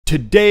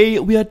Today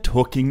we are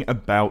talking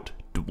about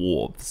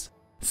dwarves.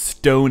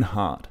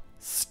 Stone-hard,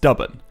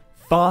 stubborn,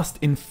 fast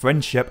in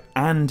friendship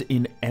and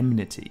in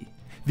enmity.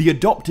 The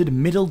adopted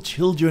middle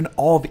children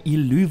of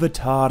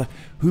Ilúvatar,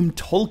 whom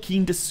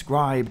Tolkien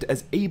described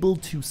as able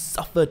to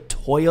suffer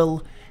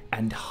toil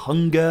and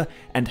hunger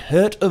and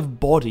hurt of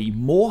body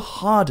more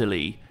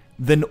hardily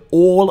than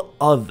all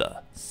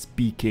other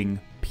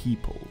speaking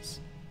peoples.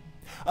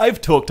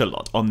 I've talked a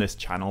lot on this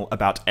channel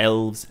about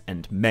elves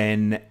and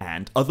men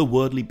and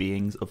otherworldly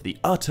beings of the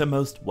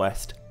uttermost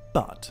west,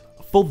 but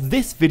for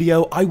this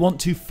video I want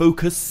to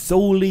focus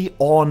solely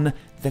on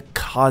the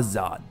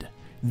Khazad,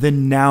 the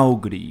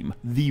Naugrim,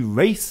 the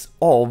race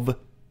of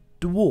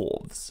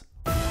dwarves.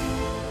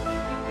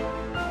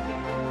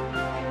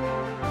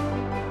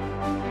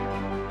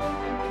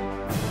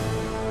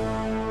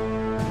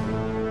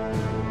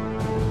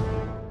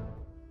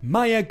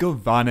 Maya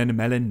Govanen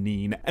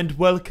Melanin, and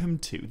welcome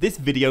to this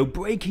video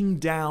breaking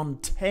down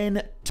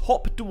 10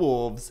 top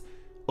dwarves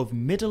of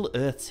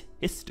Middle-earth's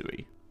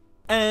history.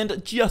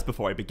 And just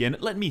before I begin,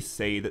 let me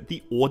say that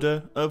the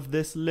order of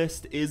this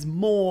list is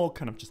more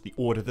kind of just the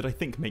order that I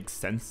think makes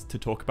sense to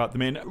talk about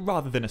them in,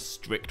 rather than a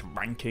strict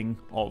ranking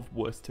of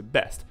worst to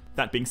best.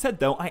 That being said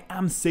though, I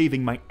am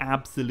saving my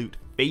absolute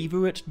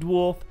favourite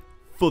dwarf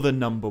for the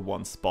number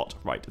one spot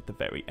right at the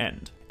very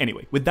end.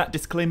 Anyway, with that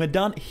disclaimer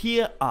done,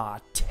 here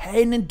are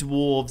 10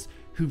 dwarves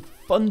who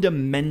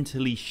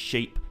fundamentally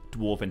shape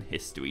dwarven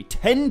history.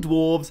 10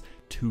 dwarves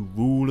to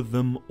rule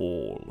them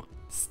all.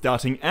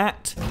 Starting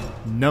at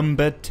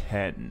number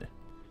 10,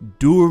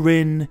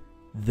 Durin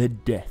the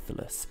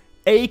Deathless,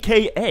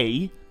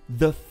 aka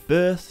the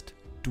first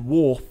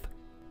dwarf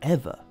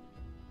ever.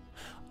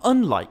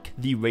 Unlike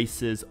the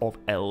races of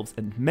elves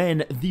and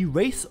men, the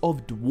race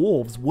of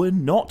dwarves were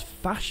not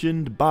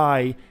fashioned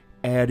by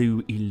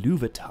Eru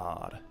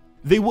Ilúvatar.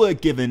 They were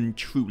given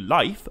true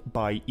life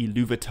by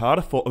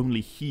Ilúvatar, for only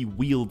he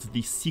wields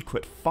the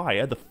secret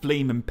fire, the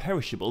flame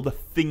imperishable, the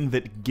thing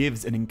that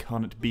gives an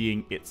incarnate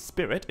being its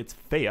spirit, its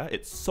feia,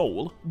 its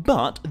soul.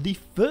 But the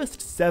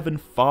first 7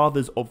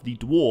 fathers of the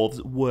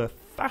dwarves were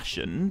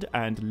fashioned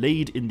and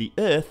laid in the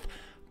earth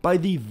by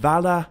the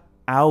Vala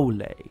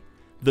Aule,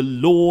 the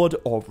lord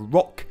of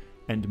rock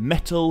and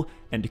metal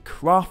and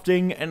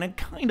crafting, and a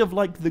kind of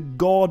like the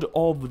god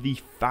of the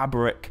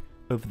fabric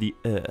of the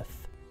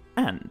earth.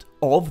 And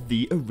of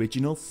the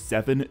original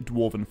 7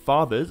 dwarven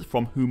fathers,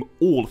 from whom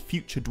all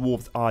future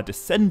dwarves are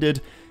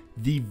descended,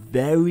 the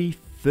very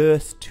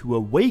first to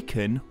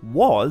awaken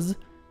was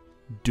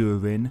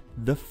Durin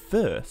the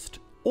First,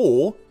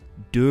 or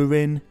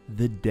Durin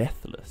the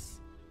Deathless.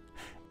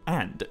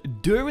 And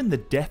Durin the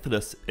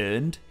Deathless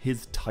earned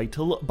his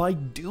title by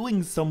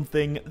doing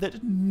something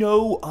that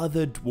no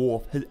other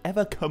dwarf has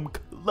ever come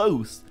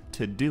close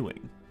to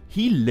doing.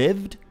 He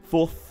lived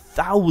for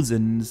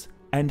thousands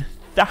and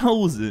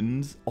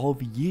thousands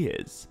of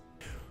years.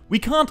 We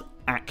can't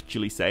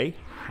actually say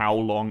how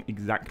long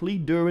exactly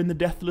Durin the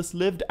Deathless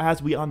lived,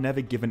 as we are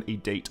never given a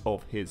date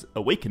of his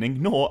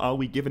awakening, nor are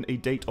we given a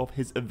date of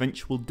his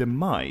eventual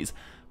demise.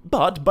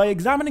 But by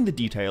examining the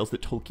details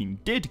that Tolkien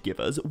did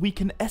give us, we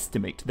can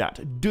estimate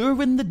that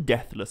Durin the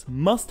Deathless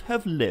must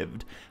have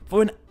lived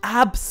for an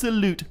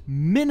absolute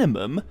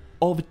minimum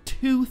of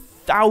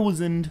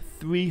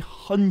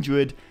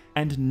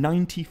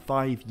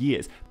 2,395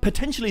 years.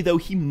 Potentially, though,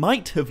 he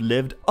might have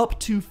lived up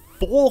to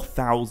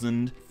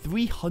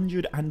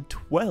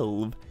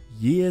 4,312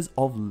 years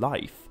of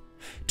life.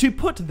 To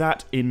put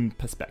that in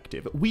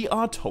perspective, we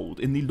are told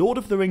in the Lord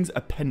of the Rings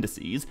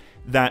appendices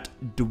that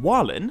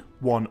Dwalin,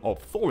 one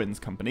of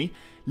Thorin's company,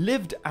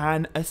 lived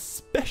an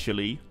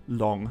especially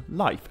long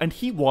life, and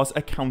he was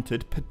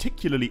accounted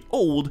particularly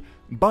old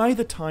by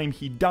the time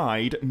he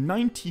died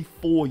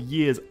 94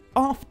 years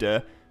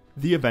after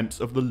the events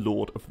of the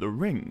Lord of the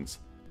Rings.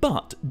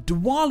 But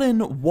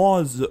Dwalin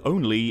was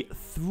only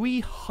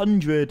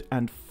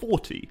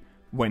 340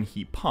 when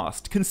he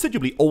passed,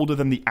 considerably older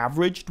than the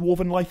average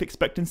dwarven life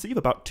expectancy of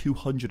about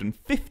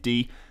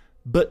 250,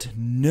 but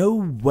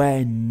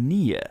nowhere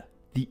near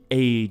the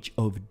age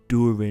of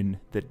Durin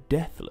the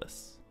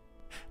Deathless.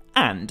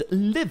 And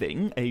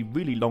living a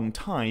really long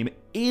time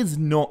is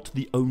not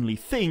the only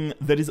thing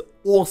that is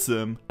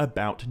awesome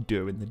about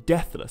Durin the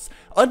Deathless.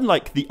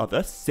 Unlike the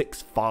other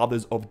 6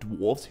 fathers of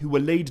dwarves who were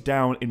laid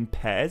down in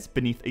pairs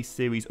beneath a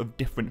series of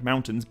different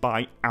mountains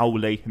by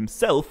Aule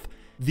himself,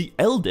 the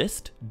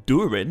eldest,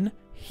 Durin,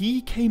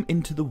 he came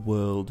into the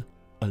world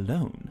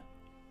alone.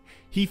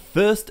 He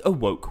first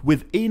awoke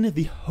within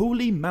the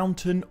holy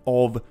mountain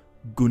of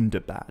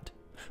Gundabad,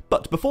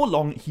 but before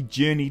long he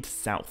journeyed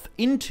south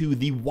into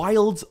the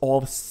wilds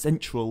of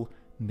central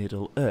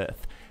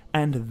Middle-earth,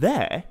 and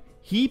there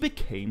he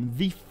became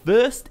the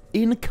first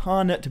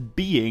incarnate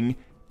being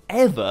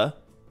ever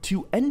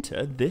to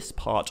enter this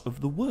part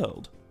of the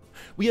world.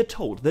 We are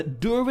told that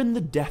Durin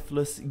the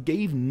Deathless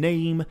gave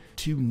name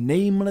to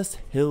nameless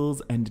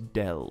hills and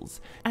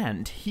dells,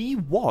 and he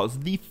was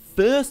the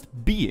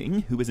first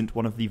being who isn't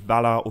one of the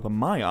Valar or the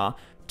Maiar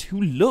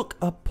to look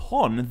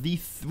upon the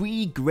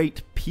 3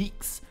 great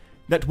peaks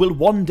that will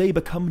one day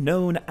become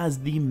known as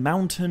the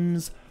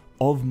Mountains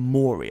of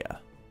Moria.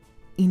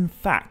 In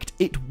fact,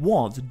 it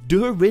was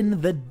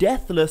Durin the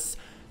Deathless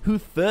who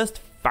first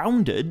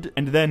founded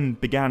and then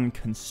began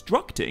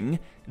constructing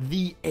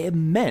the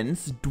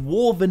immense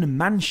dwarven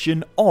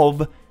mansion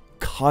of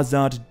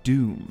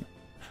Khazad-dûm.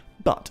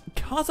 But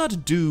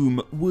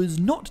Khazad-dûm was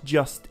not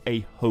just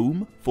a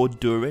home for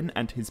Durin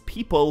and his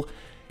people,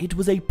 it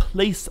was a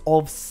place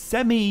of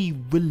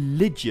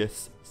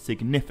semi-religious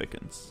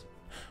significance.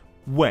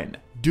 When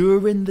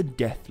Durin the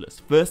Deathless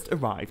first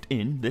arrived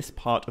in this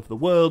part of the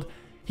world,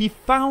 he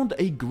found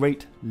a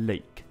great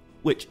lake,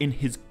 which in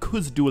his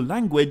Khuzdur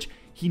language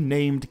he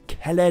named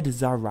Keled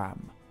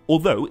Zaram,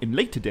 although in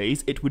later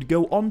days it would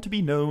go on to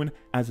be known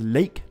as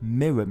Lake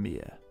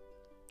Miramir.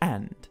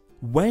 And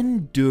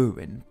when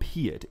Durin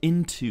peered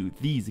into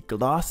these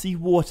glassy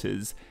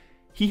waters,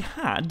 he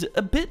had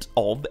a bit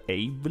of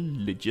a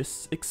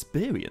religious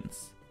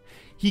experience.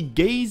 He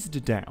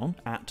gazed down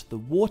at the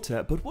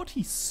water, but what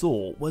he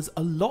saw was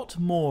a lot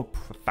more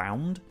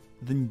profound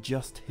than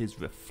just his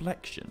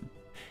reflection.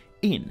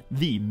 In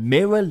the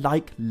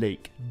mirror-like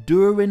lake,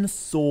 Durin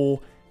saw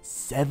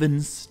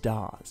 7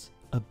 stars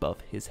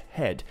above his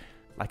head,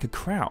 like a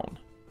crown,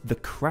 the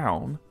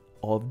crown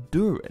of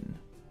Durin.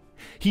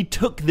 He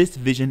took this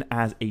vision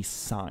as a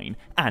sign,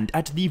 and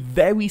at the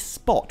very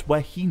spot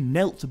where he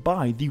knelt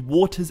by the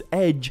water's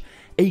edge,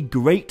 a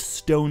great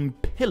stone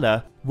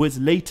pillar was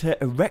later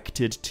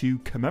erected to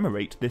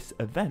commemorate this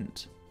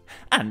event.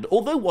 And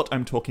although what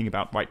I'm talking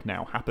about right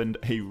now happened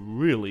a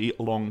really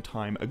long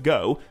time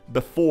ago,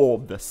 before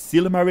the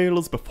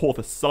Silmarils, before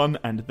the sun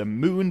and the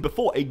moon,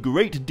 before a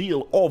great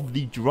deal of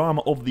the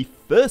drama of the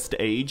First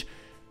Age,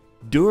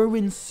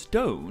 Durin's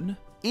stone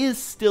is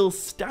still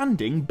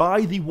standing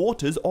by the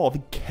waters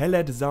of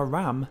Keled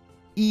Zaram,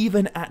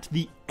 even at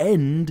the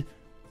end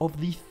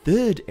of the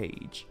Third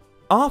Age.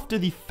 After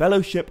the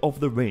Fellowship of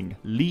the Ring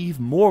leave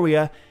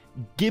Moria,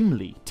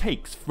 Gimli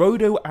takes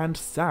Frodo and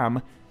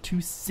Sam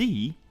to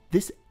see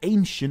this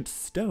ancient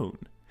stone,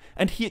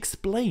 and he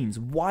explains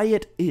why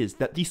it is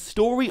that the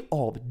story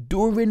of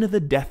Durin the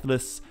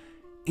Deathless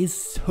is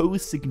so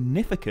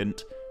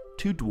significant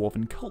to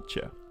Dwarven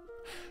culture.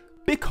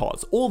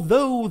 Because,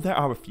 although there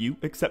are a few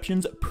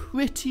exceptions,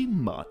 pretty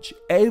much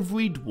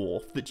every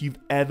dwarf that you've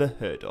ever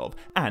heard of,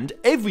 and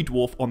every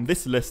dwarf on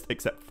this list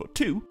except for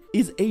 2,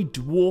 is a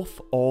dwarf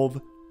of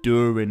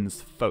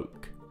Durin's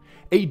folk.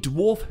 A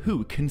dwarf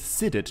who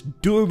considered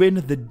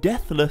Durin the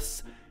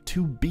Deathless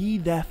to be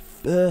their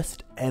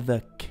first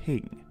ever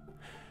king.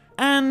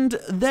 And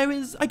there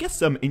is, I guess,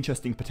 some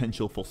interesting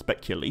potential for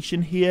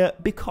speculation here,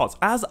 because,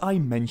 as I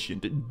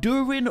mentioned,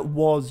 Durin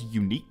was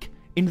unique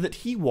in that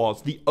he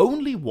was the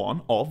only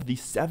one of the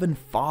 7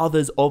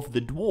 fathers of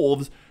the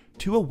dwarves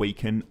to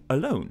awaken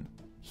alone.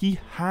 He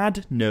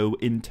had no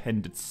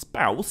intended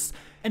spouse,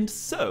 and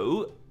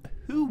so,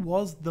 who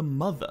was the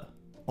mother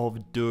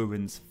of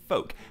Durin's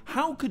folk?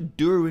 How could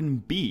Durin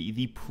be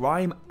the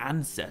prime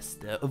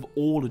ancestor of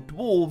all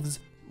dwarves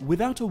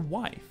without a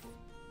wife?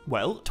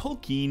 Well,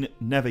 Tolkien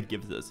never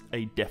gives us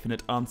a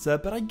definite answer,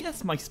 but I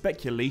guess my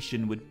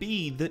speculation would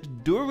be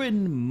that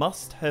Durin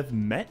must have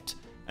met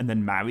and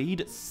then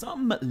married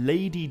some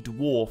lady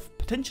dwarf,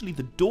 potentially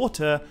the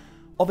daughter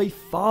of a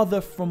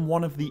father from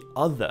one of the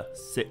other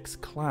 6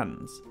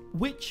 clans,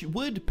 which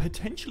would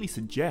potentially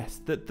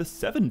suggest that the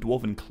 7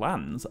 dwarven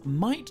clans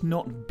might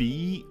not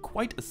be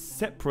quite as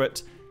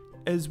separate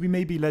as we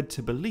may be led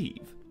to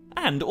believe.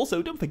 And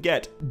also, don't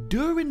forget,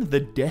 Durin the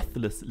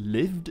Deathless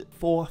lived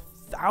for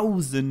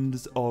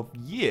thousands of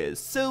years,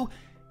 so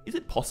is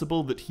it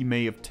possible that he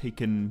may have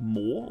taken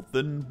more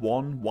than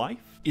one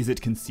wife? Is it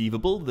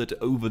conceivable that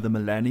over the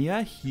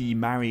millennia he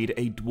married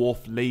a dwarf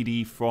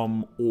lady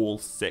from all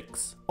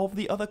 6 of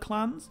the other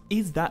clans?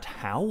 Is that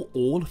how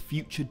all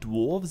future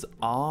dwarves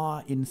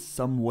are in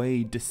some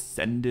way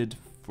descended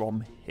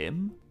from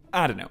him?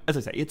 I don't know, as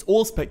I say, it's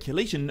all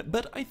speculation,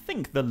 but I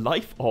think the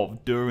life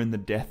of Durin the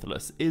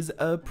Deathless is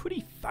a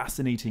pretty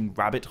fascinating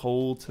rabbit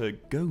hole to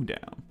go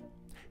down.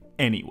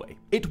 Anyway,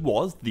 it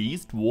was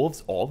these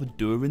dwarves of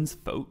Durin's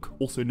folk,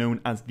 also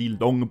known as the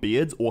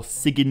Longbeards or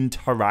Sigyn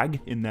Tarag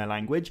in their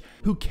language,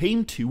 who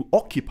came to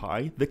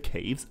occupy the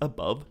caves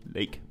above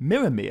Lake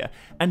Miramir,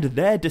 and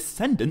their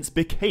descendants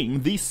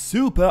became the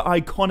super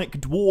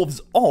iconic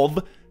dwarves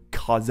of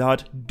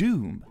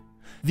Khazad-dûm.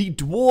 The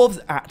dwarves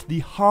at the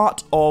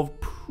heart of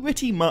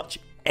pretty much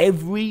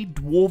every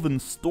dwarven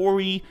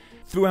story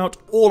throughout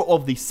all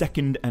of the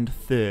Second and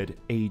Third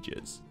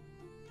Ages.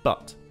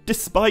 But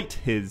despite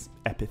his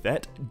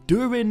epithet,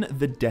 Durin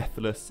the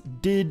Deathless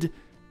did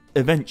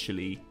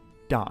eventually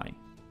die.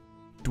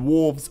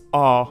 Dwarves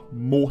are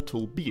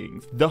mortal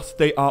beings, thus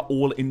they are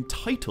all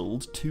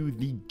entitled to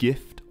the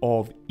gift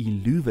of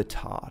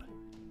Ilúvatar.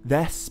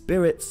 Their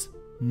spirits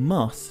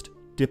must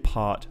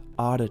depart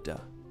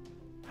Arda.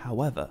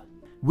 However,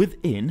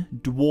 within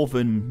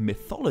Dwarven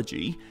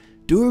mythology,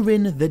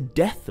 Durin the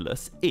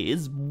Deathless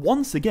is,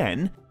 once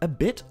again, a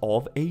bit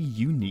of a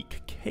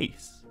unique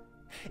case.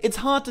 It's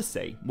hard to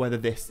say whether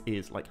this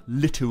is like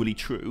literally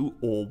true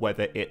or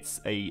whether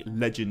it's a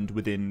legend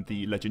within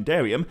the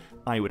legendarium.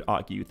 I would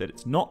argue that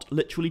it's not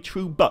literally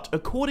true, but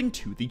according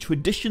to the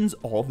traditions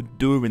of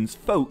Durin's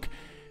folk,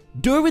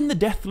 Durin the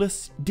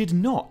Deathless did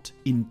not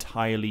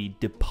entirely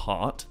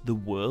depart the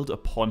world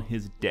upon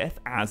his death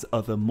as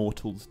other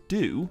mortals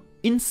do.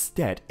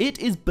 Instead, it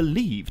is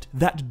believed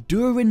that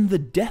Durin the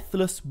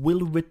Deathless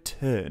will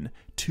return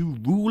to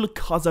rule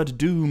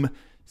Khazad-dûm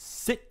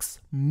 6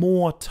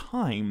 more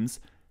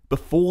times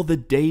before the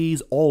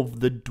days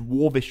of the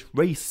dwarvish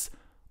race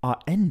are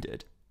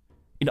ended.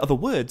 In other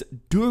words,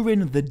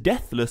 Durin the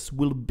Deathless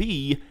will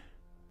be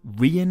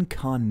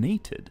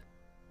reincarnated.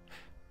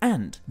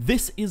 And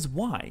this is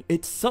why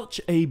it's such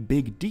a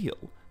big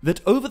deal that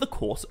over the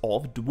course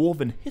of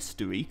Dwarven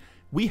history,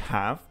 we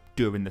have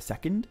Durin the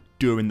Second,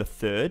 Durin the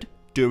Third,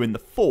 Durin the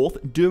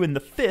Fourth, Durin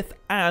the Fifth,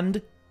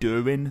 and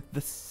Durin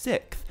the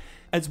Sixth,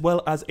 as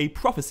well as a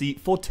prophecy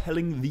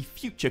foretelling the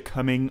future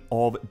coming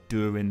of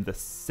Durin the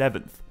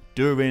Seventh,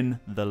 Durin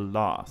the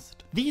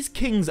Last. These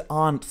kings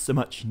aren't so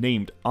much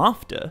named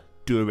after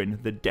Durin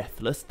the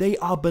Deathless, they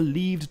are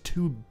believed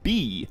to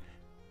be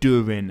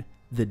Durin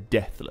the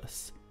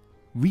Deathless,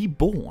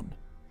 reborn.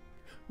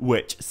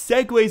 Which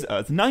segues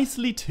us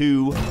nicely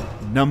to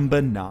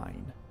number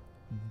 9,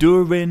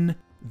 Durin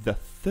the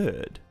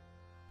Third.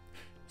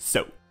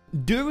 So,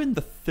 Durin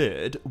the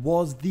Third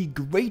was the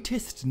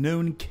greatest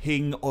known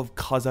king of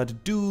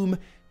Khazad-dûm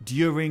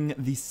during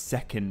the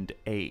Second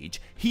Age.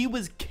 He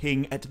was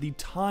king at the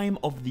time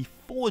of the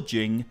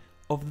forging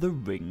of the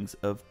Rings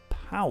of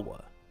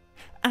Power.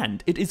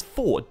 And it is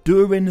for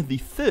Durin the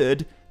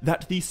Third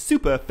that the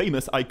super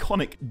famous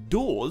iconic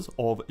doors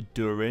of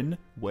Durin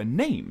were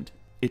named.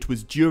 It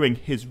was during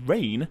his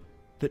reign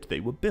that they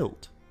were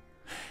built.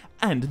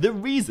 And the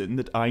reason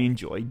that I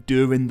enjoy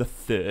Durin the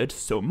Third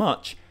so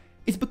much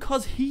is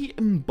because he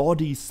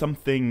embodies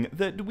something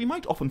that we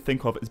might often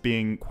think of as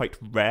being quite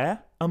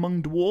rare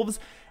among dwarves,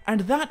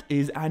 and that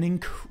is an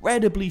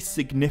incredibly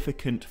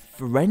significant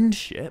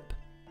friendship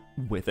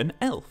with an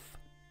elf.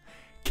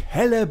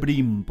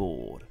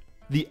 Celebrimbor,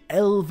 the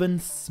elven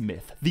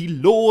smith, the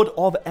Lord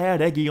of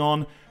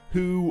Eregion,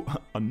 who,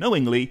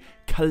 unknowingly,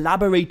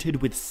 collaborated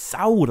with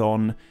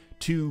Sauron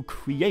to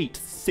create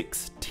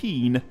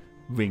 16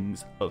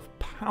 Rings of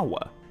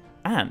Power.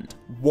 And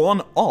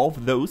one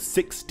of those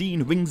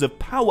 16 Rings of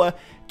Power,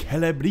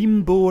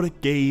 Celebrimbor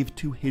gave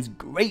to his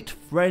great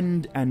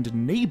friend and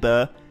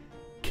neighbour,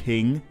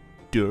 King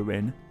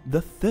Durin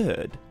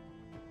III.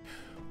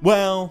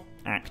 Well,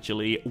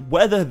 actually,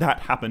 whether that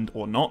happened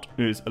or not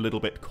is a little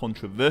bit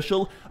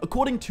controversial.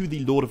 According to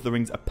the Lord of the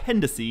Rings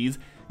appendices,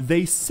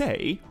 they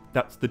say,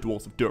 that's the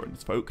Dwarves of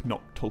Durin's folk,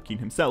 not Tolkien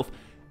himself,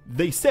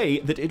 they say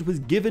that it was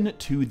given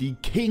to the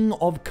King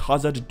of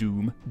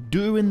Khazad-dûm,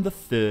 Durin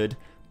III,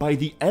 by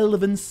the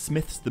elven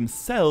smiths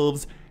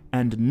themselves,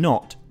 and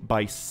not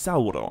by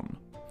Sauron.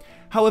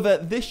 However,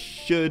 this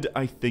should,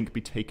 I think,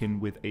 be taken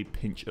with a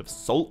pinch of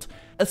salt,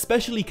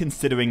 especially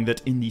considering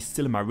that in the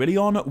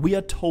Silmarillion, we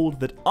are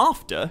told that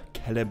after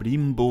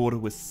Celebrimbor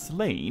was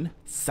slain,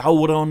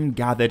 Sauron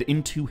gathered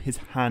into his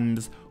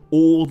hands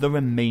all the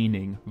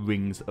remaining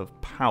Rings of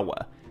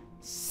Power.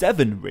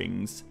 7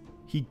 rings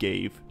he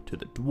gave to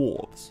the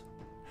dwarves.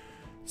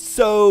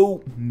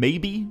 So,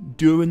 maybe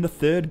Durin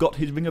III got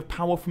his Ring of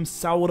Power from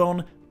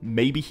Sauron,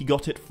 maybe he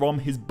got it from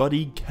his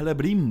buddy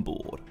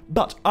Celebrimbor.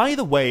 But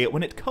either way,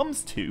 when it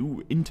comes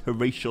to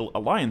interracial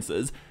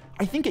alliances,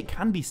 I think it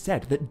can be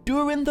said that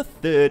Durin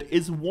III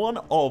is one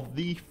of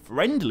the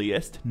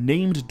friendliest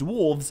named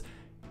dwarves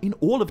in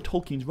all of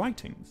Tolkien's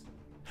writings.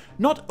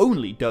 Not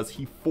only does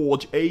he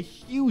forge a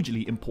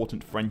hugely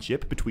important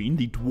friendship between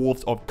the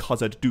dwarves of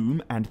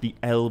Khazad-dûm and the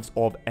elves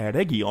of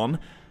Eregion,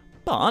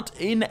 but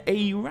in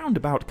a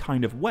roundabout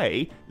kind of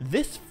way,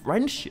 this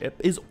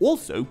friendship is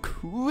also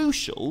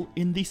crucial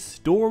in the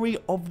story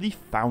of the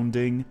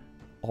founding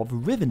of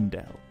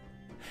Rivendell.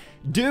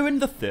 Durin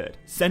III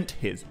sent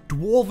his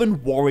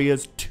dwarven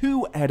warriors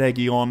to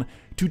Eregion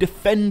to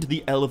defend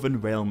the Elven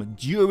realm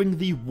during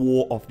the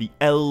War of the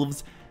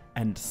Elves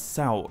and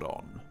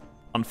Sauron.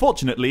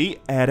 Unfortunately,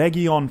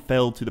 Eregion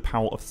fell to the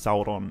power of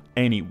Sauron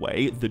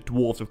anyway, the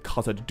dwarves of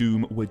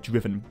Khazad-dûm were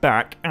driven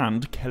back,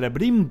 and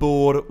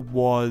Celebrimbor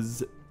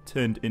was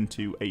turned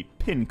into a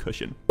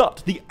pincushion.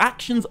 But the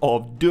actions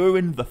of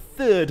Durin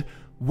III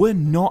were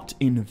not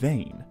in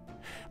vain.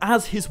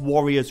 As his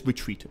warriors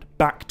retreated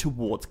back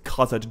towards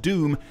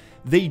Khazad-dûm,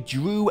 they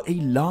drew a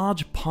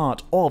large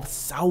part of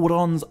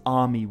Sauron's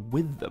army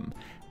with them,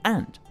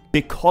 and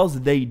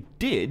because they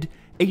did,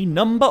 a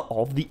number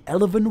of the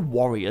elven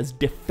warriors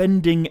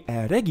defending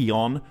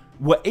Eregion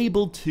were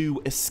able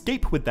to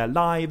escape with their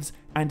lives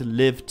and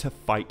live to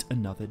fight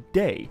another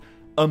day.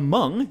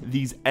 Among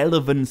these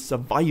elven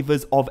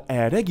survivors of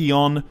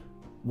Eregion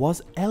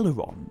was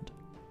Elrond.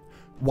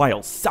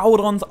 While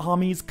Sauron's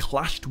armies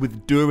clashed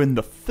with Durin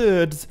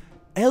III's,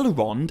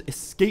 Elrond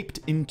escaped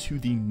into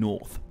the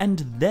north, and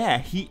there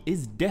he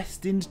is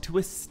destined to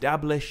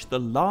establish the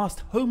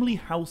last homely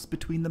house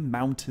between the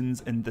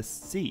mountains and the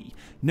sea,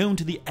 known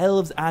to the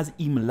elves as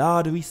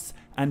Imladris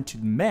and to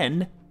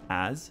men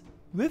as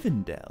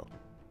Rivendell.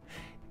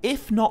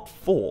 If not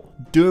for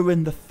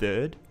Durin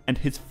III and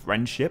his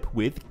friendship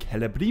with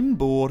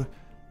Celebrimbor,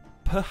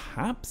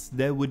 perhaps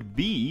there would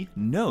be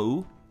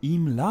no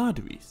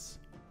Imladris.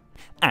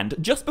 And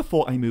just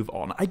before I move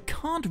on, I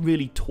can't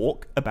really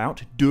talk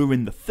about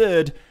Durin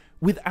III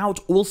without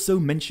also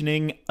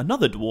mentioning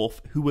another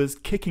dwarf who was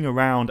kicking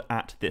around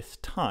at this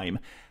time,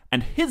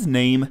 and his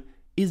name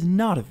is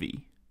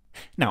Narvi.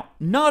 Now,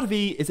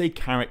 Narvi is a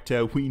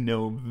character we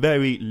know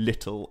very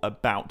little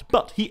about,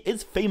 but he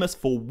is famous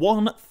for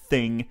one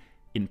thing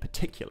in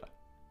particular.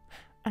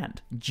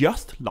 And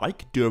just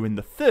like Durin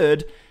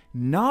III,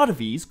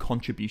 Narvi's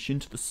contribution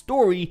to the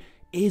story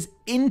is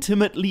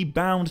intimately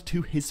bound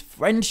to his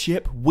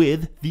friendship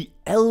with the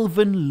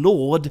elven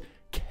lord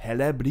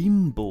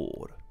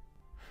Celebrimbor.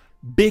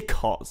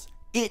 Because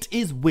it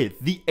is with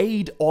the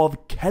aid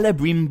of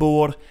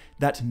Celebrimbor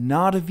that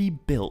Narvi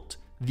built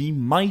the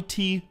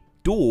mighty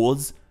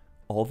doors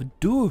of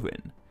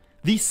Durin,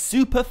 the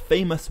super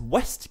famous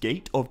west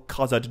gate of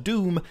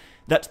Khazad-dûm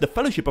that the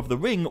Fellowship of the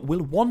Ring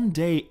will one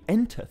day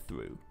enter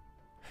through.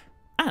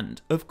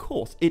 And, of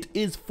course, it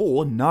is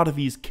for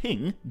Narvi's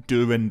king,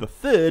 Durin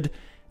III,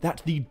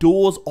 that the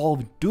doors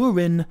of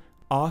Durin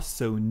are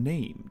so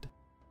named.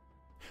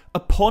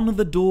 Upon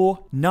the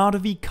door,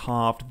 Narvi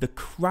carved the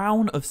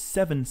crown of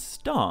 7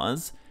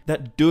 stars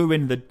that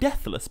Durin the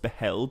Deathless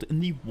beheld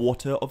in the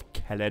water of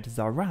Keled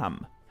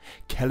Zaram.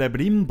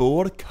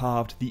 Celebrimbor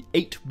carved the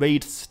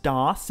 8-rayed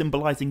star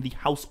symbolizing the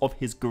house of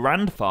his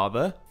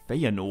grandfather,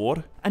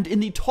 Feanor, and in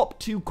the top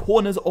 2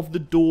 corners of the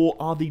door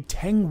are the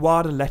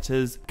Tengwar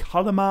letters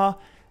Kalamar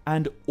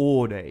and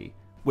Ore,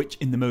 which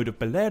in the mode of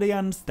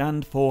Beleriand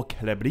stand for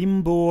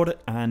Celebrimbor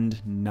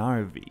and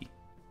Narvi.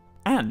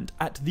 And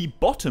at the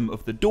bottom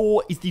of the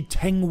door is the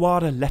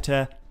Tengwar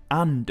letter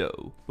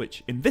Ando,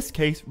 which in this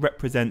case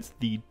represents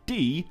the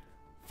D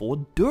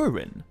for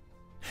Durin.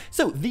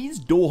 So these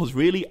doors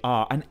really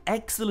are an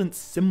excellent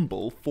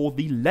symbol for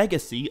the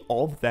legacy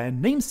of their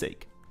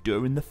namesake,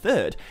 Durin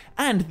III,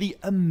 and the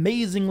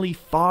amazingly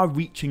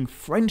far-reaching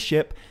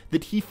friendship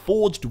that he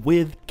forged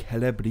with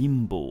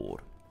Celebrimbor.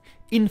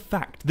 In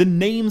fact, the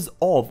names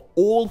of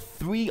all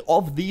 3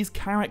 of these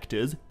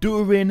characters,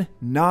 Durin,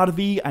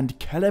 Narvi, and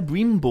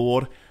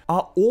Celebrimbor,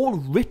 are all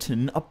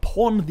written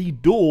upon the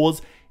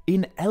doors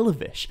in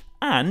Elvish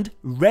and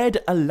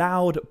read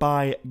aloud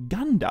by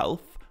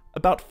Gandalf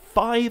about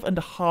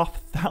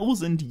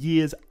 5,500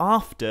 years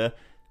after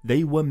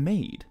they were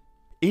made.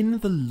 In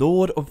The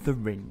Lord of the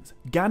Rings,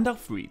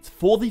 Gandalf reads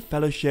for the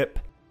Fellowship,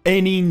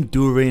 Enin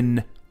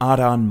Durin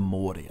aran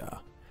moria,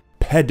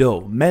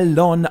 pedo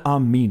melon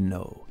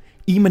amino,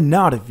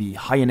 Narvi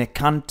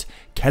hyenekant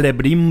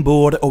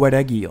Celebrimbor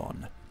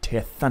oeregion,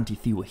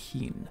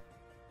 teethantithiwahin.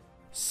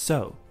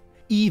 So,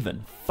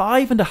 even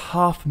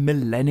 5.5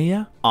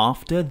 millennia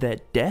after their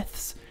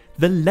deaths,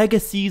 the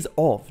legacies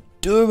of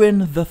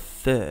Durin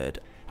III,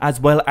 as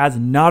well as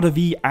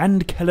Narvi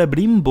and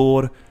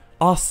Celebrimbor,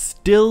 are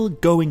still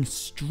going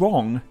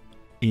strong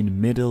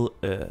in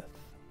Middle-earth.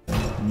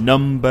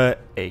 Number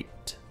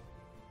 8.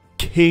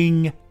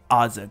 King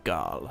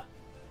Azaghal.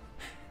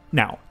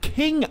 Now,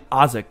 King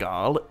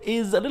Azaghal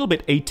is a little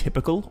bit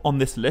atypical on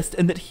this list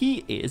in that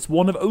he is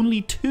one of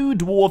only 2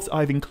 dwarves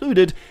I've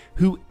included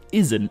who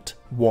isn't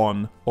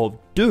one of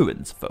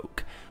Durin's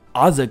folk.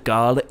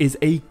 Azaghal is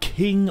a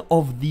king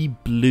of the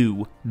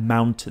Blue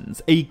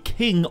Mountains, a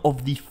king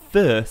of the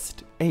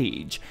First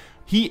Age.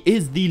 He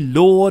is the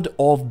Lord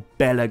of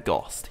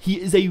Belagost. He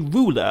is a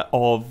ruler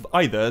of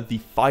either the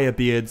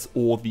Firebeards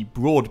or the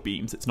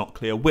Broadbeams, it's not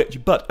clear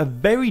which, but a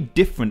very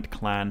different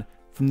clan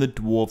from the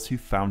dwarves who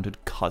founded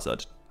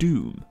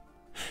Khazad-dûm.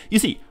 You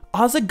see,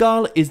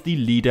 Azaghal is the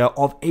leader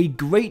of a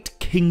great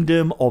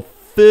kingdom of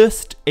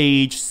First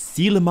Age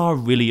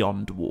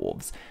Silmarillion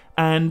dwarves,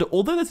 and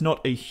although there's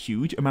not a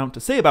huge amount to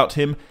say about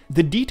him,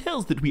 the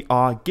details that we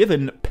are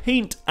given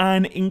paint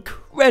an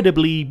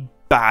incredibly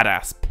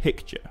badass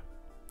picture.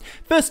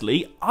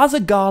 Firstly,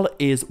 Azaghal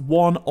is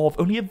one of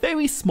only a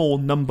very small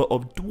number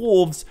of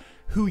dwarves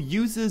who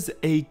uses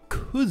a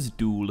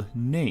Khuzdul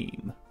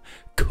name.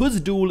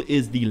 Khuzdul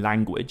is the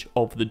language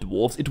of the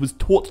dwarves. It was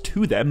taught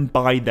to them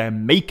by their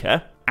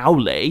maker,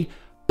 Aule,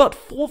 but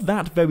for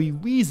that very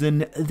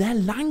reason, their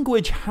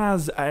language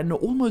has an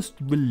almost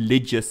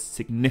religious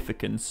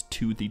significance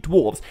to the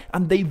dwarves,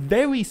 and they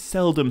very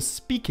seldom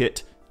speak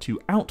it to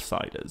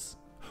outsiders.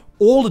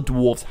 All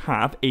dwarves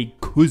have a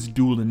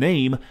Khuzdul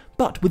name,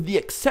 but with the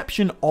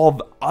exception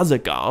of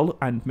Azaghal,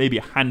 and maybe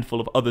a handful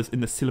of others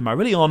in the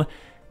Silmarillion,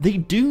 they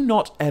do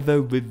not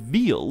ever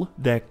reveal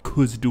their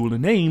Khuzdul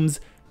names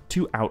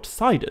to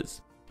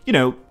outsiders. You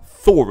know,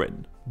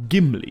 Thorin,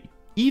 Gimli,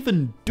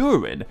 even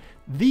Durin,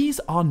 these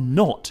are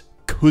not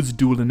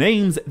Khuzdul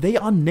names, they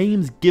are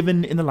names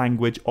given in the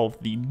language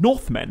of the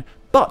Northmen,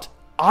 but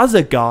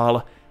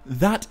Azaghal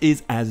That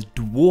is as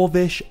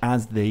dwarvish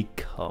as they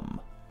come.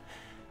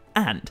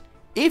 And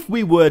if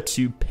we were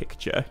to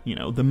picture,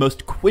 the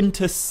most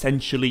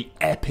quintessentially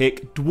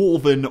epic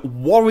dwarven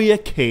warrior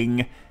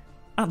king,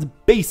 that's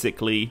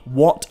basically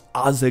what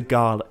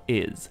Azaghal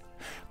is.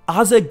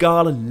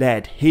 Azaghal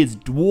led his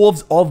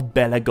dwarves of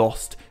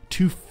Belegost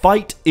to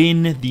fight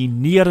in the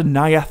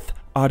Nirnaeth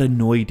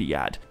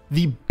Aranoediad,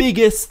 the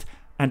biggest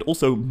and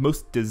also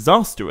most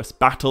disastrous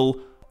battle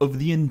of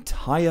the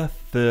entire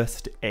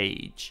First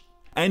Age.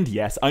 And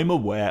yes, I'm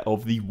aware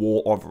of the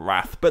War of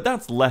Wrath, but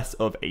that's less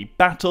of a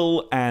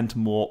battle and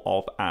more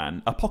of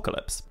an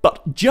apocalypse.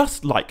 But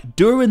just like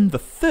Durin the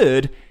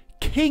Third,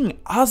 King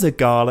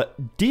Azaghal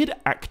did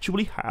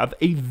actually have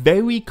a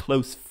very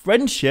close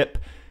friendship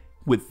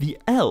with the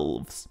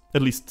elves,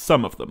 at least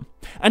some of them.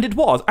 And it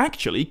was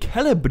actually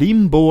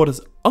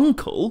Celebrimbor's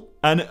uncle,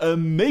 an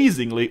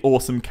amazingly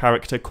awesome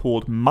character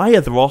called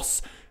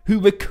Maedhros, who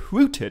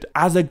recruited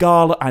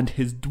Azaghal and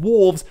his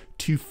dwarves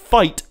to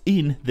fight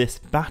in this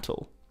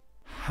battle.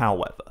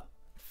 However,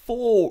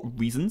 for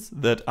reasons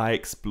that I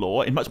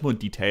explore in much more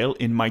detail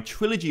in my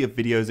trilogy of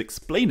videos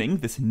explaining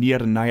this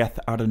Nirnaeth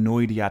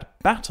Aranoediad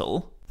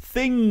battle,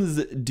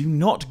 things do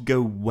not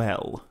go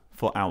well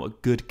for our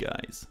good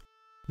guys.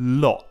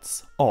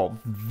 Lots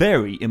of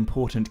very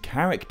important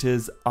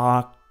characters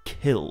are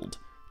killed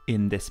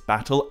in this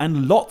battle,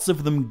 and lots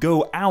of them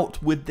go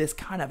out with this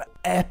kind of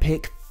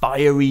epic,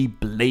 fiery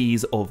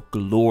blaze of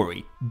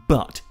glory.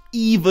 But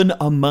even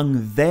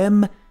among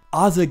them,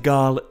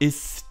 Azaghal is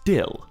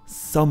still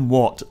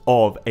somewhat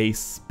of a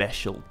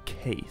special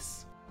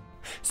case.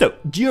 So,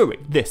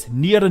 during this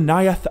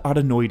Nirnaeth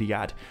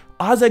Aranoediad,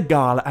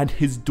 Azaghal and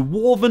his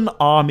dwarven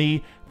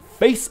army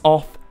face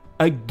off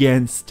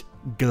against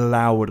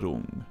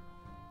Glaurung,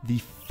 the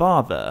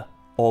father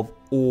of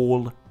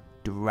all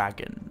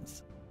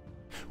dragons.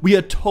 We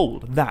are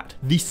told that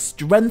the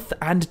strength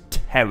and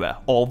terror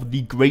of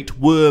the Great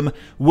Worm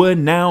were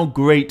now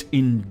great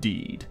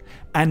indeed,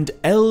 and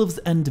elves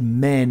and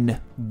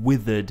men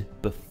withered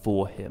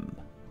before him.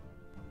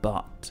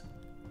 But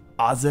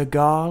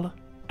Azaghal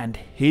and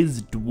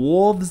his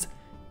dwarves,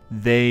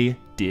 they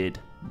did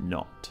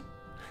not.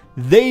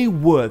 They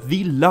were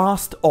the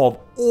last of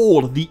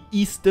all the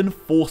eastern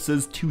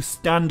forces to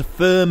stand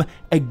firm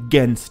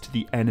against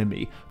the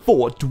enemy,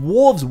 for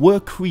dwarves were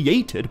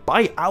created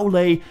by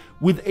Aule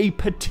with a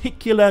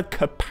particular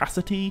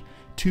capacity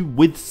to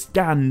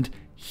withstand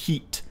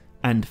heat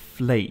and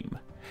flame.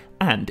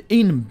 And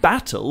in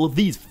battle,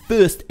 these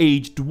First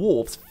Age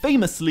dwarves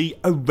famously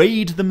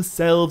arrayed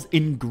themselves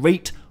in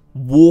great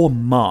war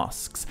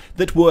masks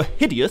that were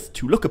hideous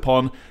to look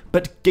upon,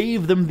 but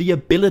gave them the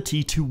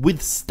ability to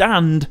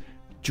withstand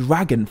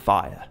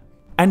dragonfire.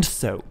 And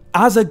so,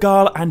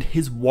 Azaghal and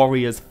his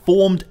warriors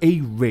formed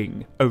a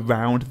ring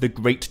around the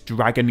great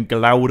dragon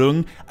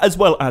Glaurung, as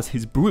well as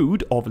his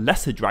brood of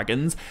lesser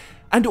dragons,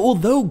 and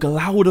although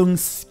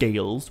Glaurung's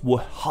scales were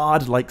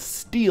hard like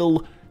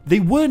steel, they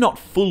were not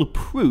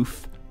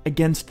foolproof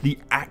against the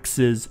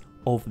axes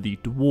of the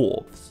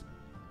dwarves.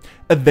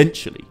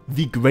 Eventually,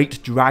 the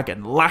great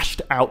dragon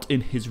lashed out in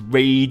his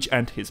rage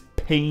and his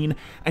pain,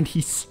 and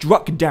he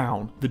struck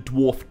down the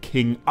dwarf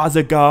king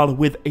Azaghal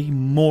with a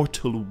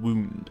mortal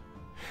wound.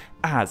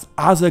 As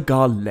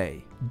Azaghal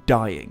lay,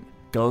 dying,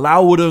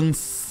 Glaurung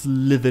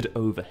slithered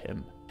over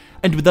him,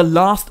 and with the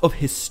last of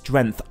his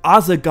strength,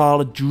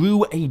 Azaghal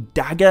drew a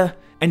dagger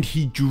and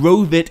he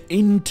drove it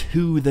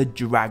into the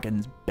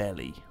dragon's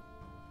belly.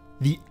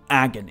 The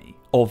agony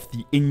of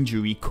the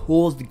injury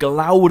caused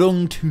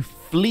Glaurung to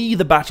flee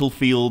the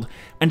battlefield,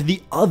 and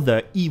the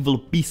other evil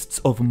beasts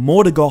of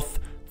Morgoth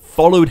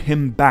followed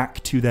him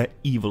back to their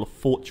evil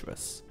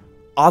fortress.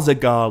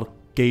 Azaghal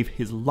gave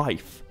his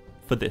life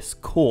for this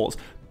cause,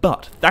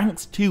 but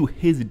thanks to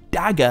his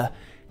dagger,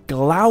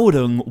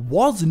 Glaurung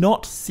was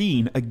not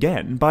seen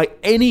again by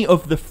any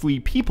of the free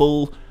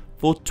people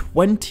for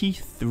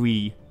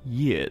 23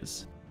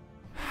 years.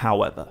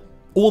 However,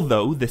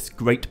 although this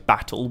great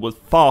battle was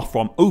far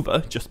from over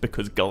just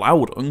because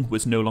Glaurung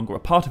was no longer a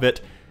part of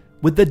it,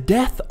 with the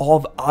death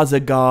of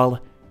Azaghal,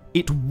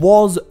 it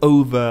was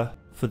over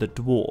for the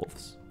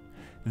dwarves.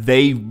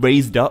 They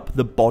raised up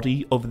the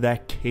body of their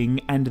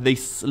king and they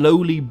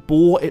slowly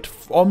bore it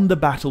from the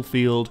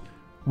battlefield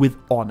with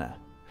honour,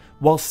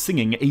 while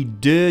singing a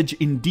dirge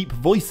in deep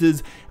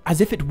voices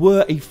as if it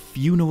were a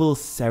funeral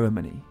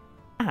ceremony.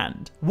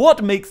 And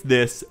what makes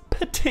this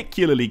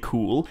particularly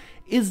cool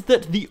is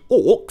that the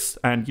orcs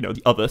and,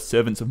 the other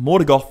servants of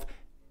Morgoth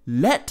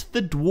let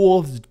the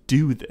dwarves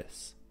do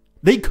this.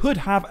 They could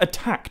have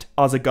attacked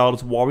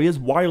Azaghal's warriors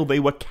while they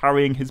were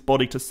carrying his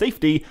body to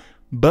safety,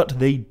 but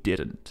they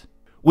didn't.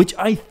 Which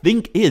I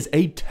think is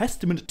a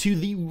testament to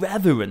the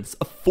reverence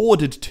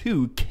afforded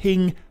to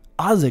King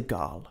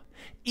Azaghal.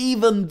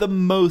 Even the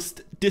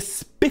most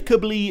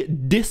despicably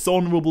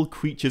dishonourable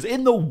creatures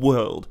in the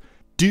world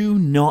do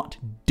not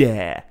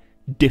dare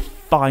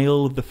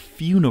defile the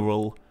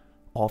funeral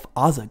of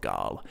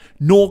Azaghal,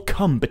 nor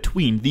come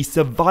between the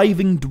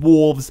surviving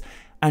dwarves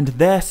and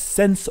their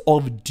sense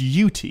of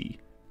duty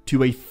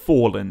to a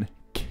fallen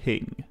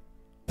king.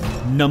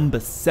 Number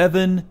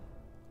 7,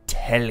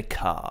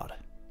 Telkar.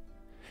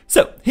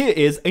 So, here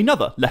is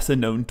another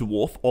lesser-known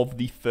dwarf of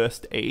the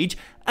First Age,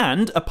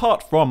 and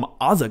apart from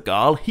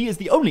Azaghal, he is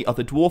the only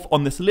other dwarf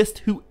on this list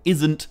who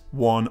isn't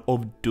one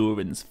of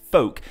Durin's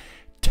folk.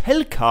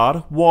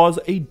 Telkar was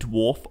a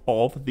dwarf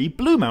of the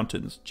Blue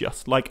Mountains,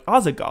 just like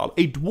Azaghal,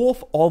 a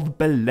dwarf of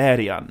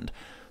Beleriand.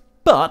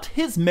 But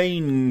his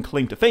main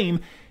claim to fame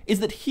is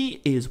that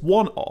he is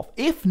one of,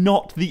 if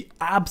not the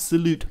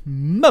absolute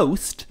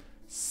most,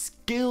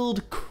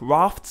 skilled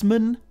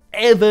craftsman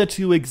ever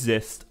to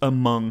exist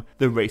among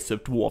the race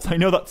of dwarves. I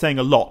know that's saying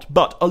a lot,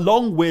 but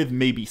along with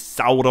maybe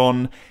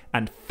Sauron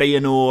and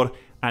Feanor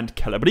and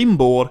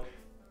Celebrimbor,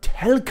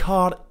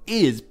 Telkar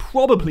is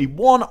probably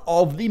one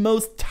of the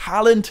most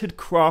talented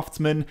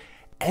craftsmen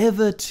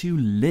ever to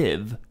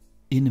live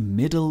in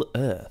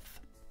Middle-earth.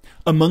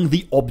 Among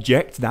the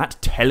objects that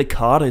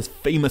Telkar is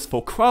famous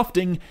for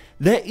crafting,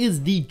 there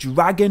is the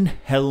Dragon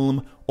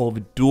Helm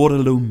of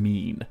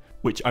Dor-lómin,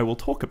 which I will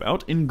talk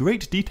about in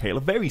great detail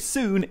very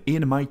soon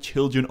in my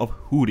Children of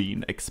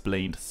Húrin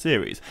Explained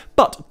series.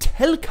 But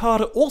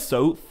Telkar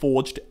also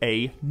forged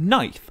a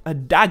knife, a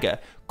dagger,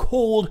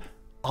 called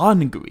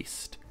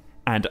Arngrist.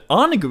 And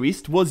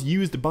Arngrist was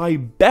used by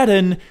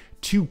Beren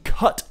to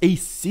cut a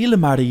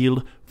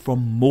Silmaril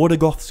from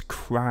Morgoth's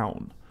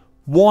crown.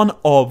 One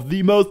of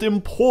the most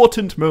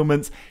important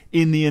moments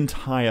in the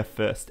entire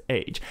First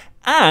Age.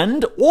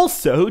 And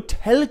also,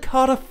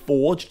 Telkar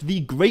forged the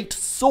great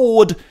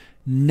sword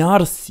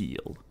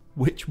Narsil,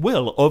 which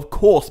will, of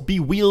course, be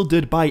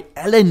wielded by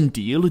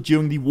Elendil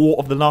during the War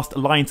of the Last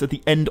Alliance at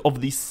the end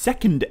of the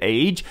Second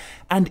Age,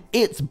 and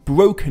its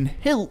broken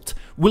hilt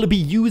will be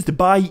used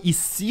by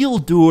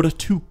Isildur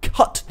to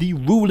cut the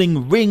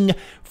ruling ring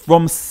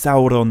from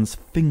Sauron's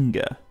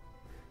finger.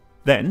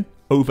 Then,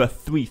 over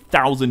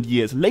 3,000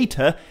 years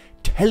later,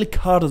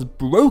 Telkar's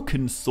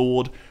broken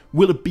sword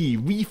will be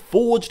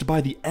reforged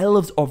by the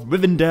elves of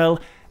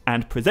Rivendell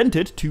and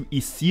presented to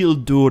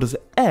Isildur's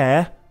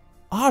heir,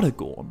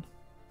 Aragorn.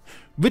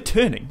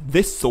 Returning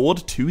this sword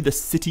to the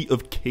City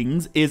of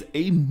Kings is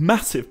a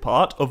massive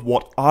part of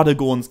what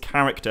Aragorn's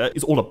character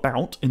is all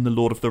about in The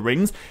Lord of the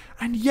Rings,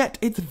 and yet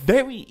it's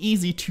very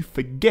easy to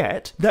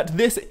forget that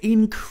this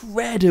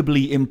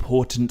incredibly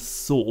important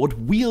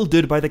sword,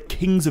 wielded by the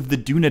kings of the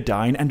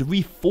Dunedain and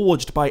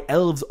reforged by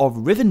elves of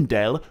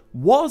Rivendell,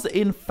 was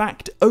in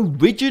fact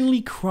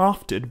originally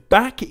crafted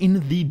back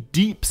in the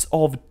deeps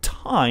of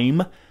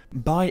time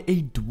by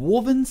a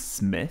dwarven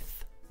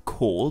smith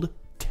called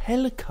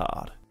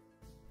Telkar.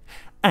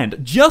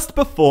 And just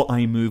before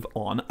I move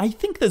on, I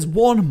think there's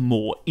one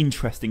more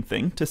interesting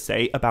thing to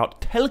say about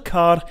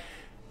Telkar,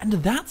 and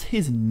that's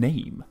his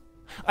name.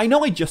 I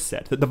know I just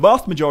said that the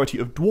vast majority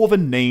of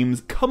dwarven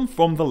names come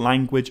from the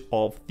language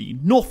of the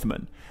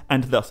Northmen,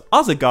 and thus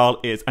Azaghal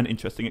is an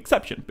interesting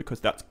exception, because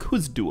that's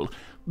Khuz'dul.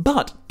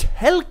 But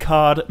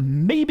Telkar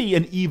may be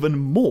an even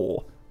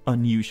more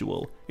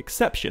unusual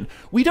exception.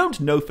 We don't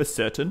know for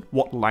certain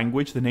what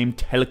language the name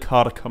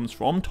Telkar comes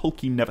from.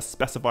 Tolkien never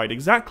specified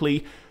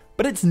exactly,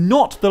 but it's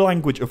not the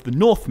language of the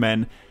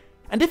Northmen,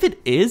 and if it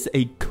is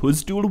a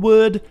Khuz'dul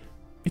word,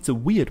 it's a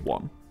weird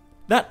one.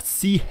 That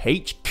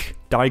CH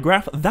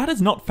digraph, that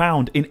is not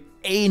found in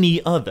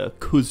any other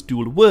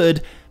Khuz'dul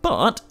word,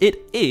 but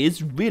it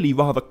is really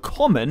rather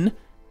common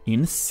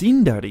in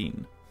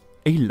Sindarin,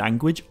 a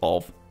language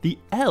of the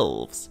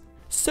elves.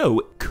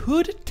 So,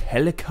 could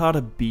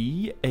Telkar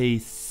be a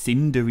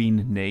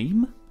Sindarin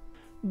name?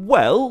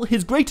 Well,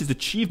 his greatest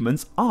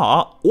achievements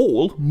are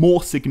all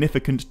more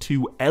significant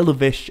to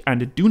Elvish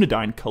and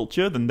Dunedain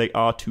culture than they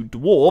are to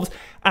dwarves,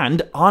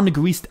 and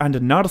Arngrist and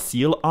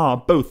Narsil are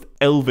both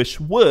Elvish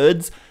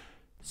words,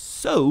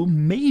 so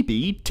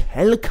maybe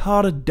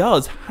Telkar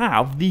does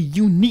have the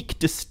unique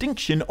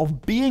distinction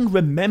of being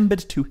remembered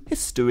to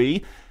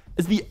history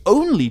as the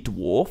only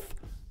dwarf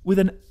with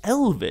an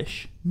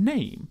Elvish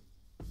name.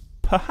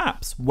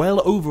 Perhaps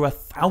well over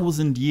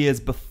 1,000 years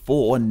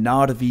before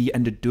Narvi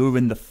and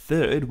Durin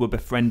III were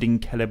befriending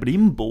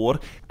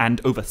Celebrimbor, and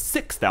over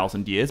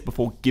 6,000 years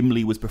before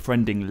Gimli was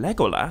befriending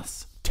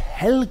Legolas,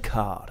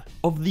 Telkar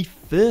of the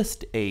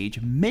First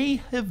Age may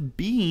have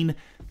been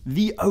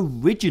the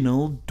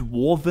original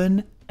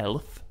dwarven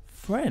elf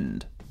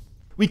friend.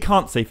 We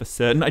can't say for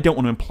certain, I don't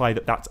want to imply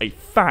that that's a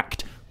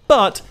fact,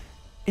 but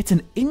it's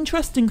an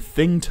interesting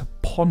thing to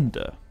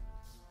ponder.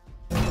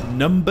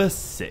 Number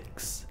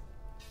 6.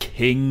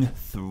 King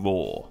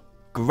Thror,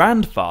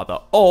 grandfather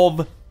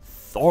of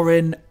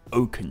Thorin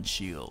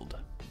Oakenshield.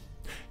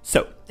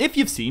 So, if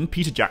you've seen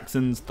Peter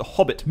Jackson's The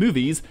Hobbit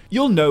movies,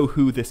 you'll know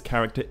who this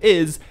character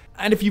is,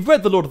 and if you've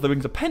read the Lord of the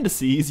Rings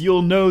appendices,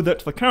 you'll know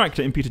that the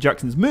character in Peter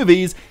Jackson's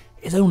movies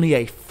is only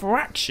a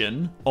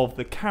fraction of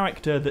the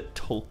character that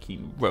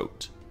Tolkien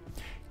wrote.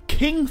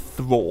 King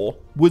Thror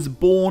was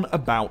born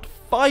about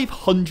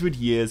 500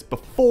 years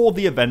before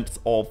the events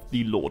of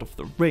The Lord of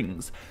the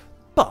Rings.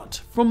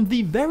 But from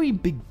the very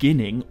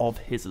beginning of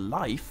his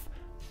life,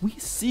 we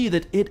see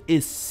that it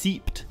is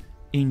steeped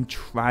in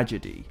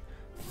tragedy.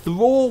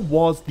 Thror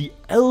was the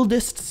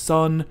eldest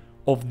son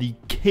of the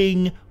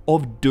king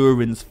of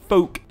Durin's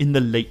folk in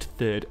the late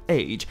Third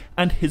Age,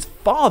 and his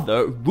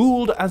father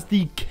ruled as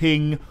the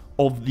king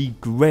of the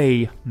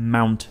Grey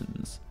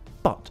Mountains.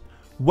 But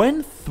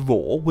when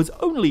Thror was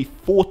only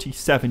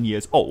 47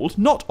 years old,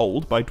 not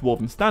old by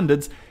dwarven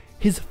standards,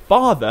 his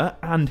father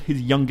and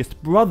his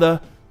youngest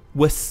brother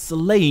were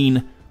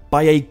slain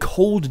by a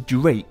cold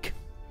drake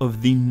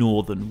of the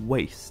northern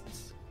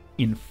wastes.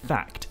 In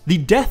fact, the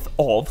death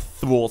of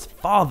Thror's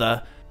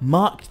father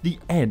marked the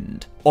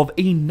end of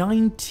a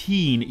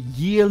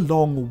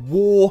 19-year-long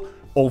war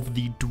of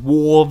the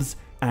dwarves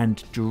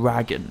and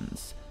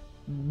dragons,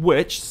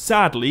 which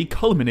sadly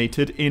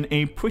culminated in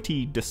a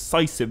pretty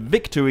decisive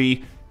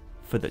victory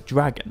for the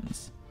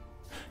dragons.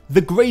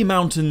 The Grey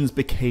Mountains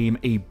became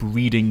a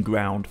breeding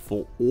ground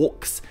for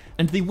orcs,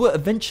 and they were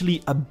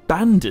eventually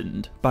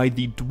abandoned by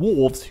the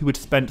dwarves who had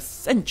spent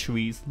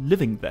centuries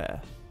living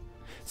there.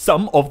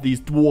 Some of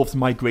these dwarves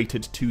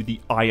migrated to the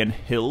Iron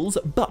Hills,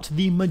 but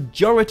the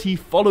majority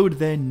followed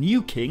their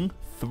new king,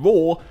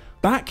 Thror,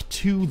 back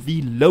to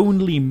the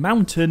lonely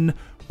mountain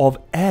of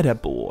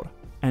Erebor,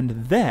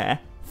 and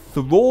there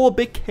Thror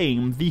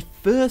became the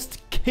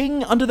first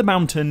king under the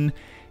mountain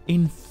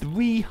in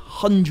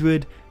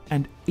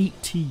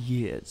 380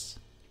 years.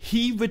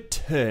 He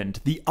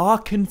returned the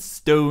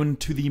Arkenstone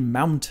to the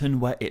mountain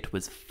where it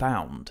was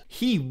found.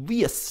 He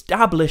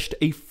re-established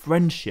a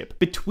friendship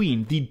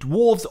between the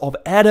dwarves of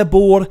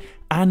Erebor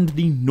and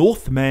the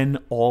Northmen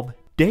of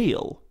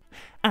Dale.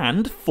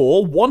 And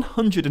for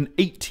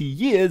 180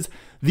 years,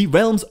 the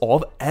realms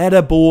of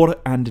Erebor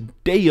and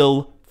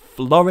Dale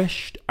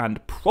flourished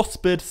and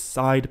prospered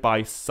side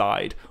by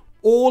side.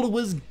 All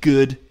was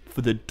good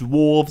for the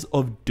dwarves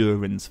of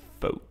Durin's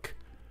folk.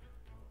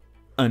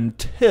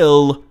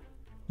 Until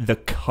the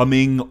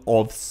coming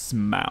of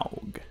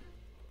Smaug.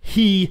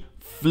 He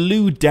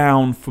flew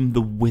down from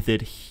the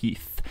withered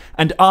heath,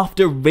 and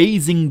after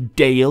razing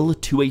Dale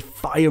to a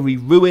fiery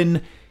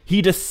ruin,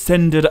 he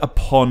descended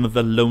upon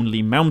the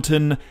lonely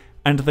mountain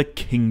and the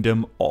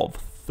kingdom of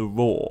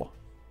Thror.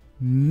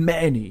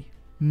 Many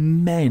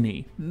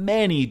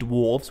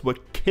dwarves were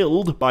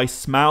killed by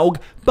Smaug,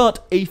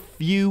 but a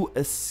few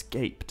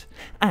escaped,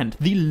 and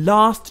the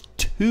last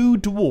two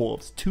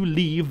dwarves to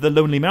leave the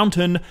lonely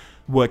mountain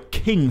were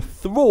King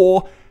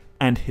Thror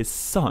and his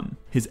son,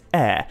 his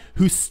heir,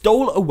 who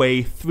stole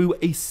away through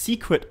a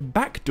secret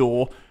back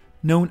door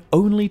known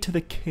only to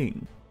the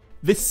king.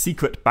 This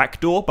secret back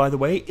door, by the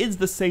way, is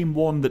the same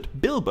one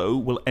that Bilbo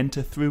will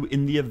enter through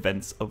in the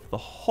events of The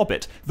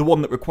Hobbit, the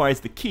one that requires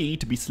the key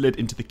to be slid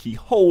into the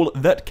keyhole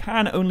that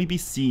can only be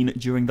seen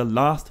during the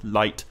last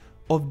light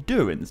of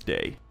Durin's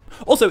day.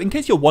 Also, in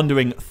case you're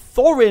wondering,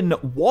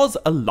 Thorin was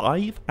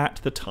alive at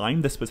the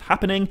time this was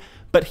happening,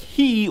 but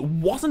he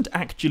wasn't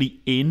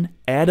actually in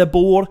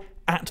Erebor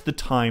at the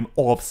time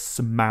of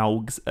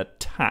Smaug's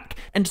attack,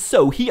 and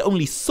so he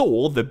only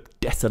saw the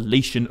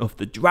desolation of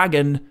the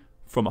dragon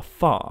from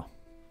afar.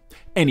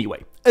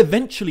 Anyway,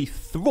 eventually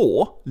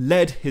Thror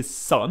led his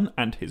son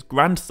and his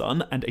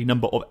grandson and a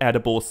number of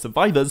Erebor's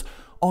survivors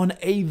on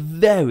a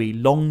very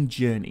long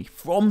journey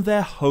from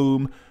their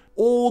home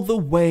all the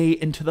way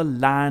into the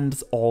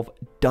lands of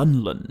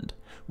Dunland,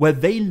 where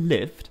they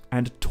lived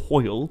and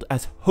toiled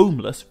as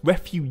homeless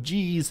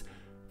refugees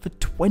for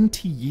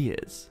 20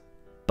 years.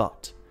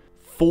 But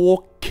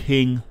for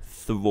King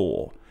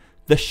Thror,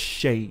 the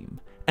shame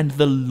and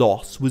the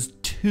loss was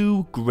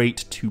too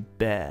great to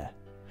bear.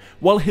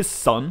 While his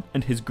son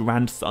and his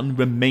grandson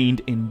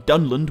remained in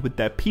Dunland with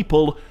their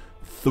people,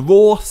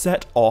 Thror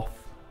set off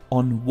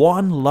on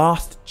one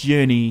last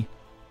journey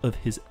of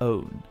his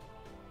own.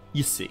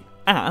 You see,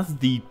 as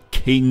the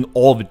king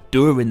of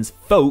Durin's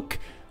folk,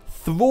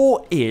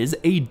 Thror is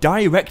a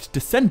direct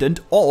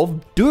descendant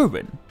of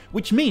Durin,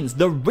 which means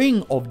the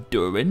Ring of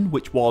Durin,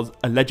 which was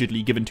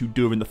allegedly given to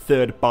Durin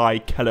III by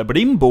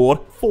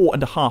Celebrimbor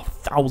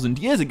 4,500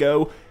 years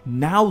ago,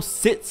 now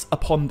sits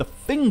upon the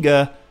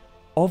finger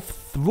of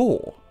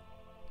Thror.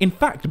 In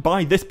fact,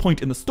 by this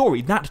point in the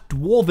story, that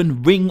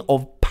dwarven ring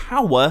of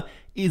power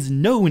is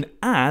known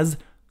as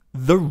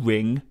the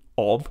Ring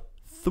of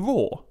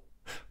Thror.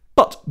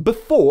 But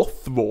before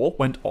Thror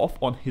went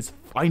off on his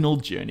final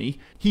journey,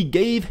 he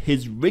gave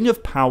his Ring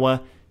of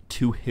Power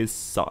to his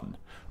son,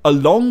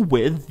 along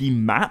with the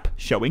map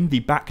showing the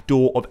back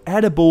door of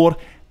Erebor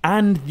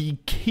and the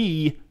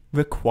key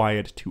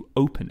required to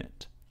open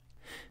it.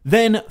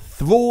 Then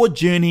Thror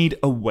journeyed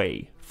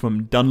away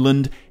from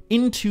Dunland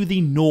into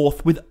the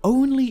north with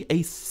only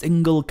a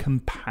single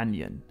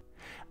companion,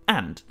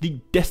 and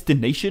the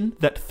destination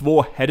that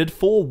Thror headed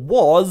for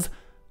was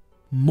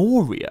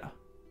Moria.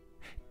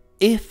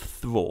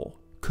 If Thror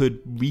could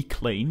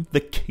reclaim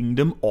the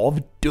kingdom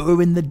of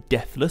Durin the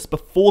Deathless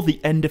before the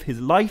end of his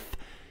life,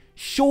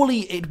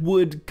 surely it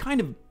would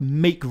kind of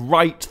make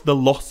right the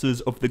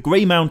losses of the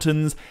Grey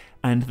Mountains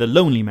and the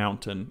Lonely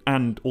Mountain,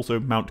 and also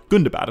Mount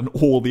Gundabad and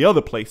all the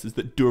other places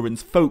that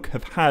Durin's folk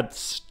have had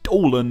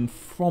stolen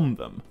from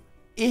them.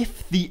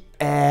 If the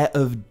heir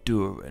of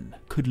Durin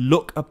could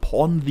look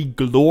upon the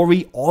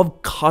glory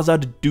of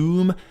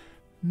Khazad-dûm,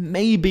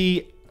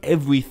 maybe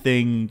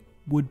everything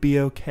would be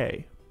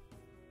okay.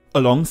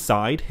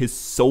 Alongside his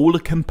sole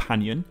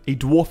companion, a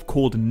dwarf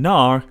called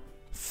Nar,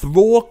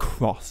 Thror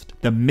crossed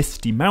the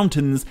misty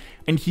mountains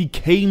and he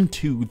came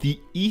to the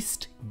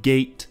east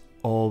gate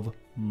of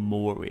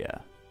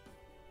Moria.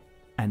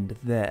 And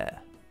there,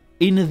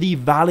 in the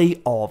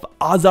valley of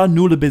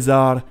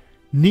Azanulbizar,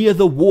 near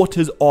the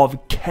waters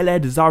of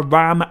Keled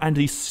Zaram and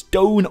the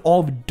stone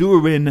of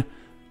Durin,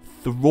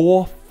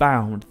 Thror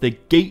found the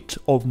gate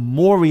of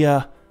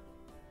Moria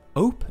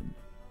open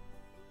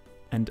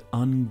and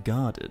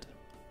unguarded.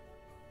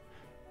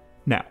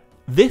 Now,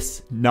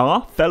 this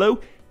Nar fellow,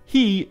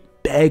 he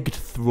begged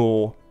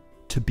Thror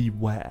to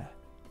beware.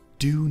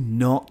 Do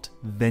not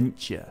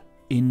venture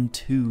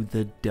into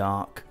the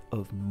dark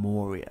of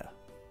Moria.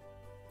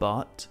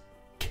 But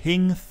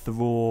King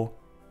Thror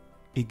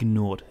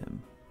ignored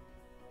him.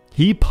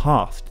 He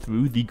passed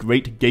through the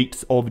great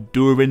gates of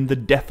Durin the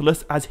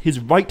Deathless as his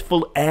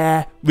rightful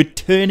heir,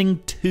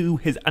 returning to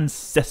his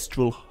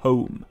ancestral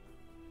home.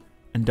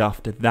 And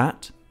after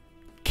that,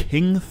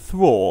 King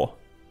Thror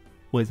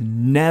was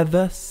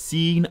never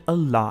seen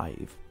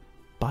alive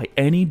by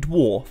any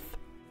dwarf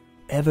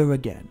ever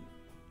again.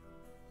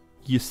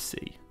 You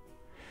see,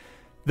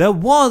 there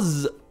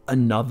was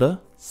another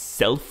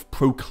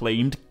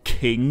self-proclaimed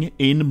king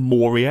in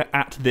Moria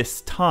at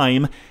this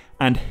time,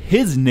 and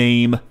his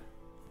name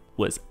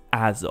was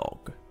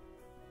Azog,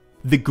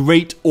 the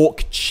great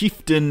orc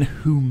chieftain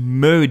who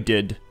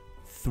murdered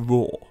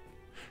Thror,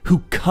 who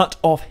cut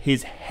off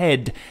his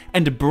head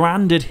and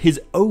branded his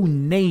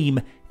own name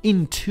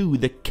into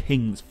the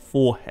king's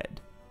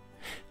forehead.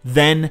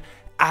 Then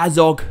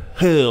Azog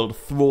hurled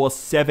Thror's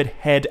severed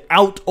head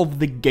out of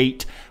the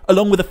gate,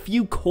 along with a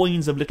few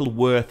coins of little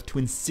worth to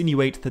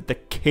insinuate that the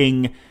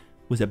king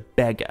was a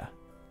beggar,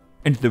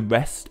 and the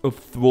rest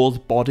of Thror's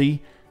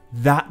body,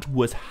 that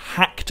was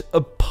hacked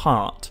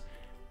apart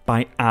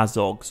by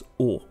Azog's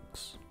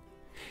orcs.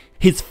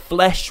 His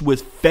flesh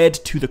was fed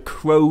to the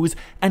crows,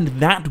 and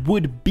that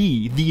would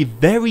be the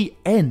very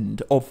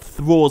end of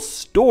Thror's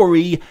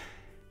story,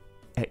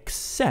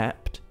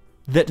 except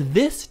that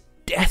this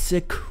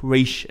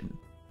desecration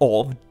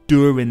of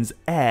Durin's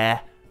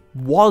heir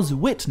was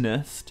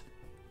witnessed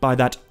by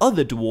that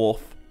other dwarf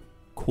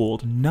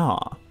called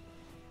Nar.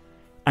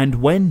 And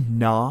when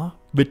Nar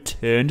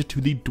returned to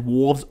the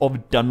dwarves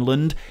of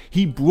Dunland,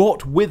 he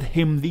brought with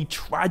him the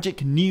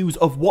tragic news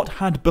of what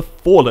had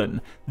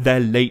befallen their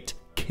late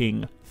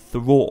king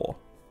Thror.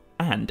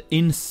 And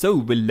in so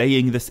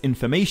relaying this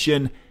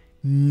information,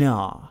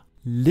 Nar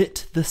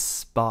lit the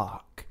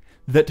spark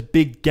that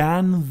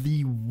began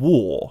the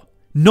war,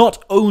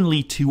 not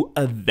only to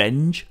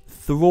avenge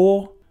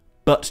Thror,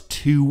 but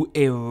to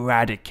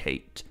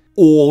eradicate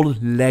all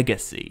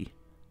legacy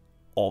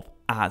of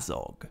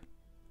Azog.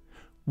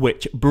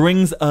 Which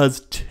brings us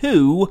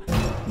to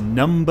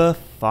number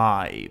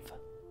 5.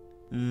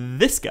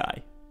 This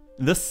guy,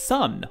 the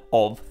son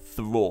of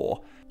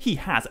Thror. He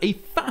has a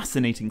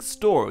fascinating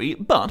story,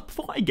 but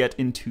before I get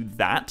into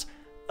that,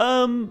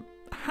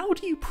 how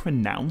do you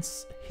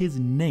pronounce his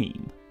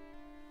name?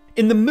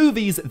 In the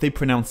movies, they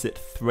pronounce it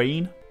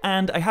Thrain,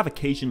 and I have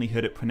occasionally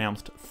heard it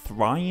pronounced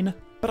Thrain,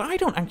 but I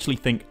don't actually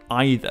think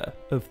either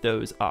of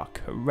those are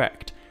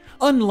correct.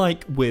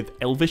 Unlike with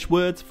Elvish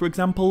words, for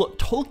example,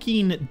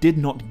 Tolkien did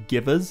not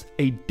give us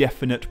a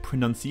definite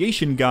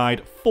pronunciation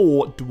guide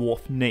for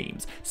dwarf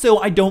names, so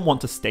I don't want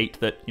to state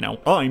that,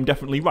 I'm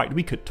definitely right.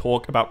 We could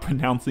talk about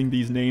pronouncing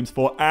these names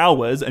for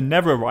hours and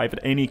never arrive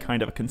at any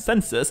kind of a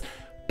consensus,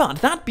 but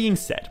that being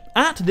said,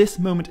 at this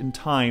moment in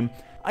time,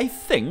 I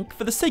think,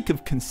 for the sake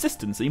of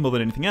consistency more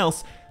than anything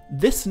else,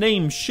 this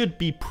name should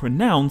be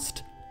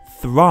pronounced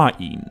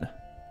Thrain.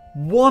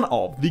 One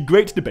of the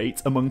great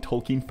debates among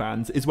Tolkien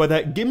fans is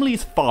whether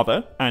Gimli's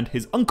father and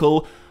his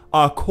uncle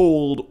are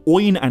called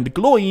Oin and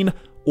Gloin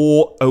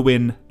or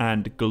Owen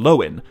and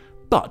Glowin,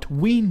 but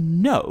we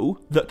know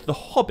that The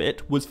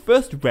Hobbit was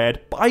first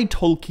read by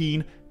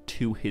Tolkien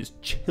to his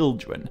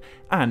children,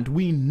 and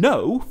we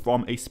know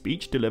from a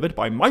speech delivered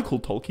by Michael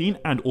Tolkien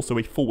and also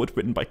a foreword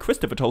written by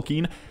Christopher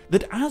Tolkien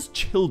that as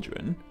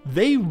children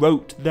they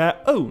wrote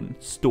their own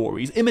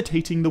stories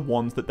imitating the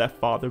ones that their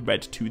father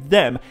read to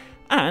them.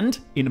 And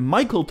in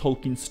Michael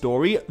Tolkien's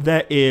story,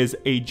 there is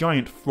a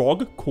giant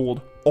frog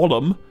called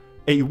Ollum,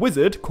 a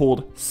wizard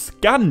called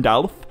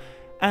Scandalf,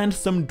 and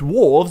some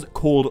dwarves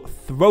called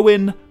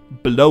Throwin,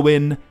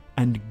 Blowin,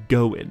 and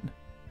Goin.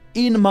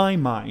 In my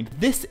mind,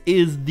 this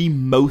is the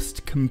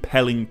most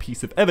compelling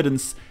piece of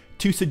evidence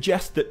to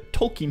suggest that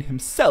Tolkien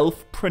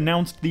himself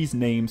pronounced these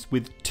names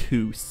with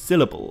 2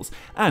 syllables,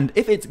 and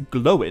if it's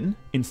Glowin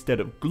instead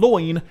of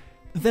Gloin,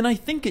 then I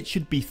think it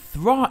should be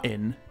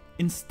Thrain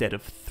instead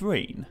of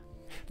Thrain.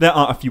 There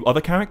are a few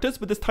other characters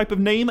with this type of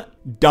name.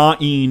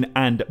 Dain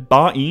and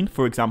Bain,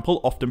 for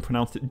example, often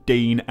pronounced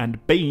Dane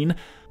and Bane,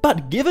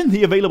 but given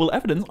the available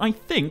evidence, I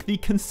think the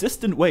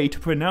consistent way to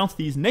pronounce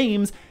these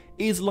names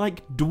is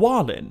like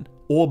Dwalin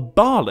or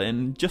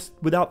Balin, just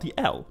without the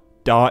L.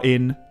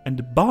 Dain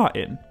and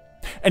Bain.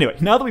 Anyway,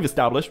 now that we've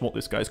established what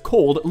this guy's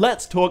called,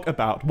 let's talk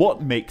about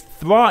what makes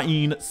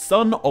Thrain,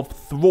 son of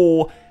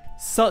Thror,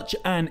 such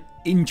an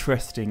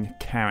interesting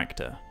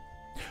character.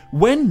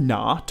 When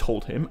Na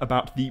told him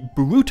about the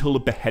brutal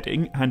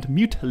beheading and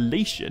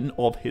mutilation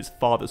of his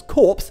father's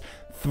corpse,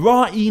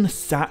 Thráin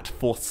sat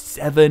for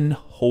 7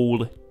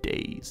 whole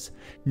days,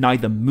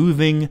 neither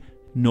moving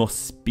nor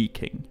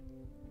speaking.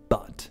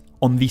 But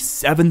on the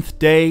 7th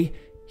day,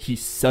 he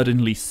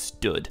suddenly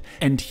stood,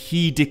 and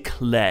he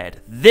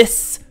declared,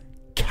 "This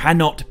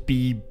cannot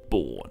be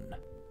borne."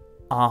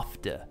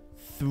 After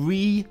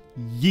 3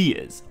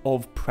 years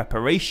of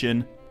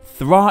preparation,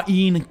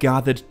 Thráin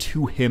gathered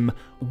to him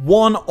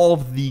one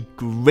of the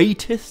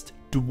greatest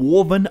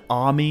dwarven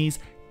armies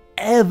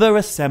ever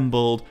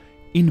assembled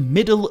in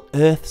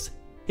Middle-earth's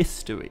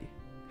history.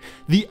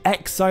 The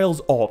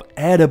exiles of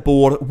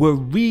Erebor were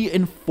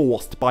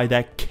reinforced by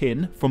their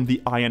kin from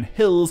the Iron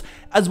Hills,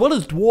 as well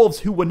as dwarves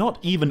who were not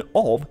even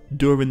of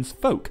Durin's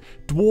folk,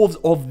 dwarves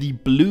of the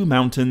Blue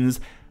Mountains,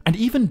 and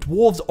even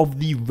dwarves of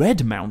the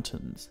Red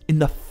Mountains in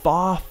the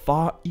far,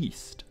 far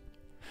east.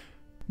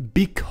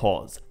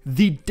 Because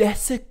the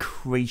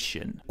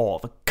desecration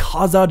of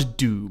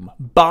Khazad-dûm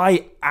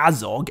by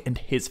Azog and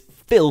his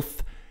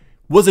filth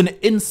was an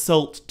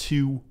insult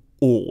to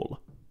all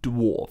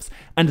dwarves,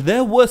 and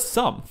there were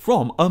some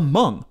from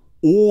among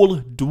all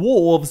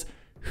dwarves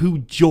who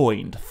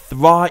joined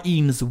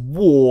Thráin's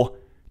war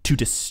to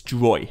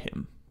destroy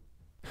him.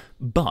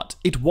 But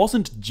it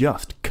wasn't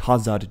just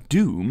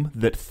Khazad-dûm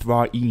that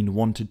Thráin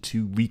wanted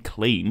to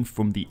reclaim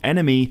from the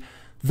enemy.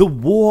 The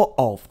war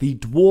of the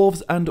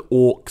dwarves and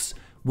orcs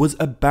was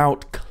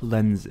about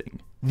cleansing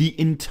the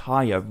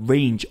entire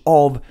range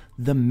of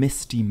the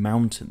Misty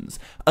Mountains,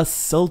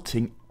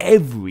 assaulting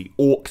every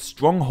orc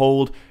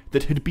stronghold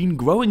that had been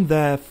growing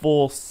there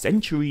for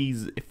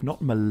centuries, if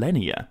not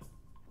millennia.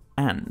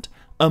 And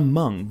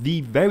among the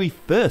very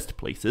first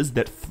places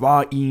that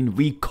Thráin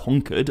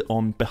reconquered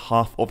on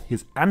behalf of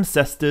his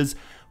ancestors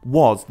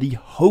was the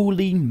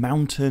holy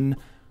mountain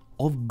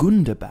of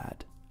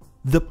Gundabad,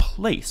 the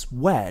place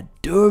where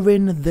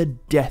Durin the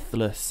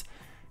Deathless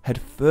had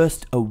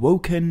first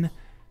awoken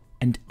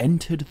and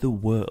entered the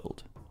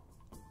world.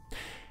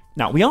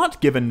 Now, we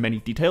aren't given many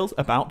details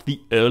about the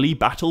early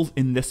battles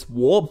in this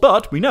war,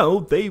 but we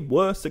know they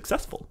were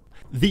successful.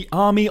 The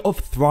army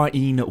of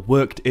Thráin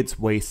worked its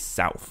way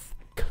south,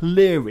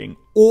 clearing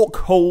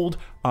orc-hold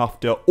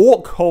after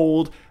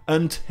orc-hold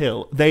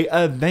until they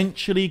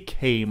eventually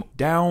came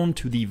down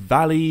to the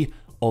valley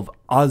of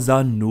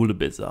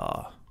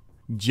Azanulbizar,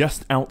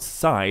 just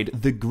outside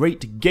the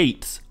great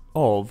gates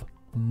of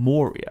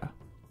Moria.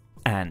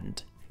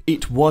 And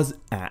it was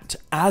at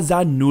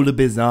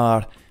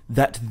Azanulbizar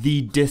that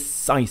the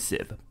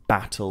decisive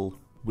battle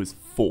was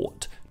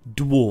fought.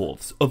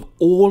 Dwarves of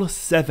all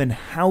 7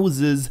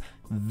 houses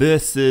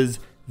versus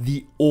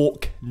the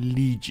orc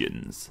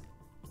legions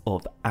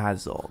of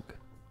Azog.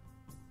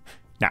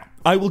 Now,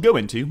 I will go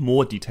into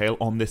more detail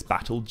on this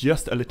battle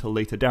just a little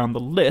later down the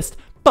list,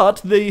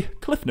 but the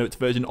Cliff Notes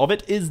version of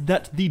it is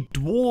that the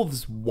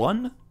dwarves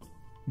won,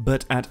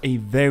 but at a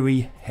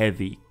very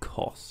heavy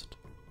cost.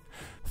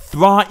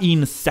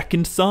 Thráin's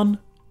second son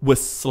was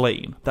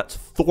slain, that's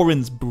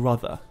Thorin's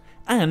brother,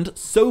 and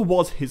so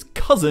was his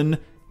cousin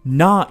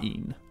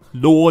Nain,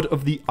 Lord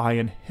of the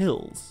Iron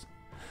Hills.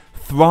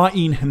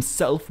 Thráin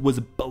himself was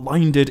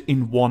blinded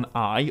in one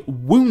eye,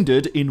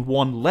 wounded in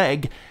one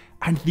leg,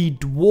 and the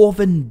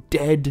dwarven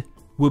dead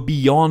were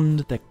beyond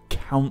the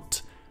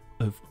count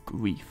of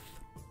grief.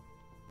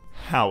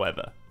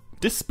 However,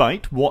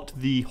 despite what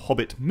the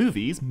Hobbit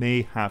movies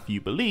may have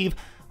you believe,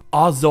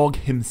 Azog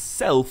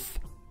himself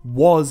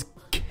was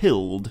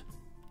killed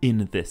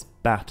in this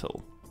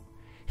battle.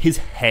 His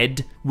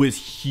head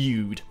was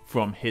hewed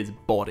from his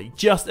body,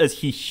 just as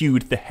he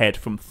hewed the head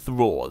from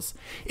Thror's.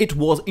 It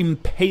was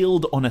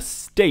impaled on a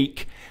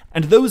stake,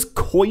 and those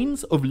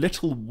coins of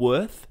little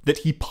worth that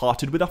he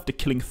parted with after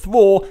killing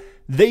Thror,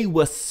 they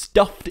were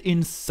stuffed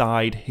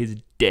inside his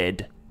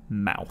dead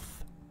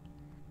mouth.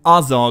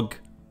 Azog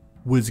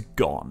was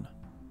gone.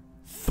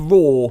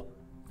 Thror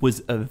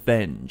was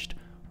avenged,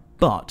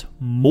 but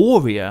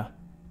Moria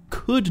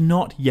could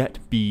not yet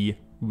be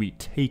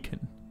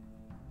retaken.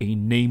 A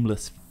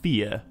nameless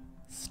fear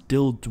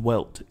still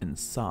dwelt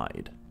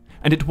inside,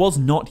 and it was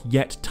not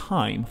yet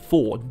time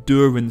for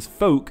Durin's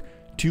folk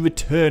to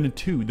return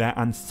to their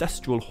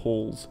ancestral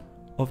halls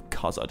of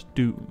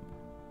Khazad-dûm.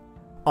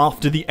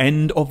 After the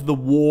end of the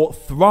war,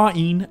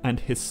 Thráin and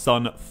his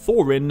son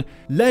Thorin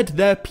led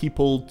their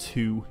people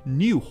to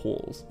new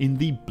halls in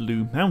the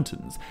Blue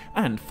Mountains,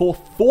 and for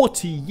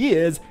 40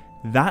 years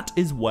that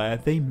is where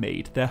they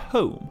made their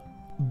home.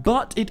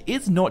 But it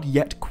is not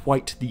yet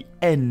quite the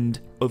end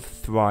of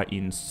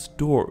Thráin's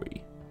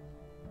story.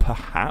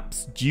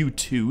 Perhaps due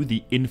to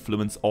the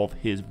influence of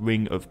his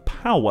Ring of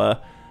Power,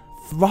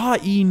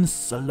 Thráin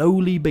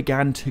slowly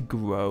began to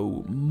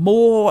grow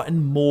more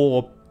and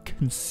more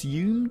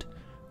consumed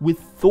with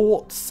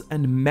thoughts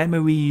and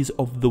memories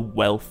of the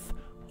wealth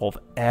of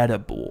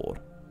Erebor,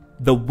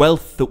 the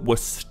wealth that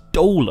was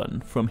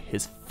stolen from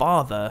his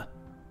father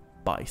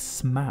by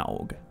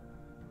Smaug.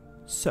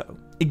 So,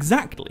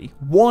 exactly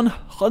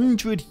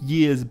 100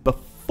 years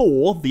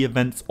before the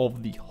events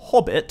of The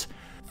Hobbit,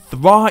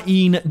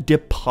 Thráin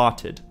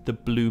departed the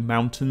Blue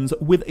Mountains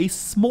with a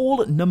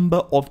small number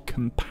of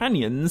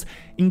companions,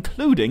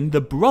 including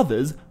the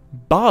brothers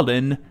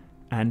Balin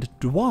and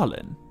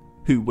Dwalin,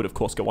 who would of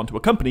course go on to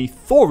accompany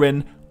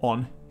Thorin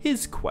on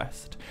his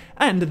quest,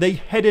 and they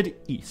headed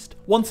east,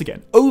 once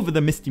again over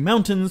the Misty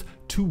Mountains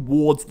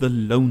towards the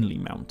Lonely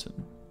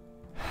Mountain.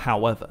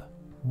 However,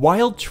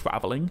 while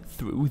travelling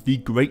through the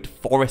great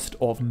forest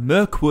of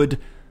Mirkwood,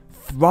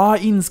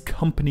 Thráin's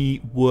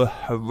company were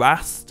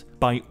harassed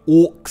by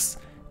orcs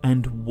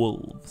and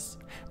wolves,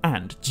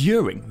 and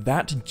during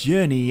that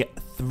journey,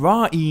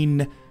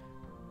 Thráin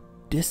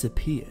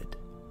disappeared.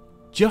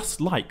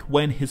 Just like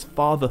when his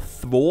father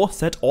Thror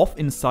set off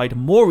inside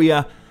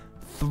Moria,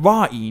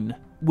 Thráin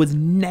was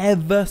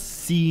never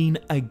seen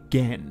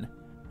again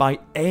by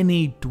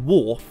any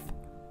dwarf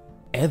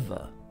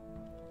ever.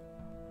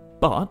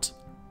 But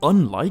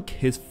unlike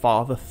his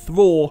father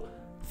Thror,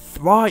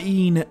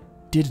 Thráin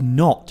did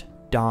not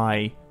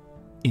die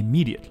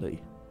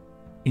immediately.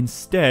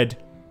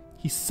 Instead,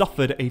 he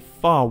suffered a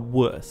far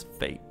worse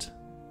fate.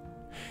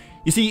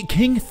 You see,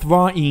 King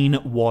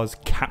Thráin was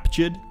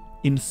captured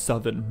in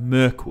southern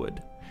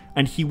Mirkwood,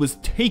 and he was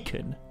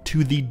taken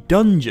to the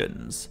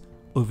dungeons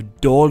of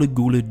Dol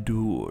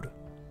Guldur.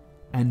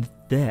 And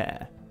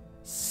there,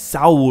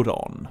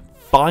 Sauron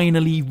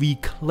finally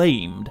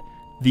reclaimed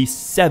the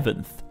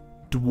 7th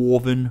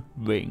Dwarven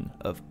Ring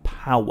of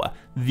Power,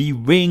 the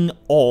Ring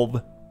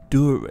of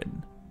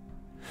Durin.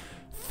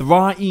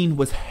 Thráin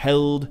was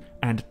held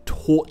and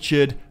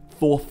tortured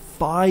for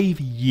 5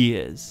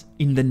 years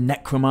in the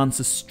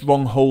Necromancer's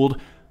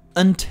stronghold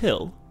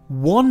until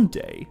one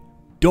day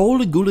Dol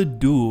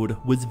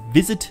Guldur was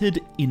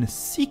visited in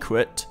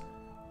secret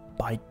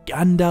by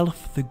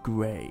Gandalf the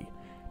Grey,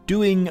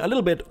 doing a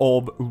little bit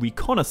of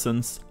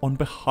reconnaissance on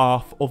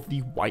behalf of the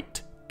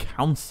White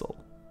Council.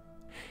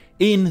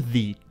 In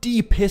the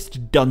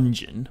deepest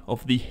dungeon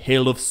of the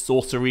Hill of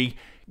Sorcery,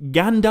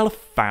 Gandalf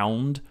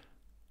found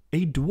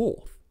a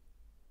dwarf.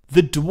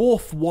 The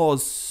dwarf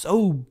was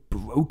so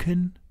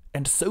broken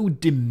and so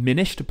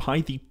diminished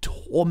by the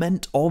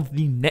torment of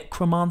the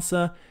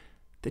necromancer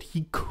that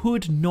he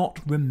could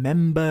not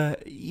remember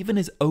even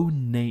his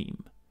own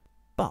name.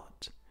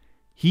 But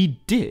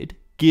he did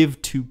give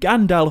to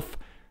Gandalf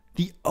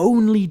the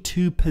only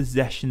 2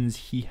 possessions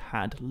he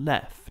had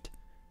left: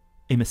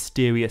 a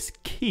mysterious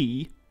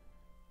key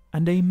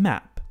and a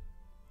map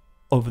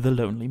of the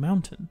Lonely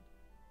Mountain.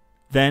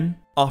 Then,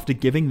 after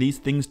giving these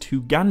things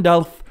to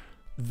Gandalf,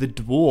 the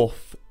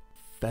dwarf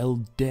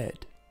fell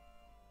dead.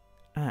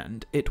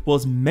 And it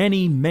was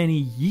many, many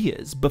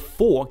years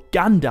before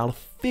Gandalf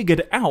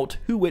figured out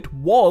who it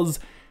was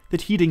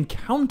that he'd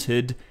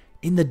encountered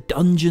in the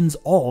dungeons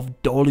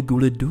of Dol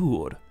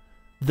Guldur,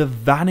 the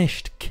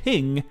vanished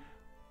king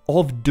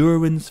of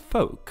Durin's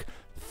folk,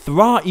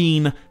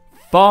 Thráin,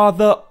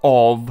 father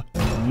of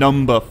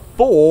number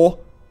 4,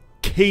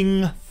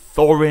 King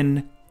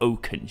Thorin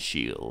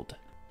Oakenshield.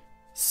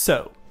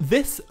 So,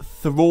 this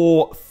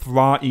Thror,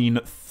 Thráin,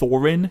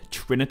 Thorin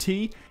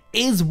trinity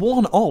is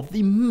one of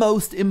the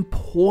most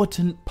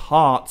important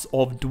parts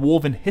of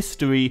Dwarven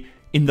history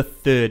in the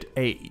Third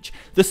Age.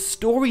 The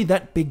story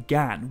that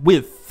began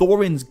with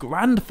Thorin's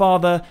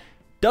grandfather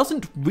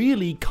doesn't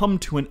really come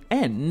to an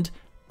end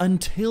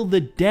until the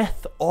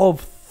death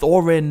of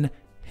Thorin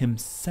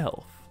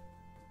himself.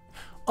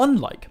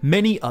 Unlike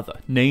many other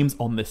names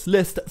on this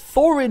list,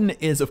 Thorin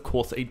is of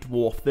course a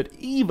dwarf that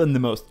even the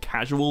most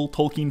casual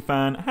Tolkien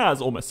fan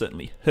has almost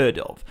certainly heard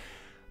of.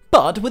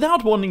 But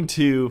without wanting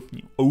to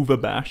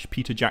overbash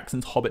Peter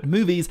Jackson's Hobbit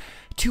movies,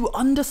 to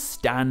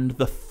understand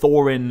the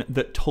Thorin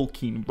that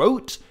Tolkien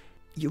wrote,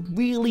 you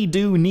really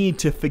do need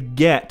to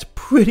forget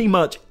pretty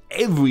much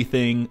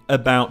everything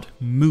about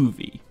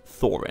movie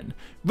Thorin.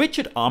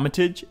 Richard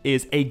Armitage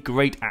is a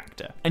great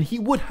actor, and he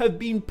would have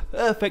been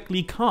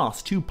perfectly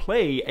cast to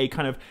play a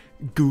kind of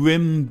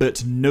grim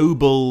but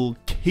noble,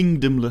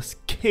 kingdomless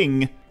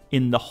king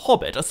in The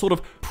Hobbit, a sort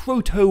of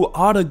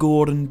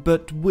proto-Aragorn,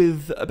 but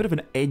with a bit of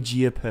an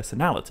edgier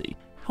personality.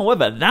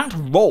 However, that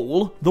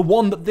role, the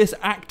one that this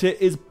actor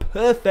is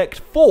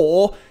perfect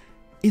for,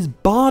 is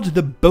Bard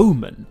the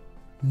Bowman,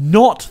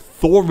 not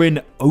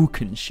Thorin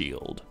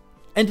Oakenshield.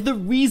 And the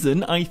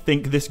reason I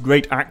think this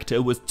great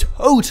actor was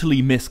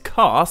totally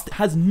miscast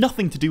has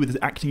nothing to do with his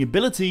acting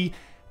ability,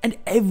 and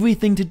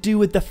everything to do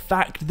with the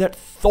fact that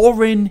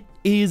Thorin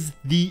is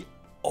the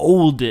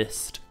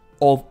oldest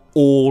of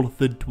all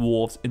the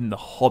dwarves in The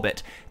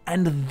Hobbit,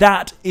 and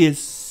that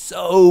is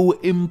so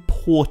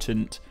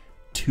important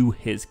to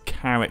his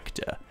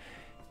character.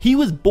 He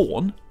was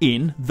born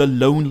in the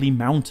Lonely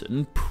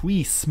Mountain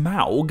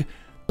pre-Smaug,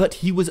 but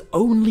he was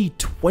only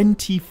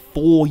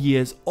 24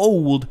 years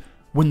old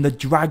when the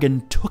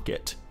dragon took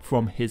it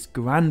from his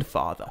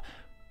grandfather.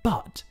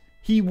 But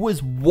he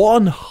was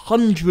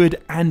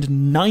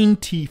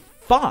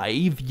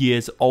 195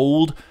 years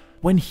old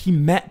when he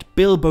met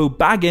Bilbo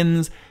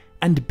Baggins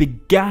and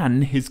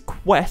began his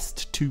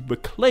quest to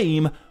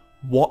reclaim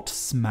what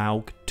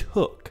Smaug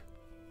took.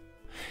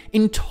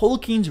 In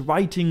Tolkien's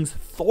writings,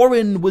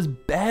 Thorin was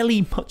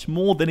barely much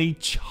more than a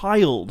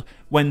child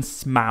when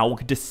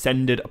Smaug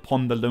descended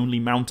upon the Lonely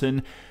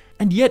Mountain,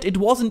 and yet it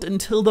wasn't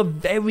until the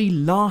very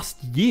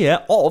last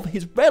year of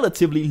his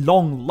relatively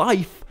long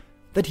life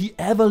that he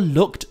ever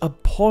looked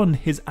upon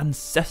his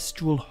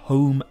ancestral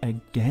home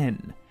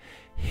again.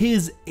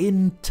 His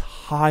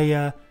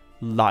entire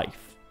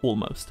life,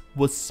 almost,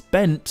 was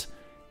spent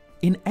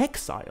in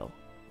exile.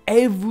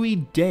 Every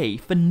day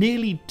for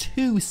nearly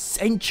 2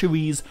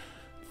 centuries,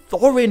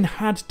 Thorin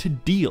had to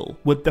deal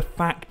with the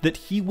fact that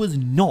he was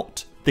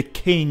not the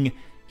king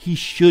he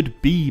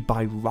should be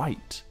by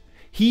right.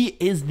 He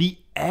is the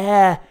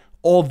heir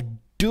of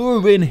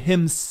Durin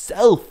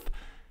himself,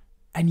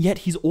 and yet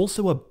he's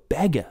also a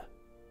beggar.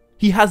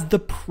 He has the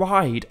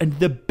pride and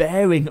the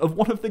bearing of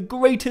one of the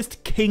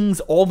greatest kings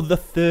of the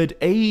Third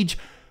Age,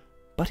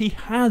 but he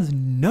has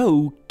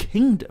no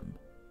kingdom.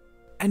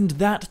 And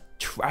that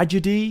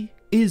tragedy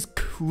is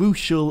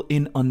crucial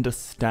in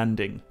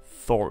understanding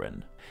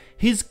Thorin.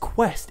 His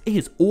quest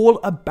is all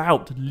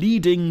about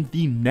leading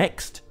the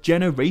next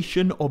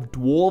generation of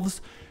dwarves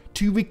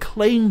to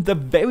reclaim the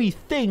very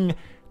thing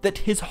that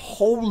his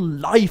whole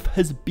life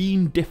has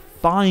been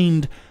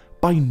defined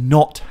by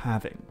not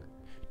having.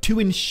 To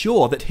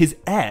ensure that his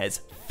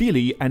heirs,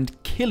 Fili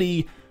and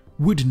Kili,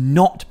 would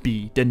not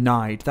be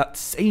denied that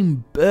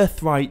same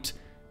birthright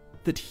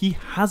that he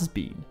has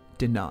been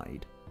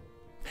denied.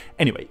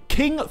 Anyway,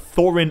 King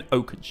Thorin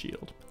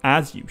Oakenshield,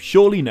 as you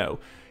surely know,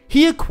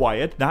 he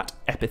acquired that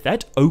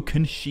epithet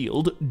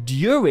Oakenshield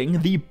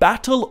during the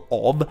Battle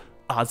of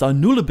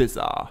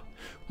Azanulbizar,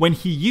 when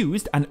he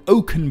used an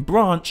oaken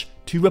branch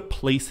to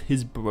replace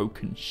his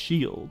broken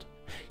shield.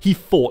 He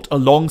fought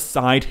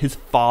alongside his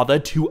father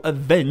to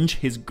avenge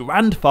his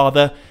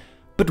grandfather,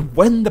 but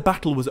when the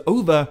battle was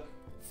over,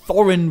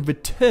 Thorin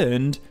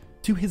returned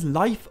to his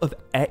life of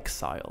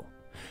exile.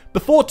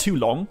 Before too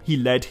long, he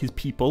led his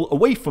people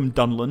away from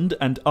Dunland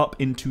and up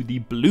into the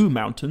Blue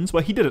Mountains,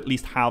 where he did at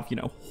least have,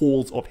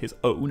 halls of his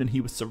own, and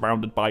he was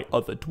surrounded by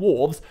other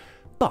dwarves.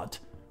 But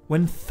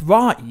when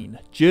Thrain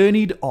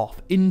journeyed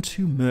off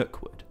into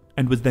Mirkwood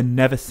and was then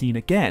never seen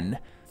again,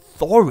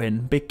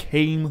 Thorin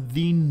became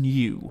the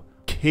new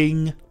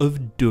king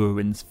of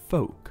Durin's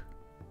folk.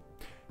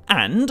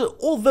 And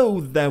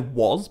although there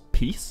was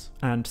peace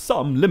and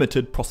some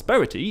limited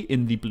prosperity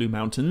in the Blue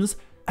Mountains,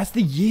 as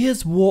the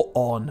years wore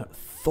on,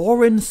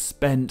 Thorin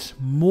spent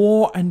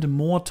more and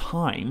more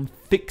time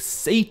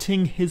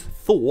fixating his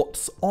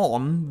thoughts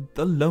on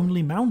the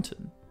Lonely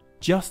Mountain,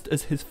 just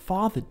as his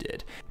father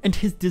did, and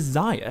his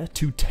desire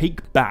to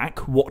take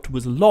back what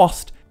was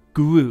lost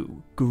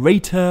grew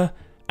greater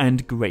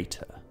and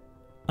greater,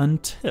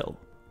 until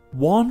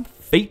one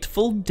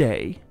fateful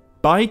day,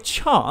 by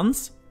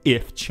chance,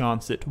 if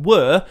chance it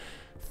were,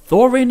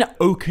 Thorin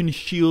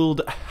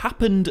Oakenshield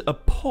happened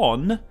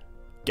upon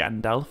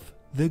Gandalf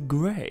the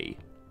Grey.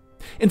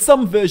 In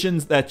some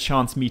versions, their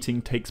chance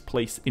meeting takes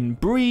place in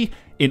Bree,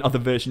 in other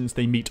versions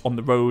they meet on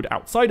the road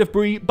outside of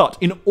Bree, but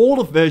in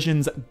all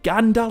versions,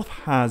 Gandalf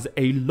has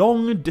a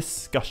long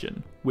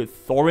discussion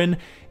with Thorin,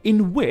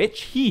 in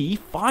which he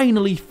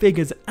finally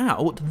figures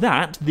out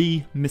that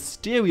the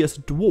mysterious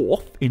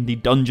dwarf in the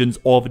dungeons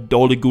of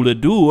Dol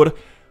Guldur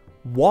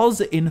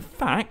was in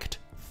fact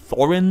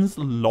Thorin's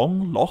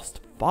long-lost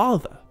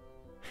father.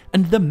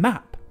 And the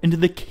map and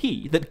the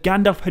key that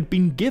Gandalf had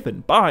been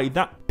given by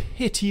that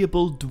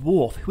pitiable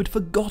dwarf who had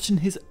forgotten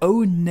his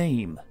own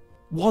name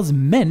was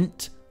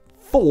meant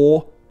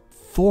for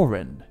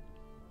Thorin.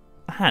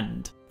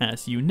 And,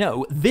 as you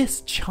know,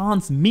 this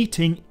chance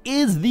meeting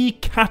is the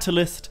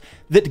catalyst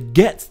that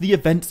gets the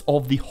events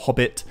of The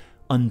Hobbit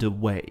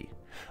underway.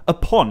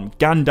 Upon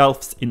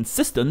Gandalf's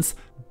insistence,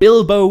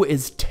 Bilbo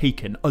is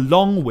taken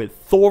along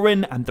with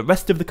Thorin and the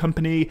rest of the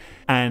company,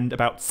 and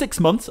about 6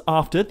 months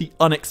after the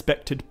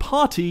unexpected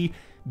party,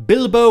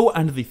 Bilbo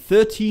and the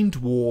 13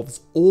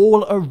 dwarves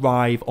all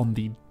arrive on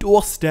the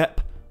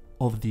doorstep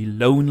of the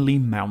Lonely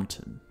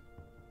Mountain.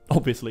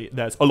 Obviously,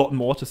 there's a lot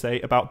more to say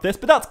about this,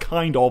 but that's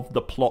kind of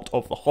the plot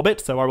of The Hobbit,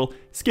 so I will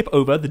skip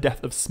over the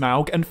death of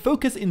Smaug and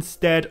focus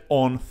instead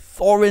on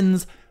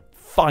Thorin's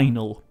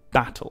final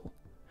battle.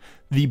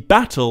 The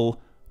Battle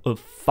of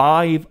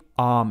 5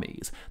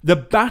 Armies. The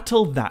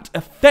battle that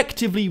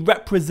effectively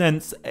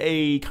represents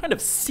a kind of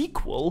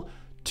sequel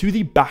to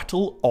the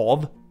Battle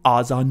of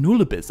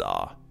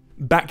Azanulbizar.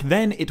 Back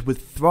then it was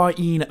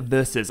Thrain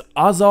versus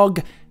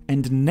Azog,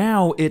 and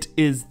now it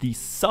is the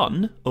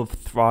son of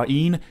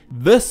Thrain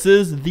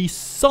versus the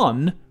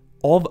son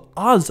of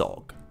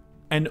Azog,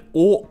 an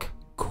orc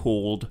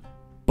called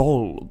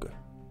Bolg.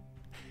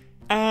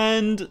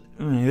 And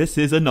this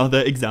is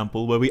another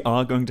example where we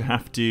are going to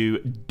have to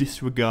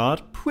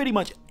disregard pretty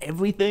much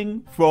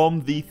everything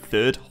from the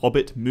third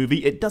Hobbit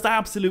movie. It does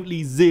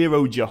absolutely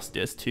zero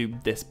justice to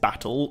this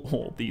battle,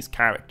 or these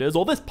characters,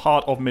 or this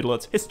part of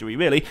Middle-earth's history,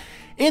 really.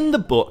 In the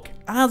book,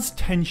 as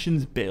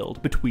tensions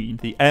build between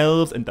the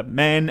elves and the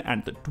men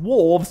and the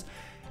dwarves,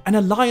 an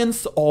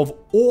alliance of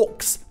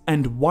orcs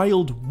and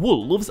wild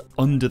wolves,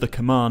 under the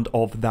command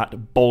of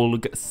that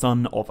Bolg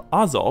son of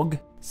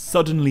Azog,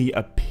 suddenly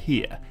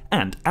appear,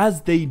 and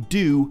as they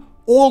do,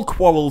 all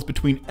quarrels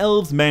between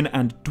elves, men,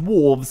 and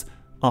dwarves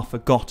are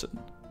forgotten.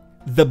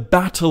 The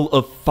Battle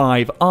of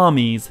Five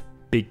Armies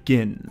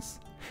begins,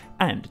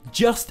 and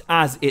just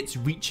as it's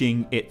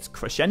reaching its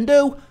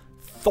crescendo,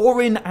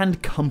 Thorin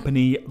and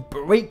company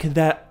break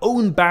their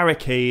own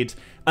barricade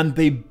and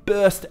they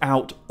burst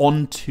out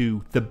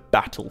onto the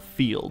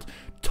battlefield.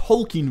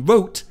 Tolkien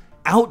wrote,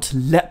 "Out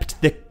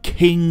leapt the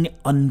king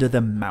under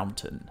the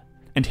mountain,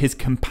 and his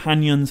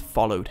companions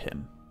followed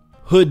him.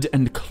 Hood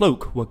and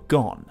cloak were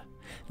gone.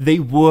 They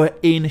were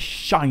in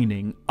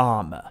shining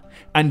armour,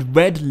 and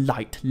red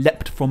light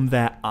leapt from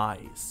their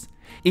eyes.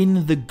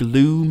 In the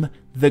gloom,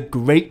 the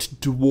great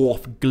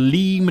dwarf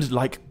gleamed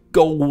like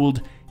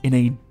gold in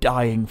a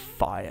dying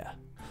fire.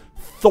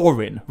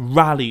 Thorin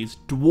rallies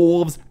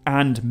dwarves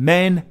and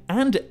men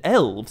and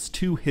elves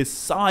to his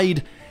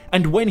side,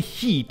 and when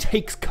he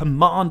takes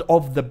command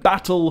of the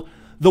battle,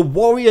 the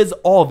warriors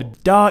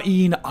of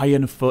Dain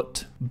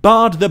Ironfoot,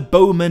 Bard the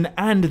Bowman,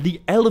 and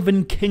the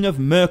Elven King of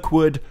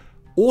Mirkwood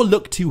all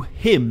look to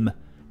him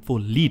for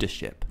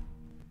leadership."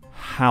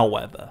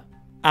 However,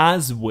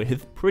 as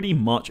with pretty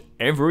much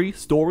every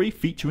story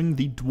featuring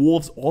the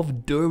dwarves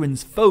of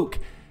Durin's folk,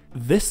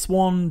 this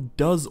one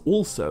does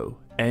also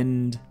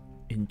end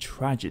in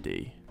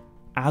tragedy.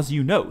 As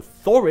you know,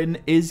 Thorin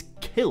is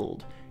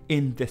killed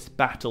in this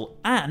battle,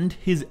 and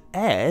his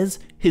heirs,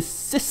 his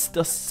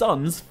sister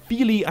sons,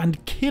 Fili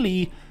and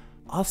Kili,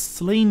 are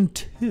slain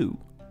too.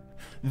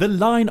 The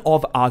line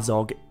of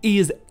Azog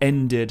is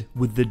ended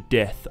with the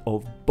death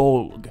of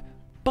Bolg,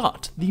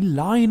 but the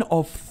line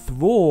of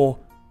Thror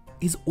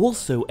is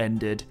also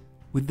ended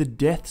with the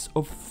deaths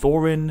of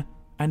Thorin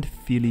and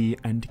Fili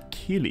and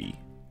Kili.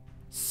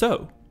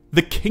 So,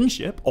 the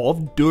kingship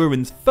of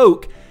Durin's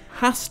folk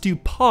has to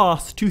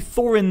pass to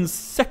Thorin's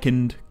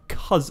second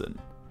cousin,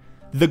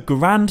 the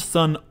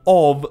grandson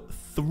of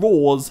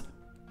Thror's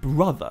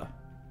brother.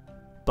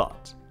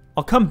 But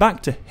I'll come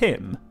back to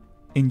him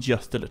in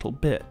just a little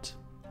bit.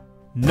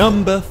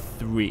 Number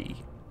 3.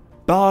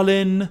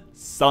 Balin,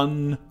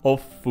 son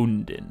of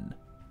Fundin.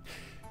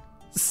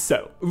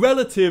 So,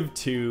 relative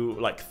to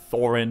like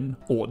Thorin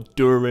or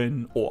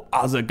Durin or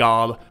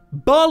Azagal,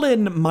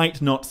 Balin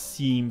might not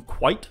seem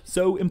quite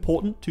so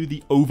important to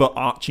the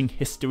overarching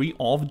history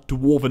of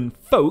dwarven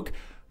folk,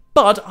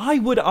 but I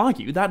would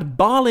argue that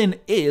Balin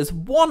is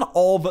one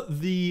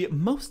of the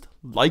most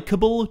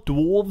likable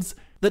dwarves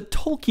that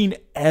Tolkien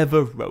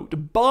ever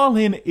wrote.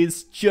 Balin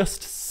is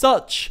just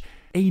such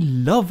a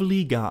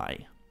lovely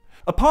guy.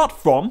 Apart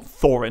from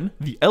Thorin,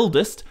 the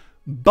eldest,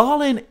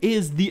 Balin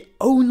is the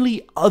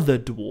only other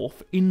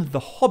dwarf in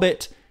The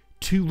Hobbit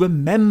to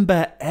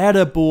remember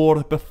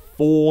Erebor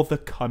before the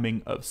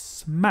coming of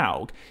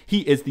Smaug.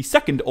 He is the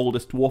second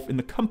oldest dwarf in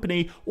the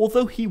company,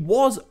 although he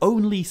was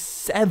only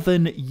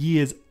 7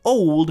 years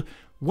old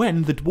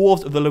when the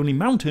dwarves of the Lonely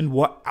Mountain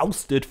were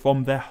ousted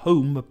from their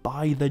home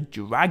by the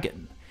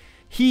dragon.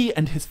 He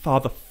and his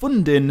father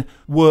Fundin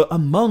were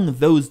among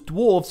those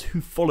dwarves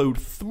who followed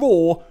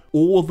Thror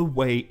all the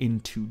way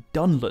into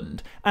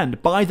Dunland,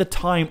 and by the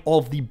time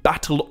of the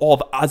Battle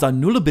of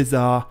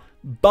Azanulbizar,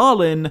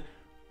 Balin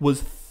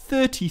was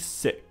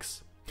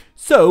 36.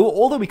 So,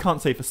 although we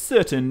can't say for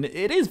certain,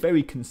 it is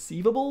very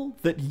conceivable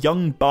that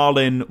young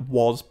Balin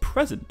was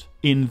present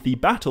in the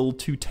battle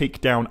to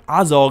take down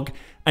Azog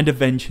and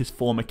avenge his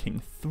former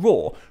king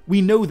Thror.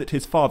 We know that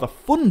his father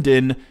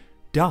Fundin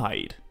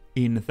died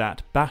in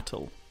that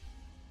battle.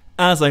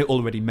 As I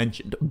already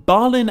mentioned,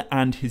 Balin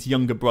and his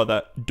younger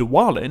brother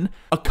Dwalin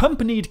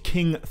accompanied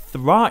King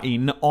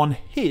Thrain on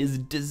his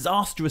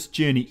disastrous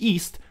journey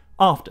east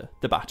after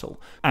the battle,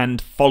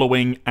 and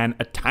following an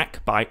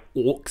attack by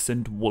orcs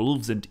and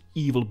wolves and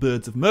evil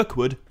birds of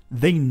Mirkwood,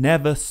 they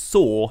never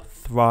saw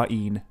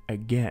Thrain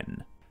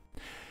again.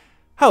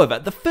 However,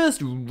 the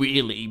first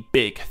really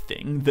big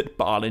thing that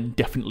Balin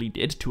definitely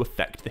did to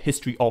affect the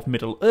history of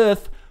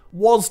Middle-earth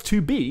was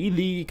to be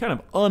the kind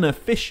of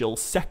unofficial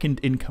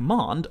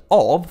second-in-command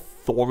of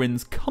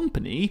Thorin's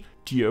company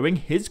during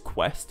his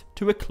quest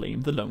to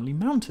reclaim the Lonely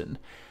Mountain.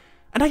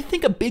 And I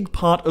think a big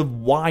part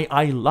of why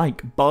I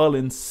like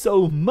Balin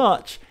so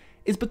much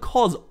is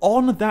because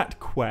on that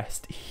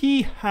quest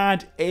he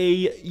had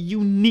a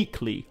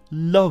uniquely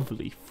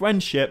lovely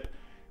friendship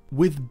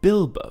with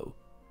Bilbo.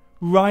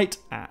 Right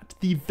at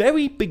the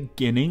very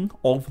beginning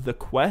of the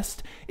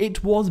quest,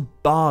 it was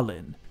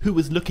Balin who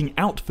was looking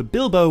out for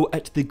Bilbo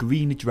at the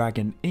Green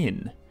Dragon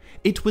Inn.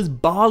 It was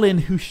Balin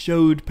who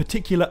showed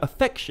particular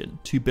affection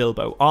to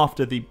Bilbo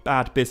after the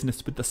bad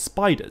business with the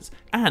spiders,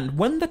 and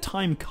when the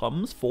time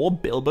comes for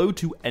Bilbo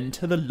to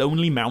enter the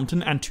Lonely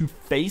Mountain and to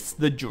face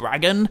the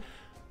dragon,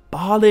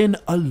 Balin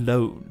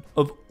alone,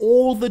 of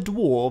all the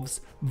dwarves,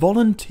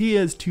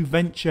 volunteers to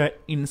venture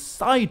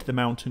inside the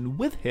mountain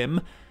with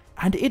him,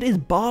 and it is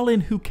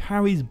Balin who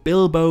carries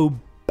Bilbo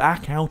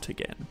back out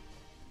again.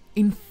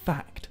 In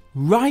fact,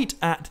 right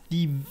at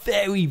the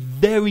very,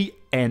 very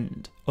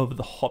end of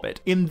The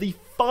Hobbit, in the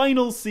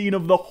final scene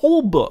of the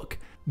whole book,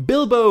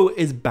 Bilbo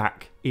is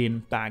back in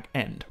Bag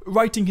End,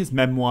 writing his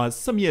memoirs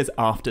some years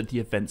after the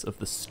events of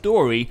the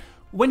story,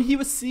 when he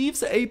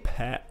receives a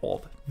pair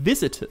of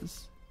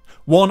visitors.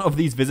 One of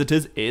these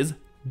visitors is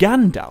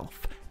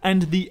Gandalf,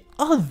 and the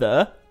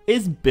other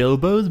is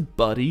Bilbo's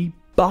buddy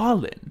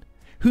Balin,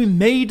 who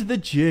made the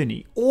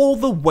journey all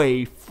the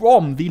way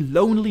from the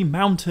Lonely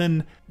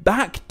Mountain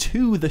back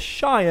to the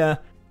Shire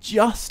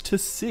just to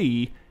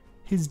see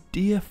his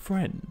dear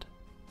friend.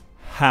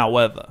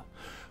 However,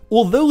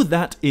 although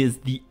that is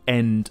the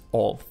end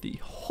of The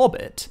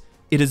Hobbit,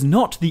 it is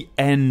not the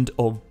end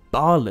of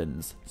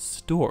Balin's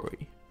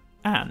story.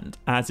 And,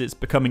 as it's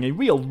becoming a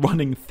real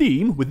running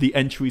theme with the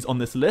entries on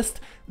this list,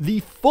 the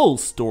full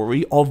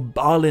story of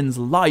Balin's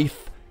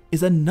life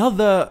is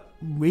another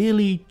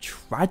really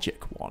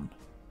tragic one.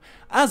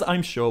 As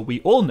I'm sure we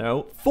all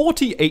know,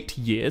 48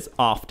 years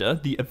after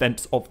the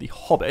events of The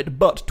Hobbit,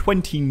 but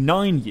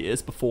 29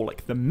 years before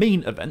the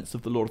main events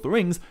of The Lord of the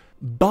Rings,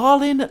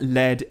 Balin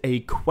led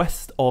a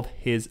quest of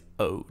his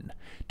own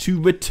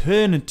to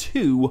return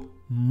to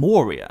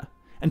Moria,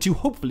 and to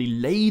hopefully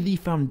lay the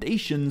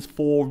foundations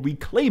for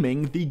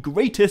reclaiming the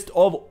greatest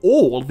of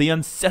all the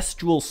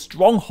ancestral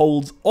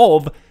strongholds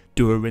of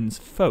Durin's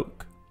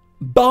folk.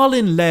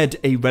 Balin led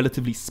a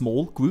relatively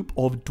small group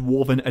of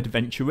dwarven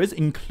adventurers,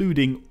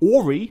 including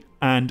Ori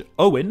and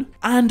Owen,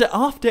 and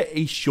after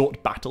a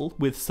short battle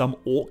with some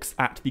orcs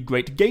at the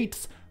Great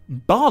Gates,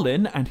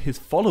 Balin and his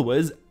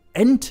followers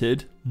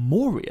entered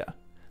Moria.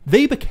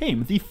 They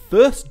became the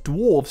first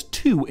dwarves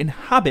to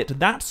inhabit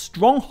that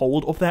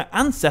stronghold of their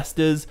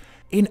ancestors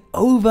in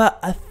over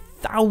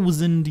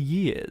 1,000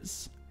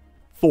 years.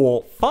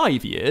 For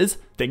 5 years,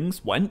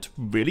 things went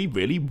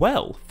really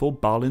well for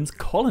Balin's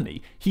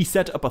colony. He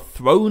set up a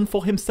throne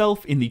for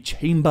himself in the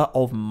chamber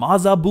of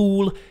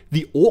Mazabul,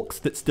 the orcs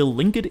that still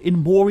lingered in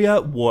Moria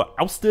were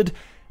ousted,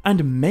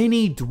 and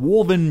many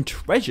dwarven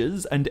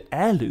treasures and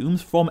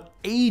heirlooms from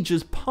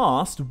ages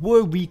past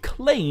were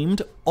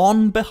reclaimed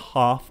on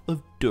behalf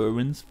of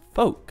Durin's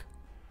folk.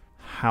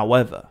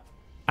 However,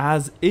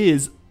 as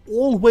is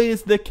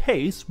always the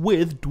case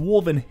with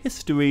dwarven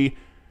history,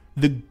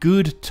 the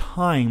good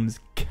times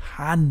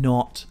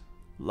cannot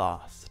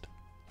last.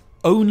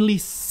 Only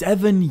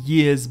 7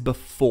 years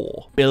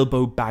before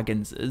Bilbo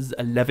Baggins's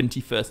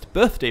 11th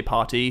birthday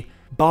party,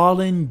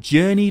 Balin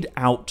journeyed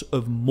out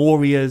of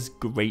Moria's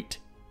Great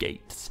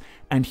Gates,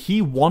 and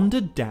he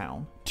wandered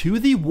down to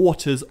the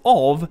waters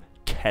of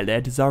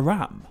Keled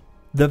Zaram,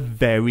 the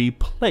very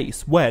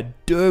place where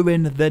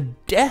Durin the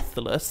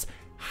Deathless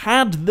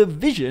had the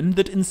vision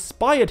that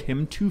inspired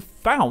him to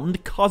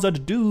found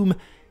Khazad-dûm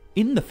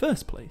in the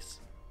first place.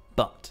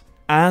 But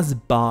as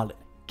Balin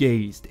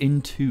gazed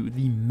into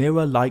the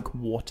mirror-like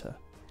water,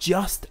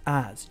 just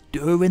as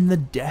Durin the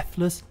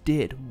Deathless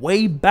did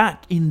way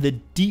back in the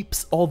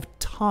deeps of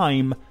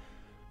time,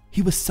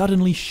 he was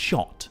suddenly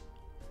shot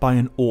by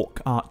an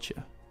orc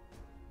archer.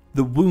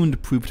 The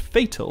wound proved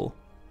fatal,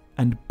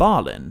 and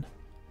Balin,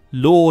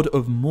 Lord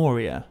of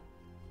Moria,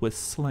 was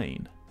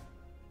slain.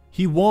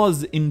 He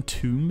was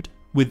entombed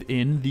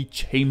within the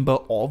chamber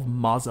of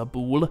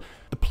Mazabul.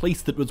 The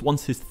place that was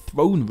once his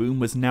throne room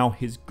was now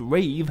his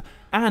grave,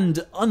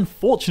 and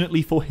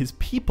unfortunately for his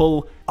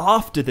people,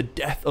 after the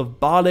death of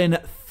Balin,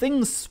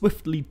 things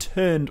swiftly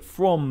turned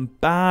from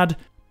bad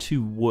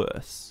to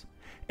worse.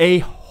 A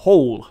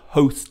whole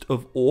host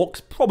of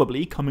orcs,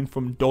 probably coming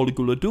from Dol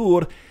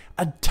Guldur,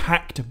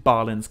 attacked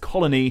Balin's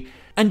colony,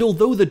 and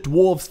although the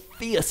dwarves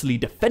fiercely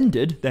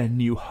defended their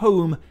new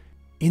home,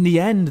 in the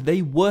end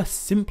they were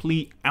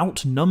simply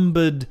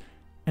outnumbered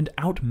and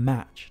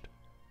outmatched.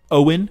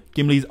 Owen,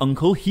 Gimli's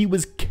uncle, he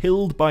was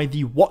killed by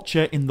the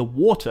Watcher in the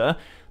water,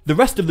 the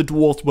rest of the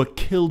dwarves were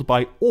killed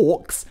by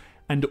orcs,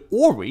 and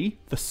Ori,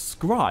 the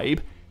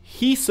scribe,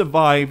 he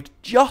survived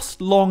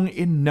just long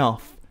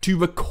enough to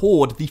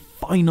record the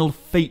final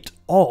fate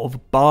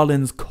of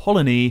Balin's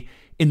colony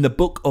in the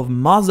Book of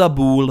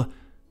Mazabul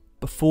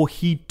before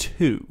he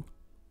too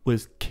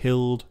was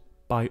killed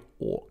by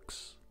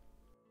orcs.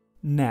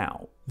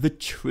 Now, the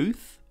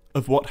truth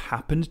of what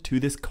happened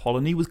to this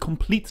colony was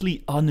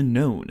completely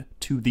unknown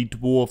to the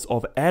dwarves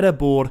of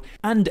Erebor,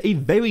 and a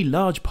very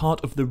large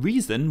part of the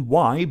reason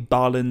why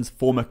Balin's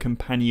former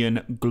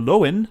companion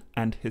Glóin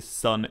and his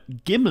son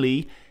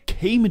Gimli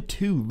came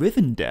to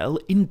Rivendell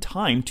in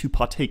time to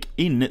partake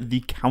in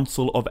the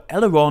Council of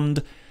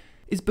Elrond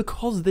is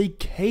because they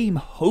came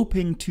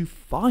hoping to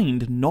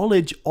find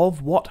knowledge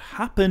of what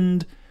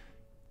happened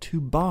to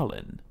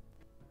Balin.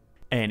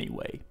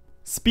 Anyway,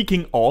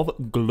 speaking of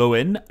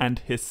Glóin and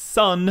his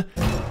son,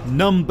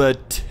 number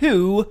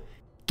 2,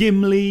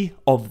 Gimli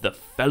of the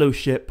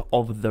Fellowship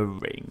of the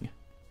Ring.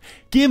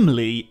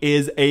 Gimli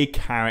is a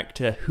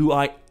character who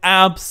I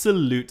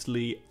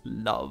absolutely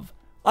love.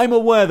 I'm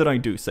aware that I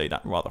do say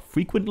that rather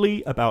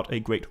frequently about a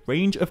great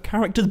range of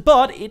characters,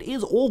 but it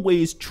is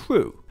always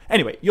true.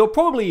 Anyway, you're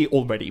probably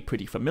already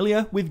pretty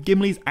familiar with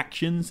Gimli's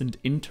actions and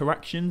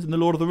interactions in The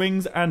Lord of the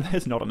Rings, and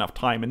there's not enough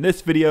time in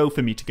this video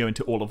for me to go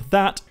into all of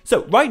that.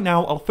 So right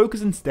now, I'll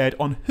focus instead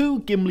on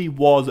who Gimli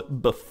was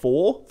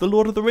before The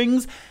Lord of the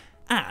Rings,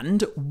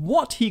 and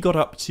what he got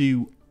up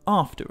to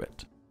after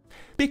it.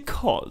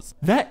 Because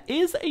there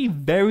is a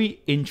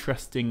very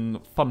interesting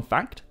fun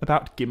fact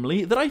about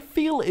Gimli that I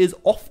feel is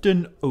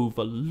often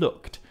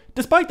overlooked,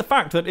 despite the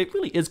fact that it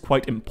really is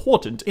quite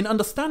important in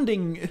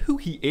understanding who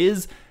he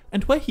is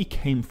and where he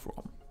came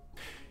from.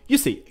 You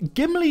see,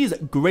 Gimli's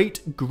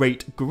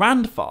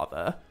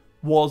great-great-grandfather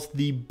was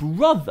the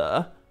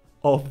brother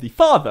of the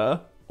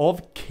father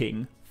of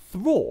King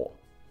Thror,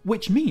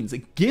 which means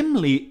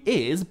Gimli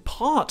is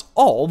part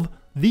of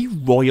the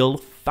royal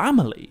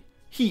family.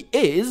 He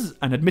is,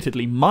 an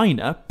admittedly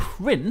minor,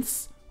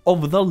 prince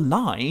of the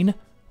line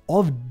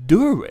of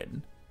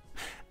Durin.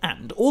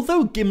 And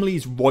although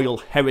Gimli's royal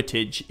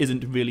heritage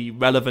isn't really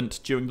relevant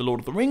during The Lord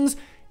of the Rings,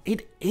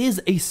 it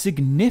is a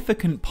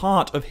significant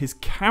part of his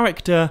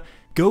character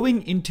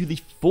going into the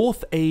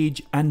Fourth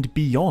Age and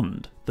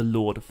beyond The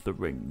Lord of the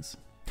Rings.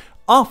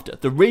 After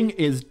the ring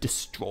is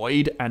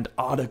destroyed and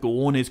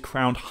Aragorn is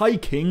crowned High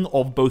King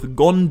of both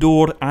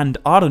Gondor and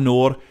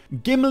Arnor,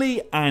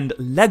 Gimli and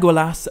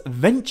Legolas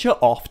venture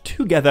off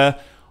together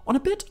on a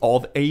bit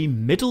of a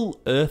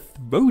Middle-earth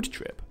road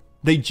trip.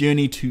 They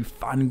journey to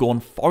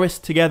Fangorn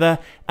Forest together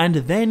and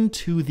then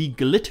to the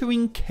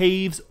glittering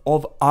caves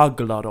of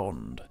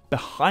Aglarond,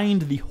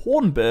 behind the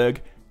Hornburg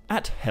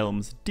at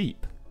Helm's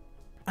Deep.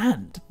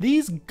 And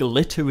these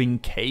glittering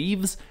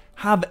caves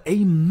have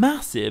a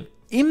massive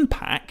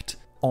impact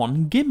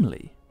on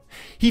Gimli.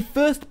 He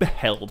first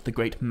beheld the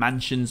great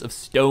mansions of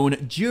stone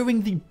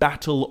during the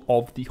Battle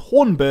of the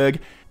Hornburg,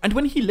 and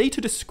when he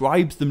later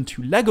describes them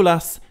to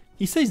Legolas,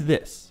 he says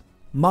this: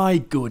 "My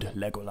good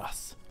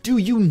Legolas, do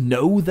you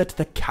know that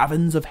the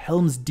caverns of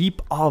Helm's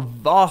Deep are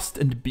vast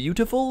and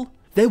beautiful?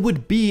 There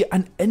would be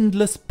an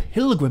endless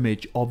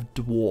pilgrimage of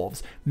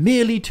dwarves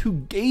merely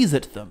to gaze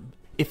at them,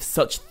 if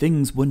such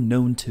things were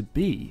known to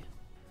be.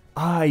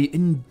 Aye,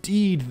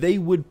 indeed, they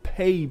would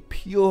pay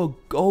pure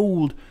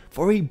gold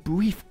for a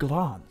brief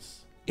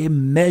glance.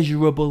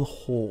 Immeasurable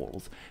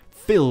halls,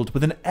 filled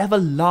with an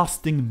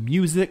everlasting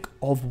music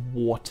of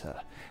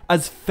water,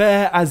 as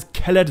fair as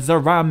Keled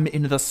Zaram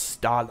in the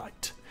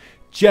starlight.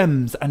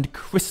 Gems and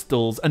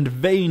crystals and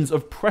veins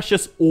of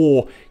precious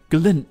ore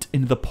glint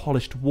in the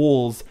polished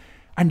walls,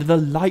 and the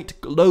light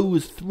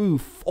glows through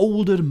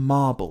folded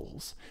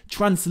marbles,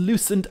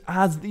 translucent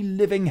as the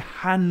living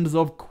hands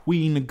of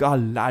Queen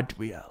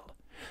Galadriel.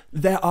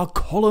 There are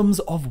columns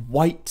of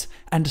white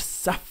and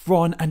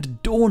saffron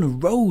and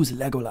dawn rose,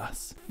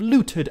 Legolas,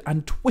 fluted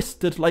and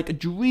twisted like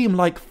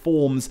dreamlike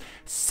forms,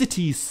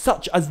 cities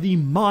such as the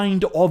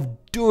mind of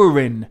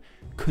Durin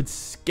could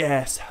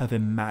scarce have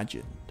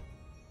imagined."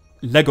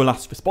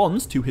 Legolas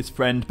responds to his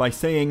friend by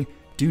saying,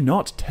 "Do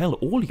not tell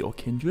all your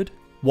kindred.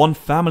 One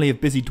family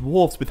of busy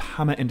dwarves with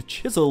hammer and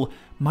chisel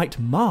might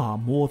mar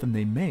more than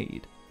they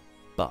made."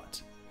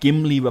 But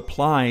Gimli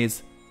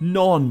replies,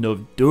 "None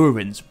of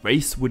Durin's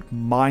race would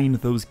mine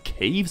those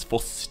caves for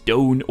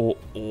stone or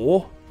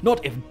ore,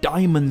 not if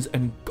diamonds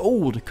and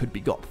gold could be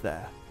got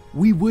there.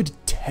 We would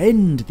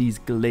tend these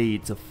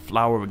glades of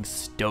flowering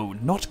stone,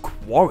 not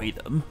quarry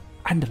them.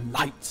 And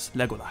lights,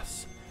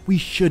 Legolas. We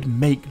should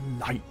make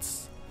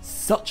lights.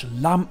 Such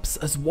lamps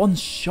as once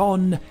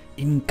shone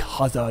in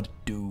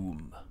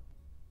Khazad-dûm."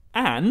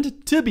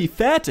 And, to be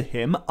fair to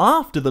him,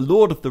 after The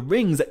Lord of the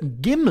Rings,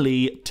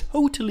 Gimli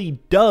totally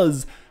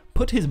does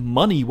put his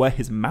money where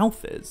his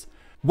mouth is.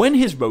 When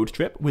his road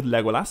trip with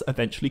Legolas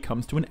eventually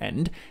comes to an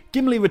end,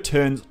 Gimli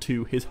returns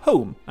to his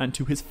home and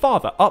to his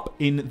father up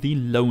in the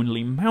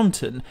Lonely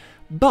Mountain,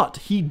 but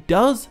he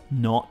does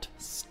not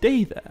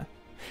stay there.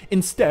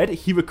 Instead,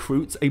 he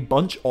recruits a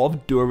bunch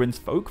of Durin's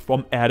folk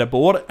from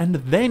Erebor, and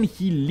then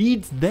he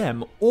leads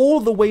them all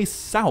the way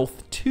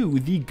south to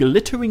the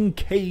glittering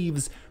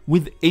caves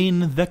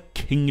within the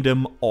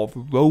Kingdom of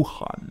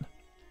Rohan.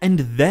 And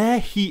there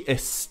he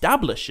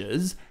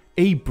establishes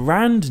a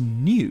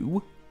brand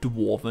new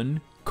dwarven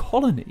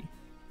colony.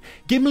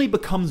 Gimli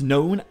becomes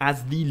known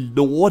as the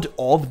Lord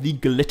of the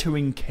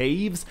Glittering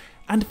Caves,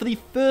 and for the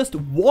first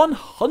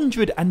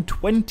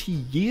 120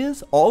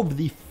 years of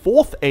the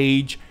Fourth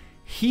Age,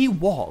 he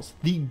was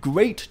the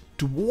great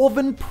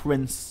dwarven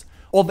prince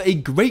of a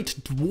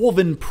great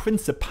dwarven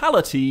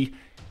principality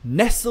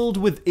nestled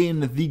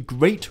within the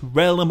great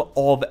realm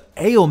of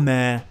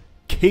Eomer,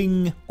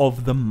 King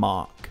of the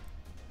Mark.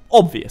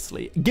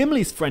 Obviously,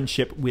 Gimli's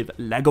friendship with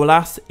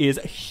Legolas is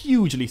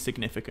hugely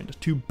significant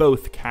to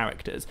both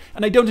characters,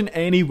 and I don't in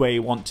any way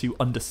want to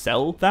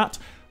undersell that,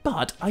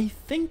 but I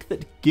think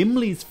that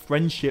Gimli's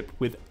friendship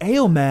with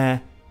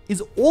Eomer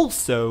is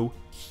also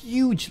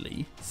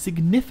hugely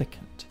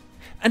significant.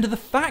 And the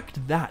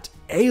fact that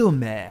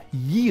Eomer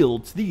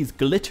yields these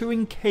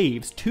glittering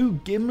caves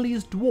to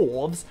Gimli's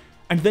dwarves,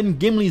 and then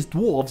Gimli's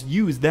dwarves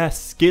use their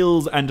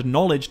skills and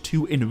knowledge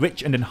to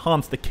enrich and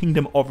enhance the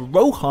Kingdom of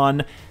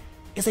Rohan,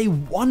 is a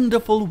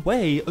wonderful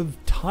way of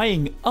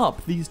tying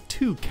up these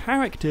two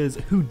characters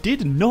who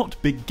did not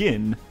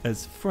begin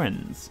as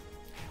friends.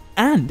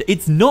 And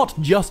it's not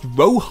just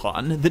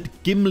Rohan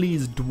that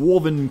Gimli's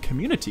dwarven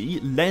community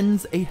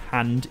lends a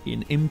hand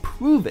in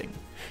improving.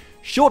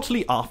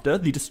 Shortly after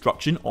the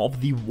destruction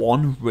of the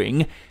One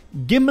Ring,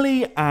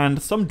 Gimli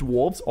and some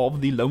dwarves of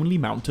the Lonely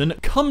Mountain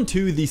come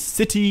to the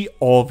City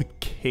of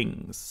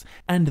Kings,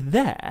 and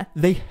there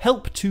they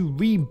help to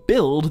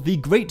rebuild the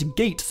great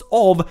gates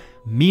of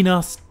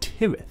Minas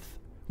Tirith,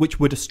 which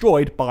were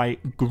destroyed by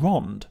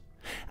Grond.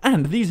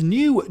 And these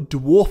new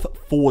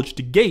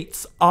dwarf-forged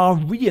gates are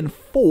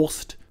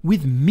reinforced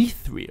with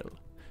mithril,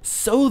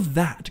 so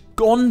that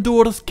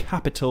Gondor's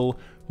capital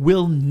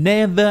will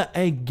never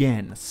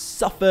again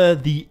suffer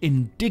the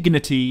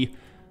indignity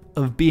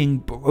of being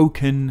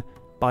broken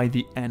by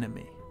the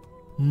enemy.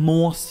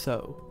 More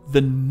so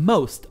than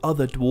most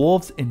other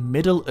dwarves in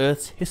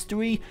Middle-earth's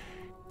history,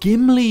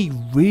 Gimli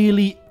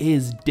really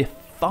is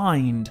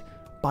defined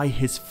by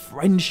his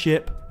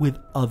friendship with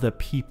other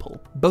people,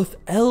 both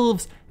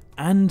elves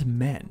and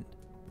men.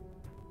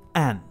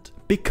 And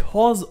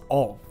because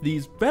of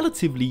these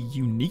relatively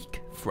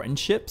unique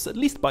friendships, at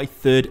least by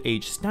Third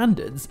Age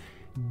standards,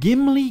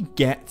 Gimli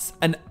gets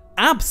an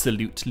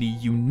absolutely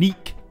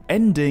unique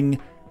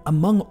ending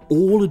among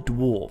all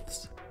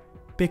dwarves.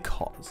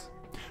 Because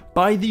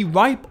by the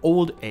ripe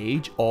old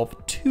age of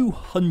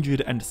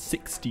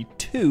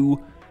 262,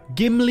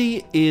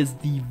 Gimli is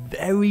the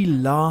very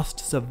last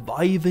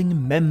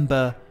surviving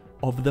member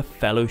of the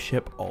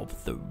Fellowship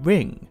of the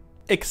Ring,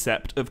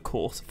 except of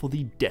course for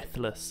the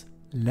deathless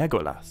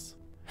Legolas.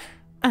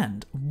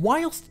 And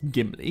whilst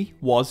Gimli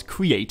was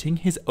creating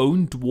his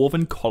own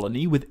dwarven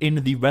colony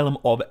within the realm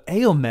of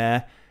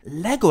Eomer,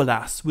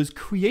 Legolas was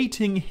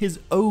creating his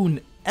own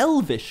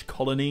elvish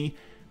colony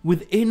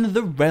within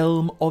the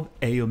realm of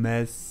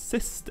Eomer's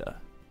sister,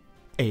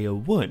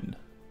 Eowyn,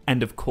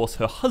 and of course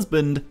her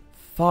husband,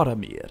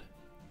 Faramir.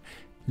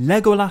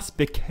 Legolas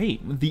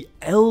became the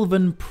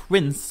elven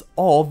prince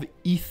of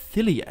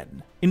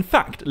Ithilien. In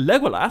fact,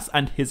 Legolas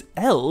and his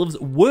elves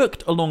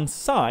worked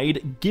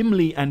alongside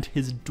Gimli and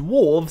his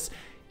dwarves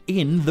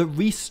in the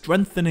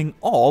re-strengthening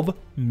of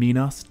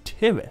Minas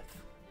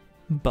Tirith.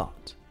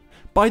 But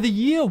by the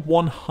year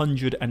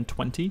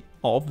 120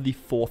 of the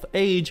Fourth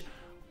Age,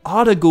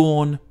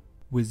 Aragorn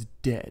was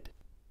dead,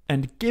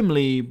 and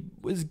Gimli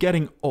was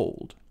getting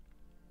old.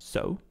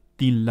 So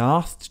the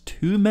last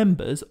two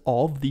members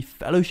of the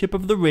Fellowship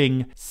of the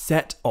Ring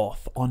set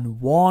off on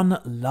one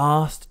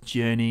last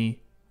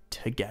journey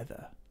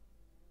together.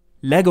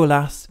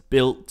 Legolas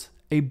built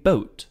a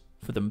boat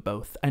for them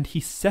both, and he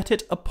set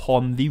it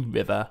upon the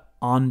river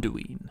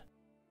Anduin.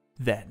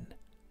 Then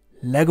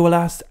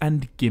Legolas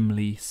and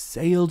Gimli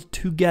sailed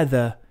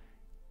together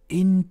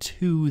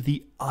into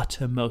the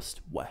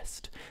uttermost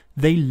west.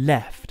 They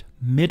left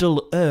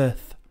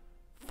Middle-earth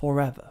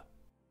forever.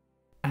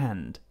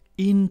 And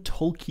in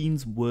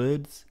Tolkien's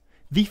words,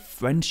 the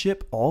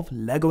friendship of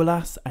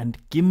Legolas and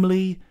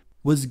Gimli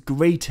was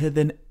greater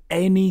than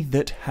any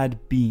that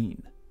had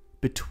been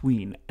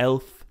between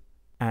elf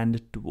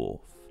and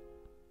dwarf.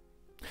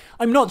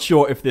 I'm not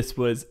sure if this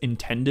was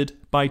intended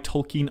by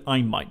Tolkien,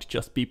 I might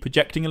just be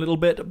projecting a little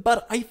bit,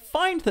 but I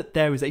find that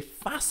there is a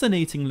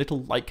fascinating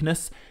little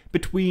likeness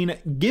between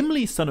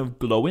Gimli, son of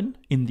Glóin,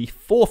 in the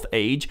Fourth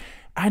Age,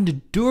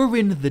 and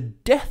Durin the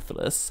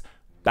Deathless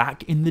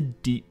back in the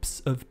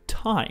deeps of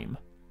time.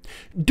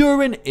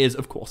 Durin is,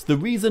 of course, the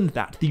reason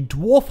that the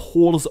dwarf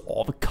halls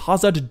of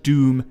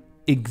Khazad-dûm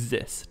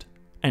exist,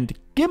 and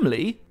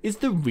Gimli is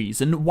the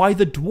reason why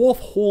the dwarf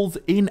halls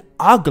in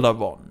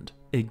Aglarond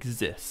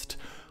exist.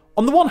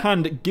 On the one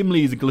hand,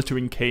 Gimli's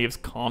glittering caves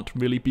can't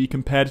really be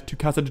compared to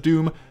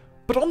Khazad-dûm,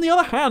 but on the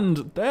other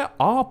hand, there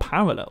are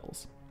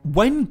parallels.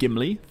 When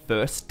Gimli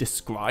first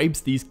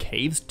describes these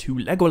caves to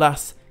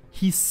Legolas,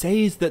 he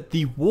says that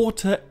the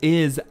water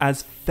is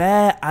as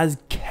fair as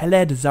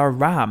Keled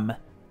Zaram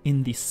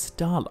in the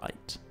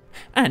starlight.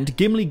 And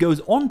Gimli goes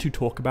on to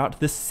talk about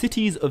the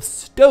cities of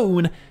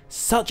stone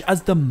such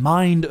as the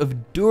mind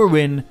of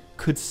Durin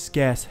could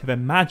scarce have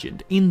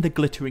imagined in the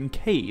glittering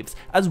caves,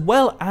 as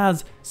well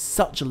as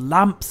such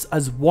lamps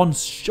as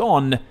once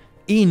shone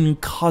in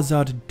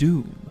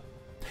Khazad-dûm.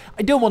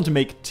 I don't want to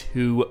make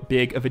too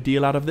big of a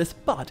deal out of this,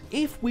 but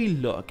if we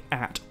look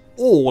at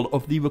all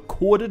of the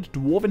recorded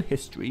dwarven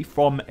history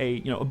from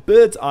a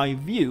bird's eye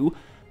view,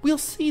 we'll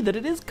see that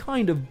it is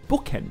kind of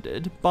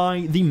bookended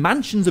by the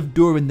mansions of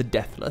Durin the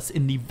Deathless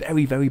in the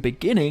very, very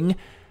beginning,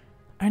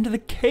 and the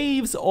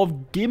caves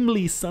of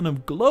Gimli, son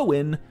of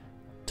Glóin,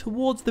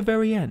 towards the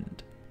very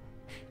end.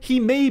 He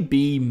may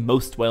be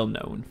most well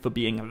known for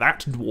being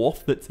that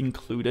dwarf that's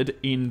included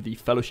in the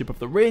Fellowship of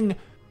the Ring,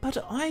 but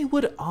I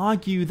would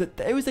argue that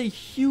there is a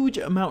huge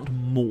amount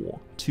more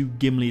to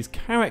Gimli's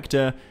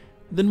character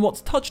than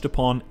what's touched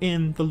upon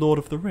in The Lord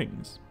of the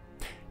Rings.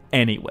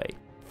 Anyway,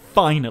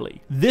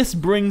 finally, this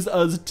brings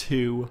us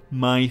to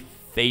my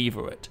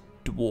favourite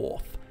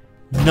dwarf.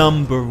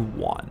 Number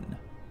 1.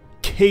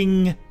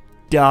 King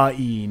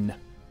Dain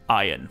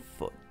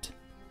Ironfoot.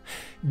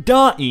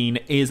 Dain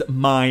is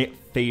my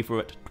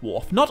favourite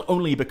dwarf, not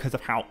only because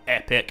of how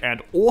epic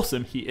and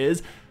awesome he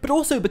is, but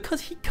also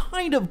because he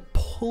kind of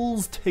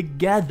pulls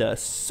together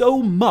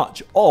so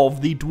much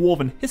of the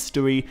dwarven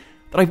history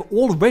that I've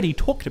already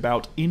talked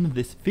about in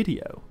this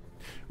video.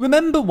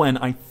 Remember when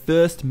I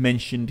first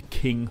mentioned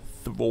King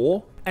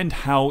Thror, and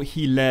how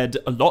he led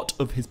a lot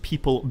of his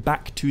people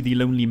back to the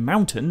Lonely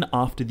Mountain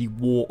after the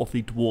War of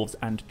the Dwarves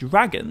and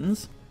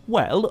Dragons?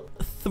 Well,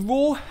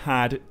 Thror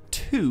had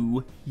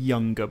 2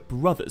 younger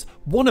brothers,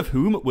 one of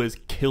whom was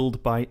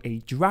killed by a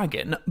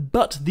dragon,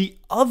 but the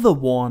other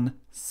one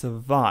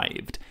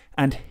survived,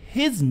 and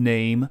his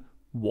name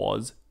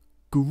was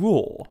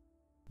Gror.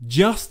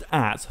 Just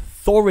as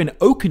Thorin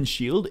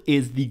Oakenshield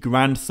is the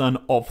grandson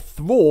of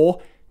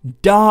Thror,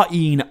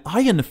 Dain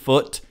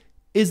Ironfoot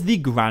is the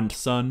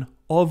grandson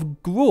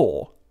of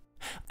Gror.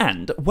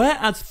 And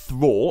whereas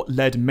Thror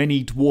led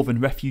many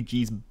dwarven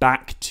refugees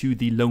back to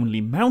the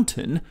Lonely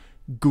Mountain,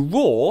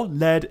 Gror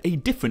led a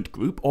different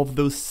group of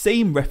those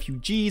same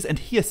refugees, and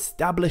he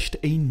established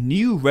a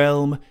new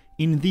realm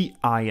in the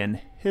Iron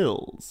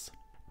Hills.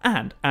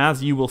 And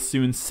as you will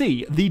soon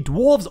see, the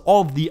dwarves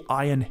of the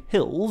Iron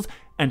Hills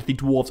and the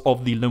dwarves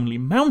of the Lonely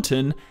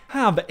Mountain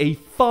have a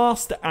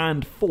fast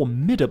and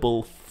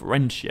formidable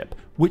friendship,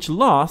 which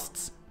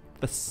lasts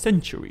for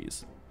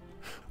centuries.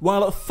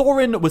 While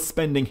Thorin was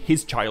spending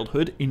his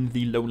childhood in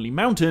the Lonely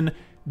Mountain,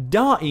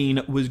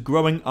 Dain was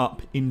growing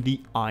up in the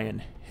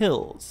Iron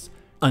Hills.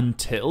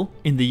 Until,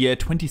 in the year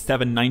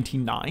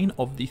 2799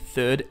 of the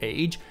Third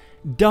Age,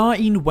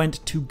 Dain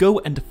went to go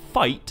and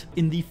fight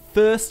in the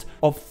first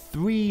of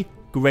 3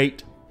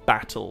 great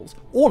battles,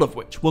 all of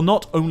which will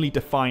not only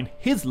define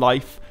his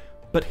life,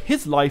 but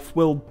his life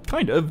will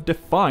kind of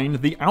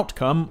define the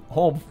outcome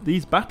of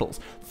these battles.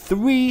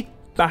 3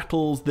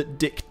 battles that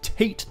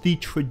dictate the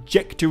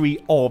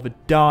trajectory of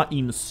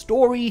Dain's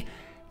story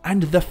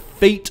and the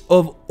fate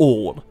of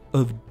all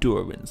of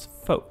Durin's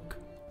folk.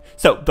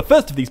 So, the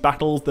first of these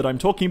battles that I'm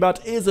talking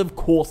about is, of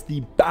course,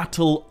 the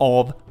Battle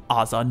of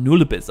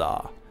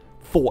Azanulbizar,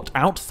 fought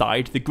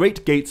outside the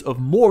great gates of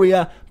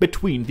Moria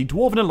between the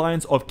Dwarven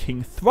alliance of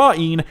King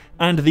Thrain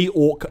and the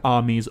Orc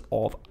armies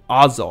of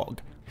Azog.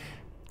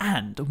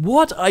 And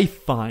what I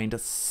find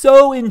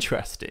so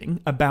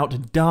interesting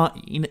about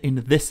Dain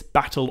in this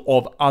Battle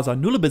of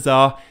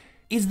Azanulbizar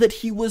is that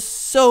he was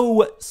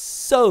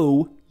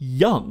so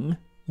young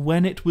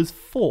when it was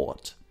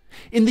fought.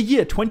 In the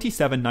year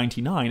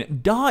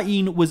 2799,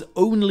 Dain was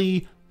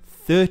only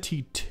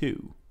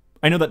 32.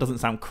 I know that doesn't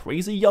sound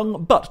crazy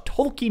young, but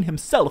Tolkien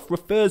himself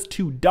refers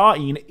to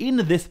Dain in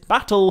this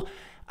battle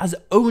as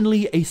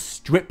only a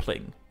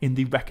stripling in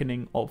the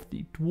reckoning of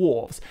the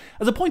dwarves.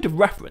 As a point of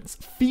reference,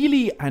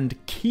 Fili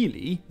and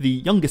Kili, the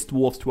youngest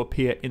dwarves to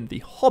appear in The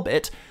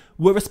Hobbit,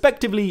 were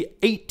respectively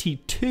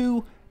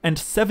 82 and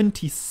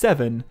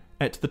 77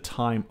 at the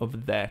time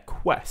of their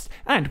quest.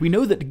 And we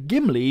know that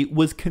Gimli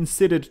was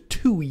considered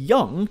too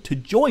young to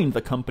join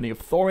the company of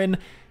Thorin,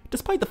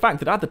 despite the fact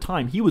that at the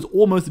time he was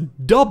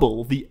almost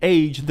double the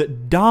age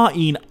that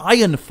Dain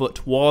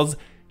Ironfoot was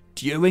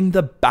during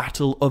the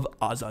Battle of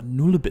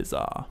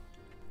Azanulbizar.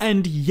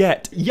 And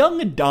yet, young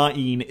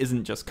Dain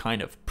isn't just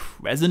kind of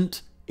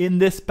present in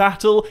this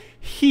battle,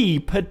 he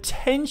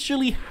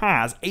potentially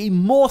has a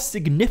more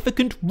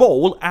significant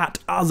role at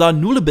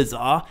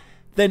Azanulbizar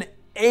than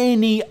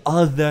any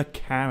other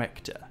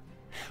character.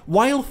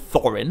 While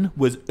Thorin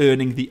was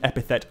earning the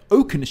epithet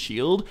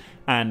Oakenshield,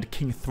 and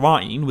King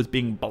Thrain was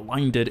being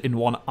blinded in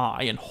one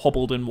eye and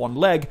hobbled in one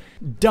leg,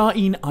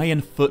 Dain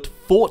Ironfoot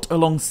fought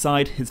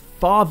alongside his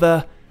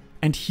father,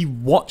 and he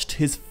watched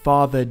his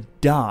father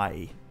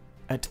die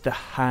at the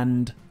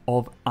hand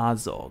of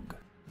Azog.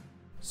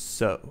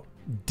 So,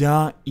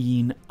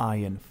 Dain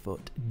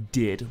Ironfoot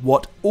did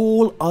what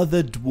all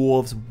other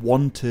dwarves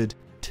wanted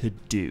to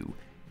do.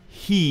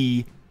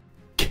 He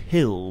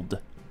killed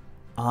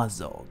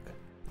Azog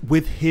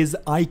with his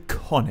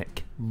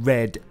iconic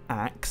red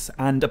axe,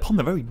 and upon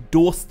the very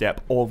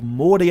doorstep of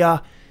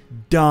Moria,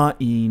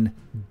 Dain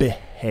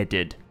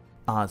beheaded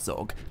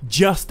Azog,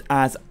 just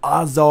as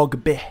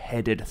Azog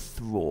beheaded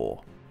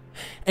Thror.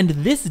 And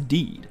this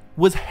deed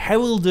was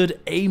heralded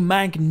a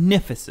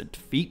magnificent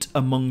feat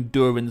among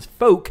Durin's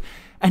folk,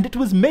 and it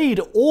was made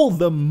all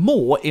the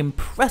more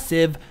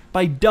impressive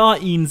by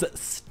Dain's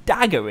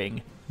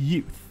staggering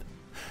youth.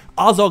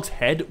 Azog's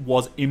head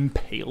was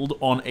impaled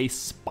on a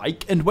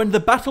spike, and when the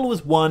battle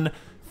was won,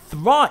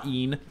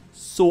 Thrain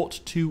sought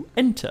to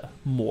enter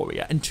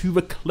Moria and to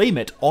reclaim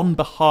it on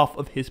behalf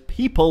of his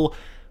people,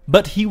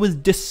 but he was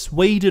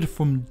dissuaded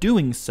from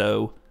doing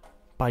so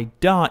by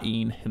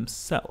Dain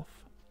himself.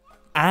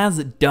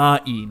 As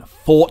Dain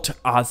fought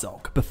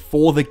Azog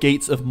before the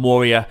gates of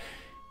Moria,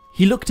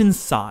 he looked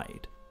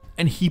inside,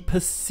 and he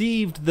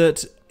perceived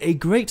that a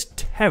great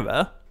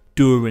terror,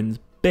 Durin's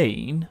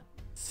bane,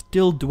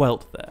 still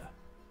dwelt there.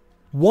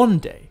 One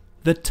day,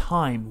 the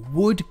time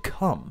would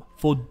come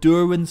for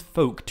Durin's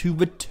folk to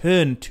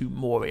return to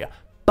Moria,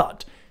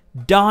 but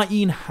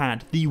Dain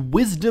had the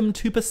wisdom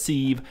to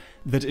perceive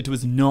that it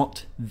was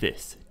not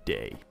this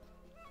day.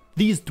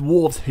 These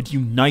dwarves had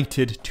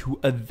united to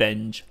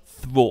avenge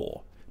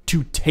Thror,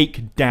 to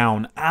take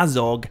down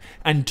Azog,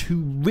 and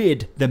to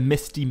rid the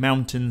Misty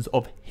Mountains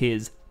of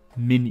his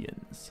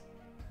minions.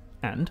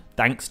 And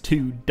thanks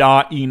to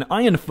Dain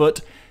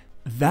Ironfoot,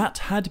 that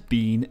had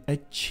been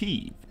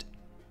achieved.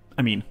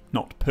 I mean,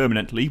 not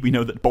permanently. We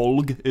know that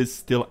Bolg is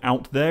still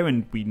out there,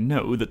 and we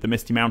know that the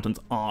Misty Mountains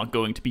are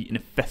going to be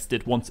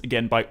infested once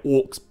again by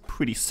orcs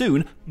pretty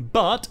soon.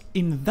 But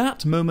in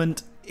that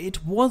moment,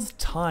 it was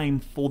time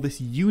for this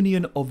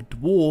union of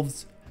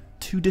dwarves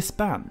to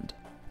disband,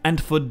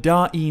 and for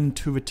Dain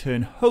to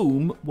return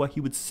home, where he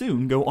would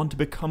soon go on to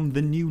become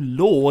the new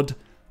Lord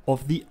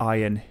of the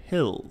Iron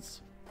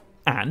Hills.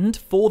 And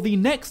for the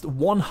next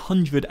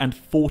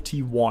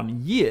 141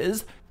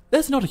 years,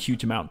 there's not a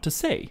huge amount to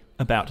say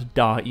about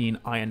Dain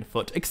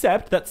Ironfoot,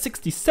 except that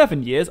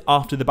 67 years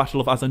after the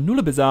Battle of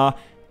Azanulabizar,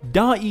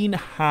 Dain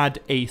had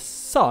a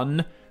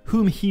son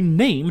whom he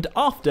named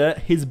after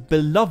his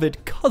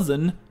beloved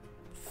cousin,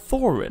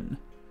 Thorin.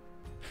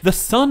 The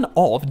son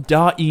of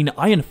Dain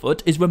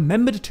Ironfoot is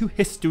remembered to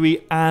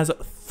history as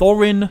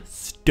Thorin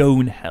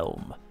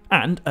Stonehelm,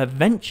 and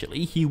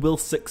eventually he will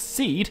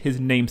succeed his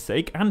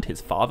namesake and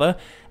his father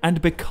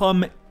and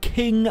become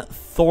King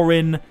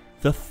Thorin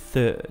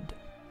III.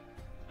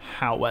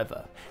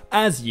 However,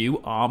 as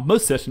you are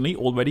most certainly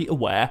already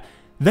aware,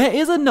 there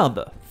is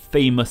another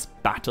famous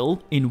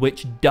battle in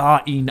which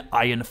Dain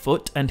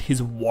Ironfoot and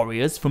his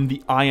warriors from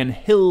the Iron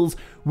Hills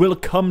will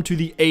come to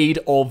the aid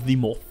of the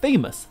more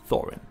famous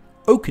Thorin,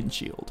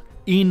 Oakenshield,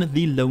 in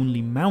the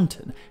Lonely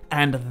Mountain,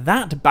 and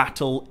that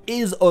battle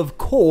is, of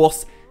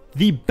course,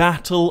 the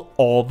Battle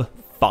of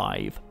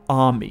Five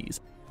Armies.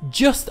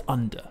 Just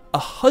under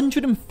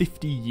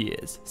 150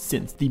 years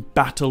since the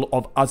Battle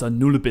of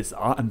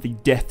Azanulabizar and the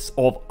deaths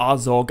of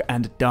Azog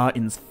and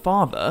Dain's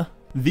father,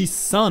 the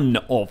son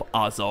of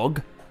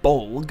Azog,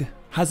 Bolg,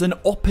 has an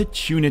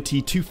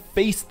opportunity to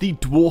face the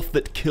dwarf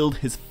that killed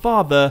his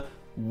father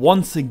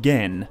once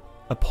again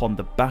upon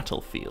the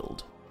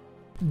battlefield.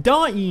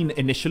 Dain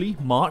initially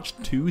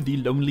marched to the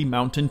Lonely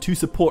Mountain to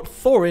support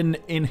Thorin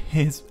in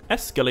his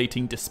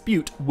escalating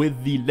dispute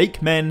with the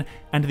Lake Men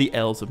and the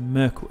Elves of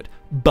Mirkwood,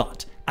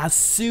 but as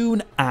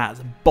soon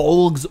as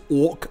Bolg's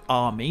orc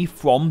army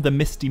from the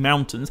Misty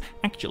Mountains,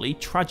 actually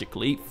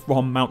tragically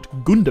from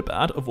Mount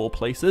Gundabad of all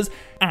places,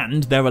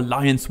 and their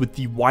alliance with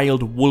the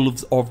Wild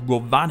Wolves of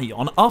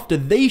Rovanion, after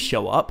they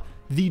show up,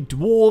 the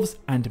dwarves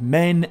and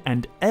men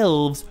and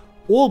elves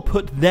all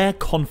put their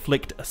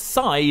conflict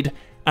aside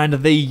and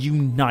they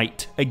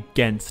unite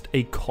against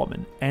a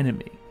common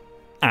enemy.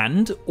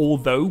 And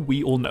although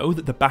we all know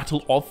that the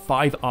Battle of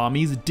Five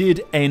Armies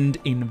did end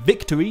in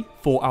victory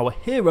for our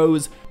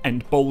heroes,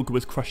 and Bolg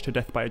was crushed to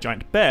death by a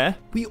giant bear,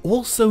 we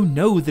also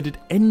know that it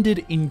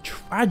ended in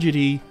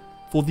tragedy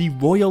for the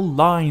royal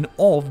line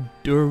of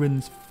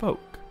Durin's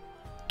folk.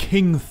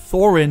 King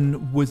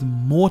Thorin was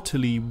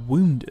mortally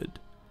wounded,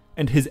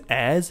 and his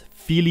heirs,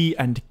 Fili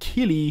and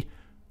Kili,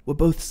 were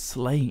both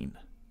slain.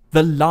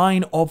 The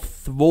line of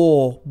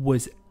Thror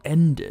was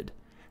ended,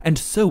 and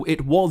so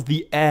it was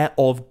the heir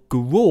of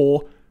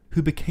Gror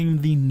who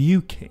became the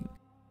new king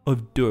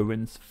of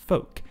Durin's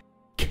folk,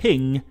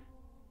 King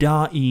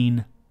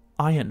Dain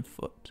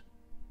Ironfoot.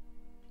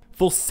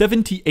 For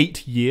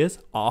 78 years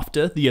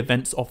after the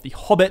events of The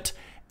Hobbit,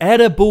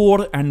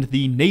 Erebor and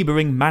the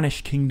neighbouring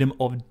Manish kingdom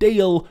of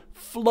Dale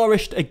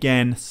flourished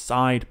again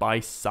side by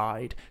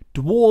side.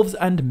 Dwarves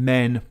and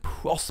men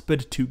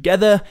prospered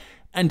together,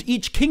 and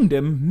each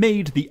kingdom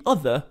made the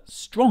other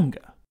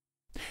stronger.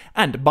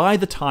 And by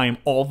the time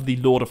of The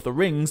Lord of the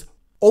Rings,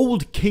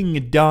 old King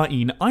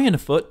Dain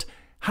Ironfoot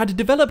had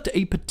developed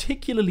a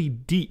particularly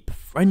deep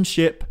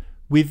friendship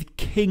with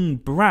King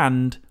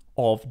Brand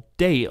of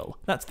Dale.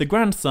 That's the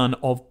grandson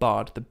of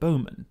Bard the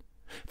Bowman.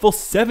 For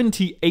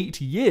 78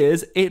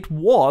 years, it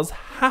was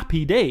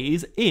happy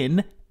days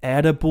in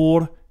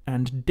Erebor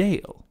and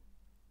Dale.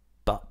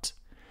 But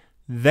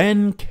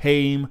then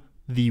came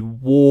the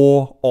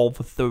War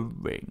of the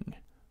Ring.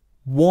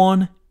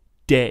 One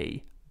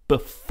day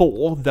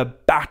before the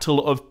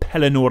Battle of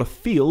Pelennor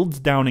Fields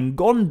down in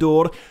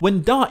Gondor,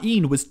 when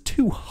Dain was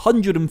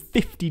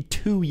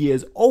 252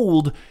 years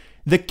old,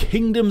 the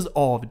kingdoms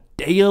of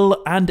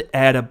Dale and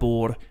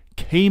Erebor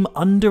came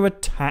under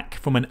attack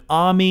from an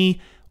army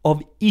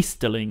of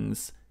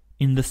Easterlings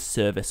in the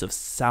service of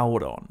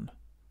Sauron.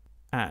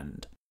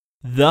 And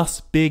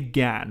thus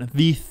began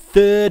the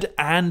third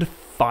and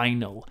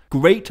final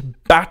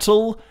great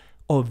battle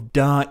of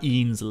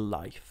Dain's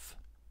life.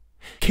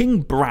 King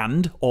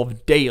Brand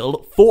of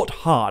Dale fought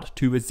hard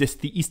to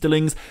resist the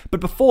Easterlings, but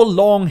before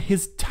long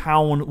his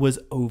town was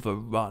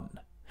overrun.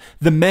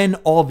 The men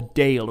of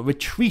Dale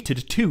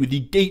retreated to the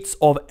gates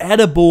of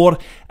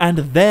Erebor, and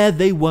there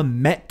they were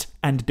met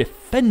and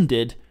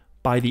defended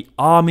by the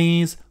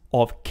armies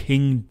of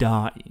King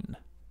Dain.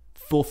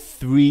 For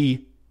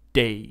 3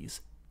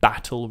 days,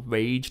 battle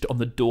raged on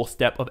the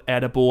doorstep of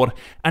Erebor,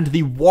 and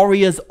the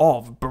warriors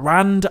of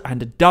Brand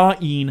and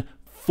Dain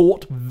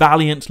fought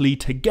valiantly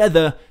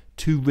together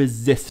to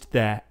resist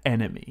their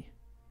enemy.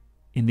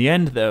 In the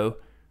end, though,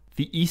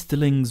 the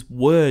Easterlings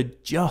were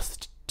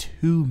just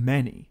too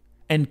many,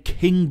 and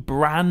King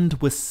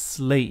Brand was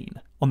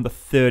slain on the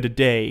 3rd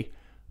day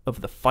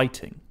of the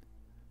fighting.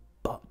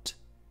 But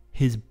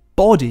his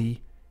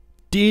body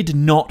did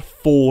not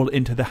fall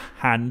into the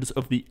hands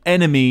of the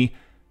enemy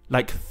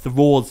like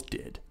Thror's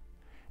did,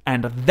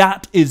 and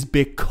that is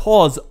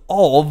because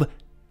of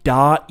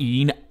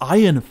Dain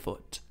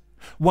Ironfoot.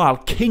 While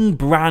King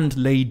Brand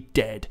lay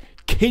dead,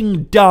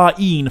 King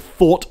Dain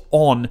fought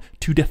on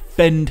to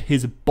defend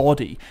his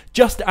body,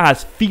 just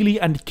as Fili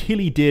and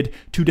Kili did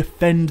to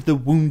defend the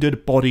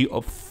wounded body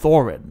of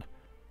Thorin.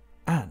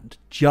 And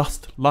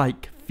just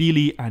like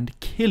Fili and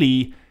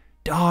Kili,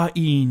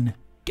 Dain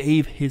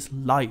gave his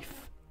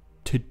life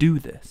to do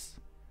this.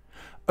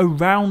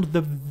 Around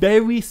the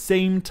very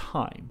same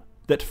time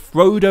that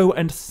Frodo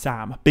and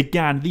Sam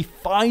began the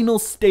final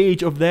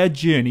stage of their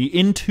journey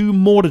into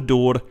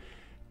Mordor,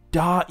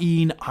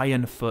 Dain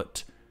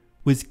Ironfoot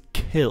was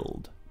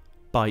killed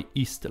by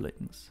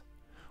Easterlings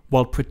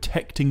while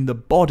protecting the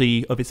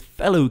body of his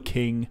fellow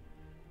king,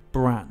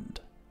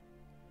 Brand.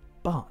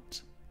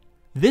 But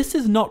this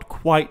is not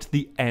quite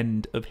the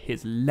end of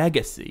his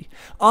legacy.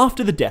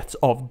 After the deaths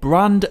of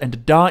Brand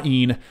and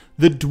Dain,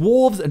 the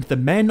dwarves and the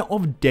men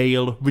of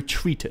Dale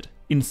retreated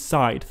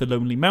inside the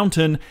Lonely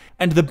Mountain,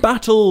 and the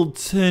battle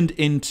turned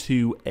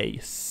into a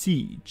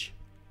siege.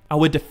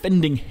 Our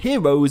defending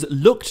heroes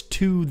looked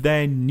to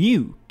their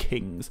new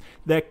kings,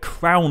 their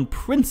crown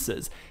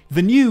princes,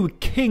 the new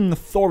King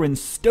Thorin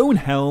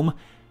Stonehelm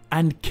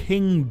and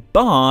King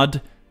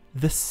Bard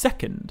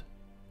II,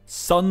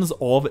 sons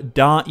of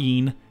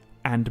Dain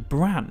and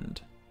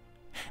Brand.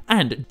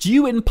 And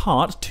due in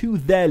part to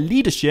their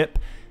leadership,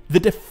 the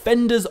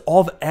defenders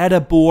of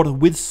Erebor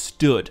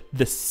withstood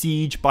the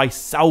siege by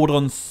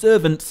Sauron's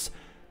servants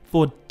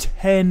for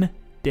 10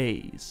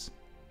 days.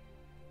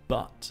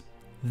 But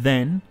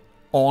then,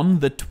 on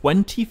the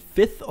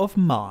 25th of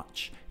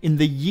March, in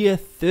the year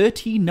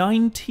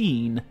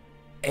 3019,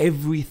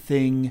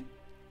 everything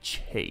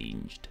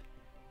changed.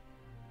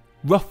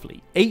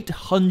 Roughly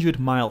 800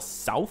 miles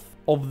south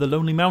of the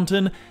Lonely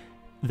Mountain,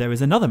 there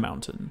is another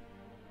mountain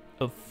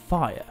of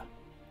fire.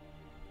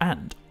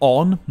 And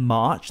on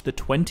March the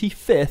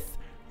 25th,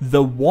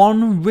 the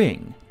One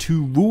Ring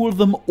to rule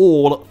them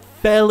all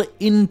fell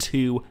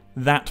into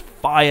that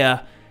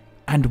fire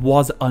and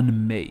was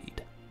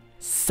unmade.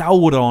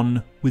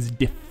 Sauron was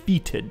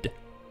defeated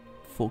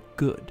for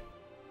good.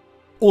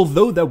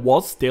 Although there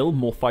was still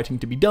more fighting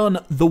to be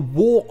done, the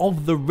War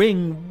of the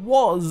Ring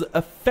was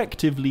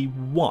effectively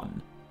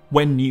won.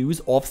 When news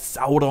of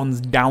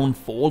Sauron's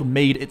downfall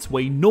made its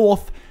way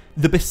north,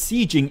 the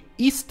besieging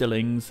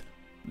Easterlings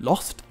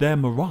lost their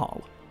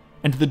morale,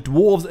 and the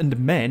dwarves and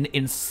men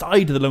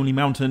inside the Lonely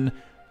Mountain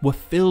were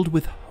filled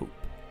with hope.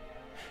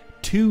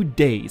 2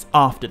 days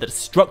after the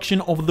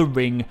destruction of the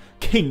ring,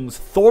 Kings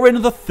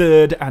Thorin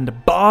III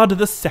and Bard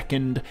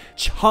II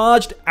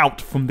charged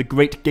out from the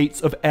great gates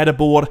of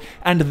Erebor,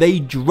 and they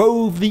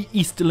drove the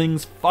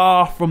Easterlings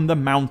far from the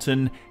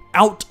mountain,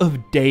 out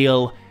of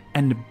Dale,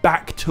 and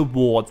back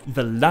towards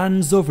the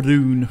lands of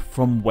Rhûn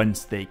from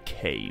whence they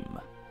came.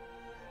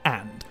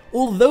 And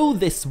although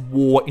this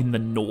war in the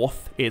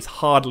north is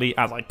hardly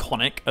as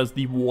iconic as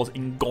the wars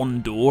in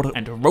Gondor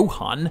and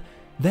Rohan,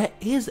 there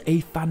is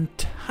a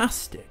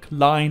fantastic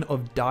line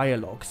of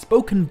dialogue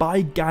spoken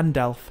by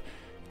Gandalf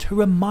to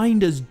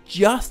remind us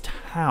just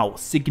how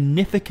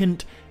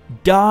significant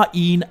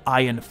Dain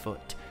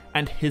Ironfoot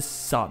and his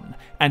son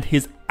and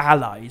his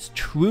allies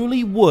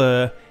truly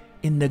were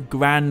in the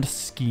grand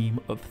scheme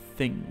of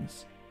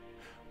things.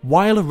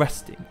 While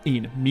resting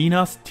in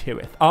Minas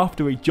Tirith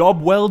after a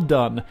job well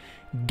done,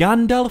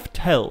 Gandalf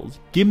tells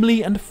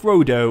Gimli and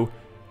Frodo,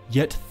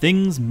 yet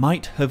things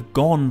might have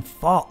gone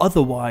far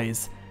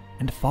otherwise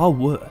and far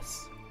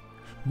worse.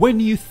 When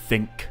you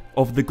think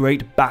of the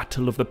great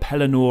battle of the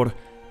Pelennor,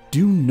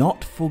 do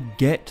not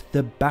forget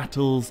the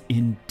battles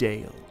in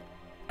Dale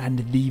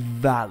and the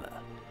valour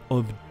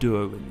of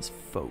Durin's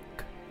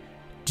folk.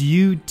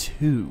 Due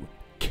to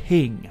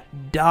King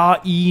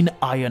Dain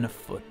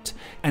Ironfoot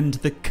and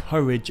the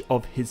courage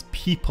of his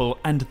people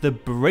and the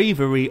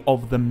bravery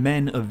of the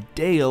men of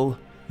Dale,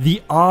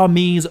 the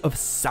armies of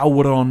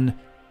Sauron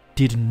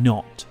did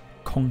not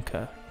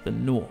conquer the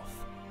north.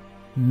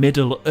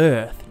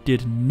 Middle-earth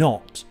did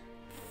not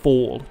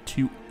fall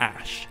to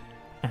ash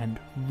and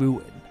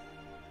ruin.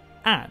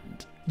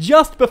 And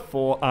just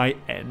before I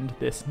end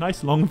this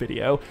nice long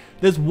video,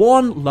 there's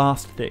one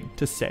last thing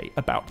to say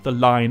about the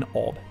line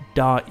of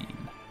Dain.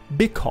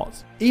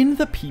 Because in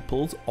the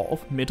peoples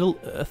of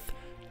Middle-earth,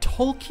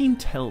 Tolkien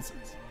tells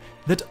us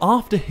that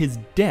after his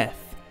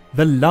death,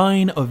 the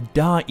line of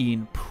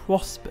Dain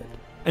prospered,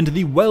 and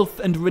the wealth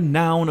and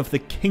renown of the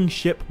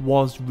kingship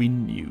was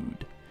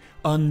renewed,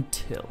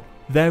 until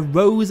there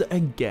rose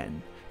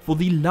again, for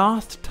the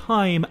last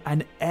time,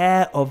 an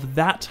heir of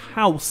that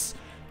house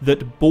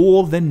that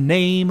bore the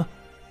name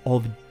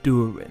of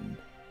Durin,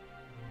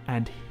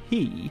 and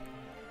he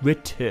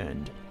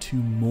returned to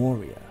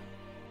Moria.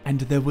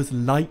 And there was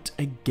light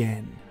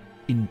again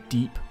in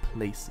deep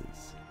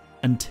places,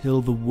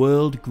 until the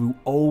world grew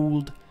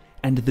old,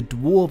 and the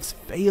dwarves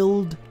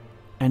failed,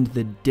 and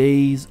the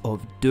days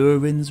of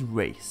Durin's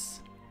race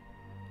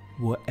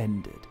were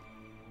ended.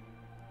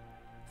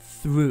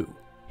 Through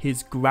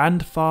his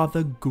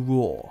grandfather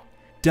Gror,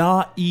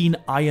 Dain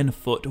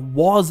Ironfoot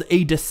was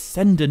a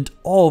descendant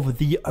of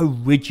the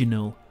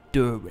original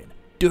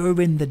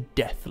Durin the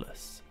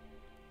Deathless,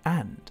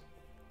 and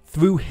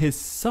through his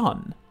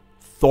son,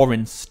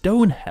 Thorin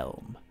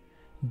Stonehelm,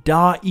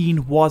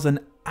 Dain was an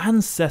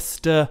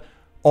ancestor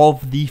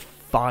of the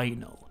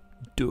final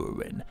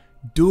Durin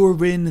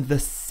the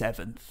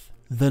Seventh,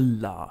 the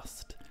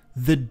last,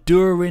 the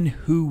Durin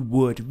who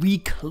would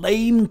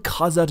reclaim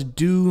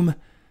Khazad-dûm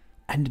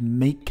and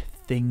make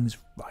things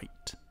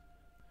right,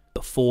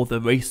 before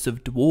the race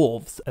of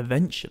dwarves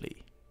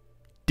eventually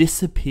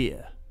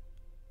disappear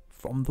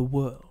from the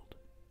world.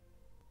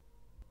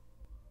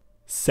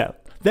 So,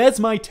 there's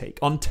my take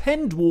on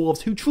 10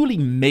 dwarves who truly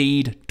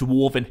made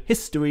dwarven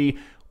history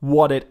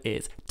what it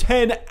is.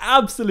 10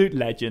 absolute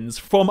legends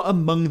from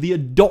among the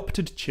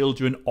adopted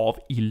children of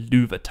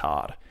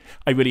Ilúvatar.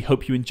 I really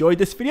hope you enjoyed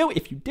this video.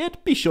 If you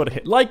did, be sure to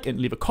hit like and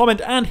leave a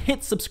comment and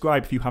hit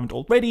subscribe if you haven't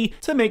already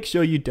to make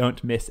sure you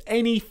don't miss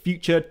any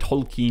future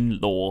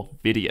Tolkien lore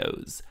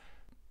videos.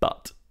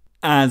 But,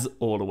 as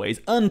always,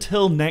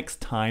 until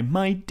next time,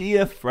 my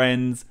dear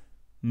friends,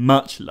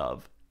 much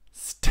love,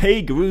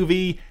 stay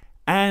groovy,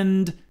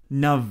 and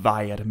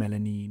navaer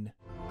melyn.